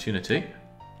new opportunity.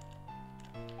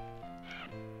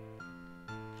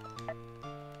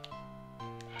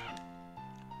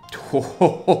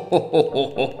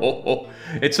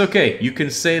 It's okay, you can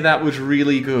say that was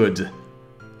really good.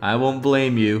 I won't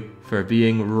blame you for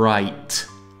being right.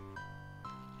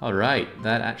 Alright,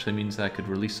 that actually means that I could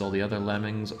release all the other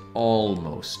lemmings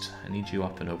almost. I need you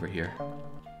up and over here.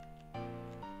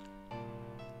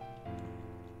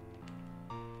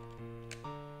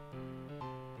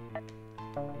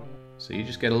 So you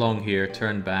just get along here,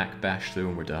 turn back, bash through,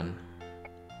 and we're done.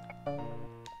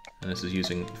 And this is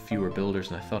using fewer builders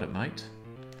than I thought it might.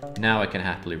 Now I can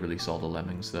happily release all the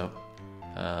lemmings, though.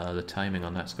 The timing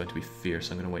on that's going to be fierce.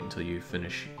 I'm going to wait until you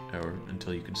finish, or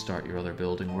until you can start your other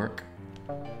building work.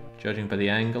 Judging by the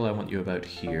angle, I want you about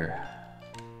here.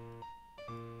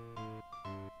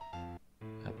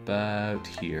 About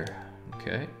here.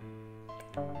 Okay.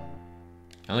 I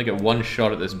only get one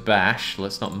shot at this bash.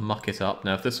 Let's not muck it up.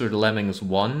 Now, if this were Lemmings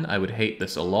 1, I would hate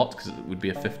this a lot, because it would be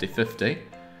a 50-50.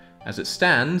 As it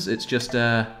stands, it's just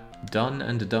done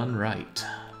and done right.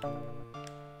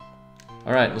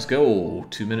 Alright, let's go.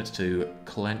 2 minutes to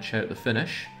clench out the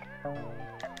finish.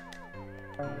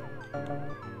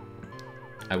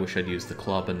 I wish I'd used the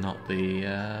club and not the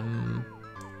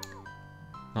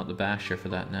basher for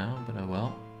that now, but oh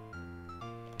well.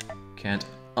 Can't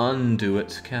undo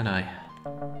it, can I?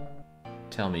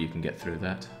 Tell me you can get through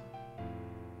that.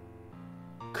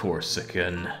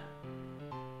 Corsican.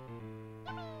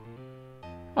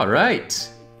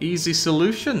 Alright, easy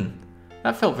solution.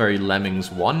 That felt very Lemmings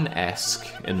 1-esque,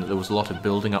 in that there was a lot of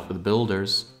building up with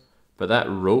builders. But that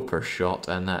roper shot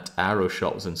and that arrow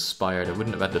shot was inspired. I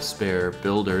wouldn't have had to spare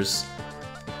builders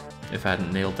if I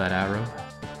hadn't nailed that arrow.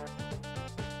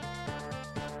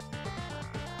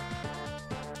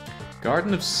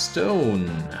 Garden of Stone.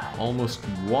 Almost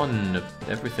one of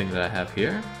everything that I have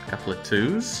here. A couple of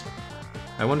 2s.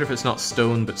 I wonder if it's not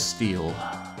stone but steel.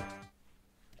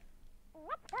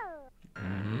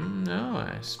 No,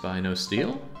 I spy no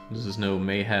steel. This is no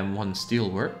Mayhem 1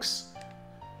 Steelworks.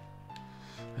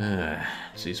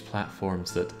 It's these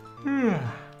platforms that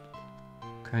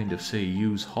kind of say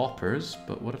use hoppers,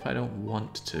 but what if I don't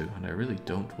want to? And I really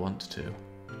don't want to.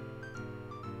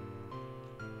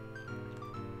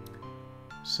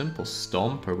 Simple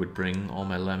Stomper would bring all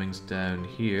my lemmings down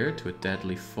here to a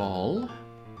deadly fall.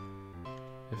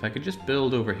 If I could just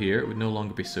build over here, it would no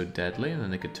longer be so deadly, and then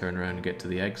they could turn around and get to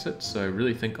the exit. So I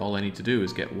really think all I need to do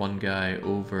is get one guy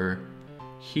over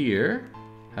here,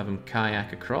 have him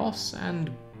kayak across, and...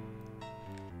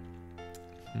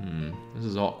 this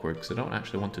is awkward, because I don't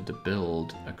actually want to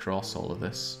build across all of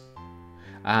this.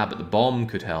 Ah, but the bomb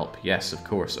could help. Yes, of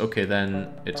course. Okay,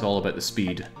 then it's all about the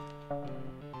speed.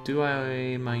 Do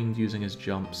I mind using his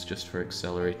jumps just for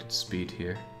accelerated speed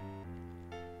here?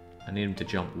 I need him to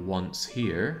jump once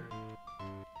here.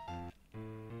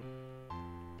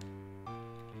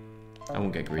 I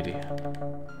won't get greedy.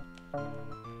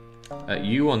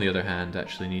 You, on the other hand,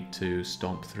 actually need to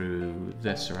stomp through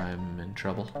this or I'm in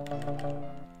trouble.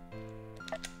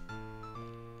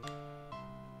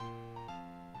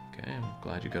 Okay, I'm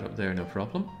glad you got up there, no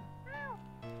problem.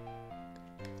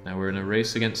 Now we're in a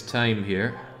race against time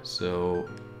here, so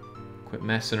quit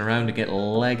messing around and get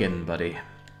legging, buddy.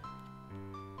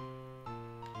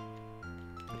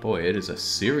 Boy, it is a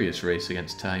serious race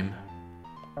against time.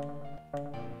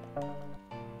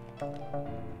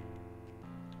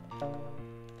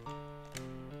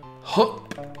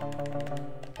 Hup!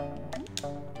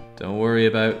 Don't worry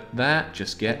about that,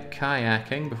 just get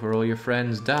kayaking before all your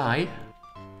friends die.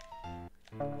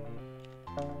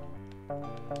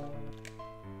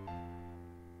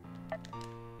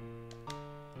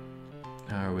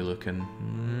 How are we looking?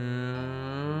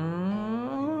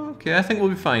 Okay, I think we'll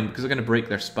be fine, because they're going to break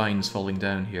their spines falling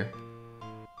down here.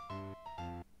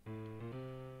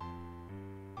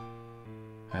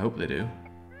 I hope they do.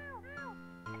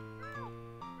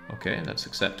 Okay, that's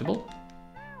acceptable.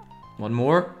 One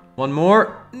more. One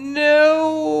more.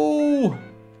 No!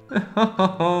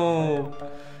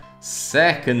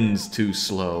 Seconds too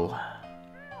slow.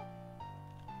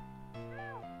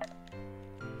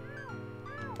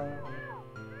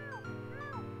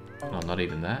 Oh, not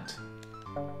even that.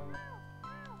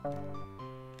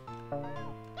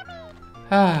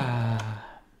 Ah.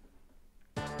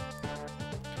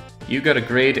 You got a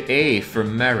grade A for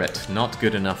merit. Not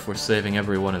good enough. We're saving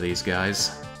every one of these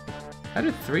guys. How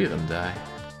did 3 of them die?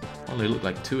 Only looked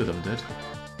like 2 of them did.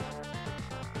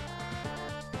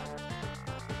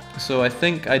 So I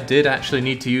think I did actually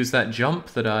need to use that jump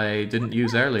that I didn't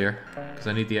use earlier, because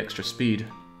I need the extra speed.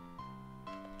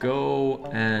 Go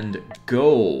and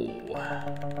go!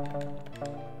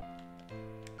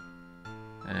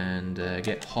 And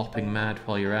get hopping mad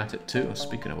while you're at it too,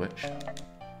 speaking of which.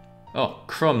 Oh,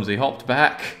 crumbs, he hopped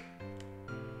back!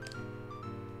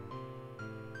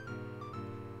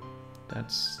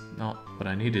 That's not what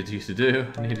I needed you to do.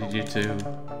 I needed you to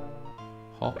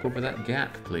hop over that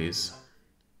gap, please.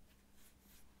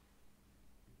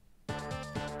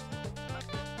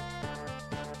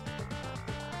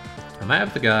 I might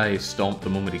have the guy stomp the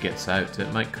moment he gets out.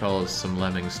 It might cause some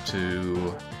lemmings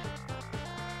to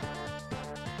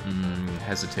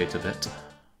hesitate a bit.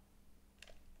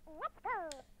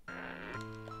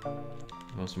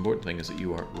 The most important thing is that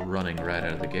you are running right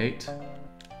out of the gate.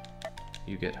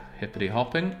 You get hippity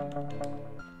hopping.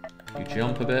 You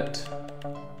jump a bit.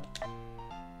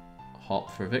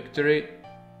 Hop for victory.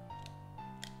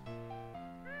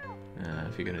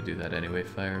 If you're going to do that anyway,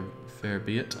 fair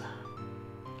be it.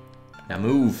 Now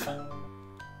move!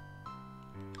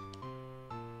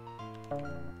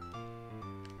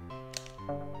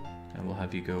 And we'll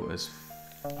have you go as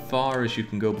far as you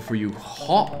can go before you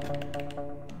hop.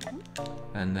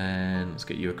 And then let's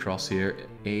get you across here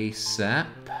ASAP.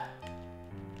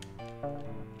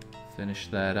 Finish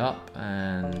that up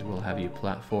and we'll have you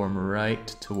platform right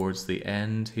towards the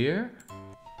end here.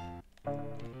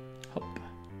 Hop.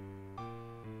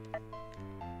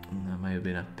 And that might have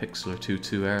been a pixel or two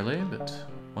too early, but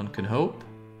one can hope.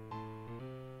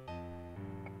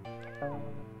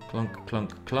 Clunk,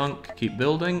 clunk, clunk. Keep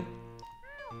building.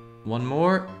 One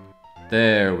more.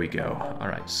 There we go.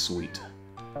 Alright, sweet.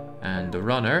 And the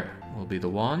runner will be the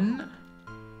one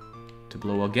to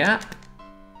blow a gap.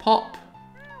 Pop.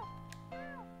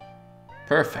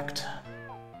 Perfect.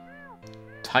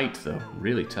 Tight though,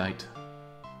 really tight.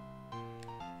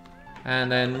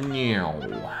 And then meow.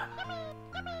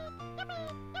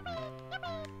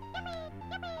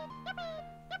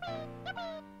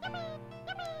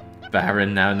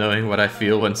 Baron now knowing what I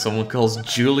feel when someone calls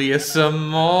Julius a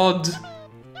mod.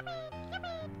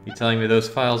 You telling me those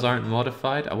files aren't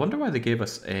modified? I wonder why they gave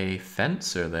us a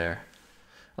fencer there.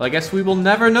 Well, I guess we will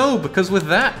never know, because with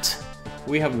that,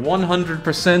 we have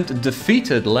 100%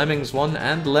 defeated Lemmings 1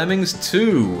 and Lemmings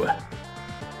 2.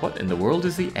 What in the world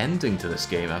is the ending to this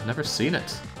game? I've never seen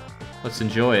it. Let's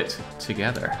enjoy it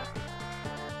together.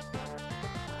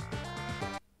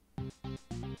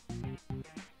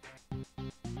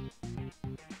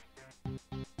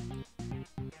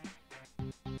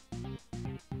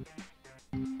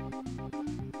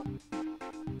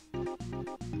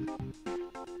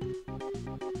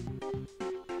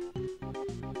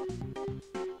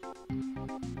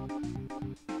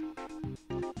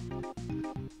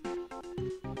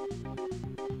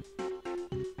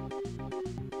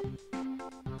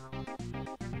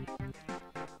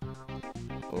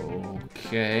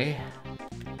 Okay.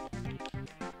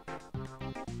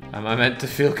 Am I meant to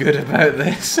feel good about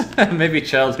this? Maybe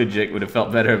Childhood Jake would have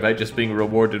felt better about just being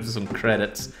rewarded with some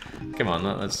credits. Come on,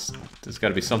 there's got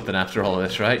to be something after all of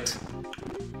this, right?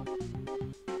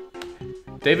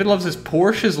 David loves his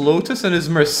Porsche, his Lotus, and his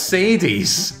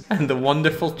Mercedes. And the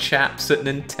wonderful chaps at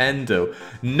Nintendo.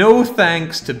 No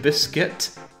thanks to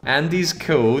Biscuit, Andy's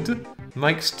Code,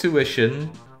 Mike's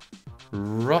Tuition,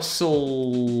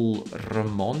 Russell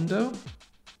Ramondo?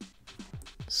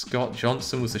 Scott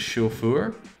Johnson was the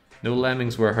chauffeur. No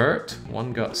lemmings were hurt.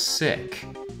 One got sick.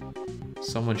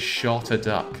 Someone shot a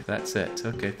duck. That's it.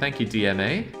 Okay, thank you,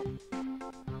 DMA.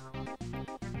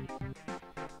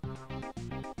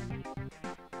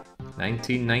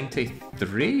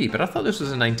 $1993, but I thought this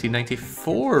was a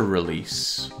 1994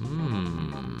 release.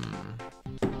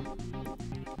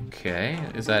 Okay,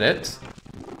 is that it?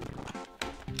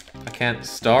 I can't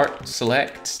start,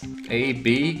 select, A,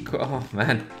 B. Oh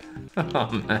man.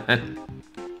 Oh man.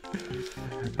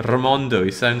 Ramondo,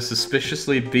 he sounds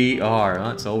suspiciously BR.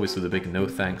 That's always where the big no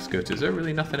thanks go to. Is there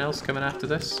really nothing else coming after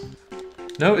this?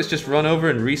 No, it's just run over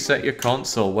and reset your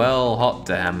console. Well, hot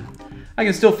damn. I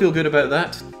can still feel good about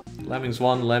that. Lemmings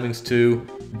 1, Lemmings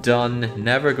 2, done.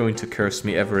 Never going to curse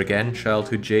me ever again.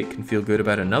 Childhood Jake can feel good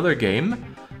about another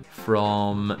game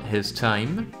from his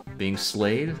time being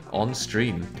slayed on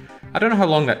stream. I don't know how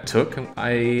long that took.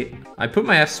 I put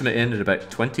my estimate in at about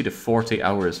 20 to 40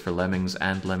 hours for Lemmings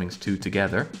and Lemmings 2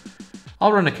 together.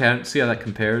 I'll run a count, see how that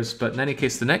compares, but in any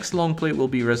case, the next long play will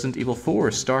be Resident Evil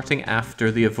 4, starting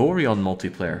after the Avorion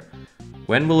multiplayer.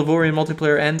 When will Avorion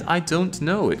multiplayer end? I don't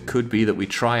know. It could be that we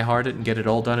try hard it and get it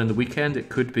all done in the weekend. It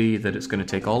could be that it's going to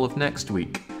take all of next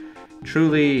week.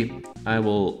 Truly, I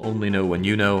will only know when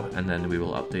you know, and then we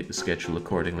will update the schedule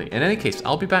accordingly. In any case,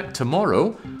 I'll be back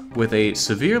tomorrow with a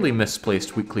severely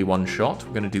misplaced weekly one-shot.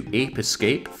 We're going to do Ape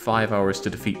Escape, 5 hours to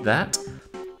defeat that.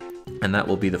 And that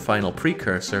will be the final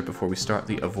precursor before we start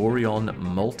the Avorion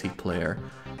multiplayer.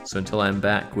 So until I'm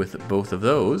back with both of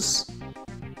those,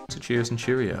 so cheers and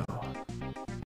cheerio.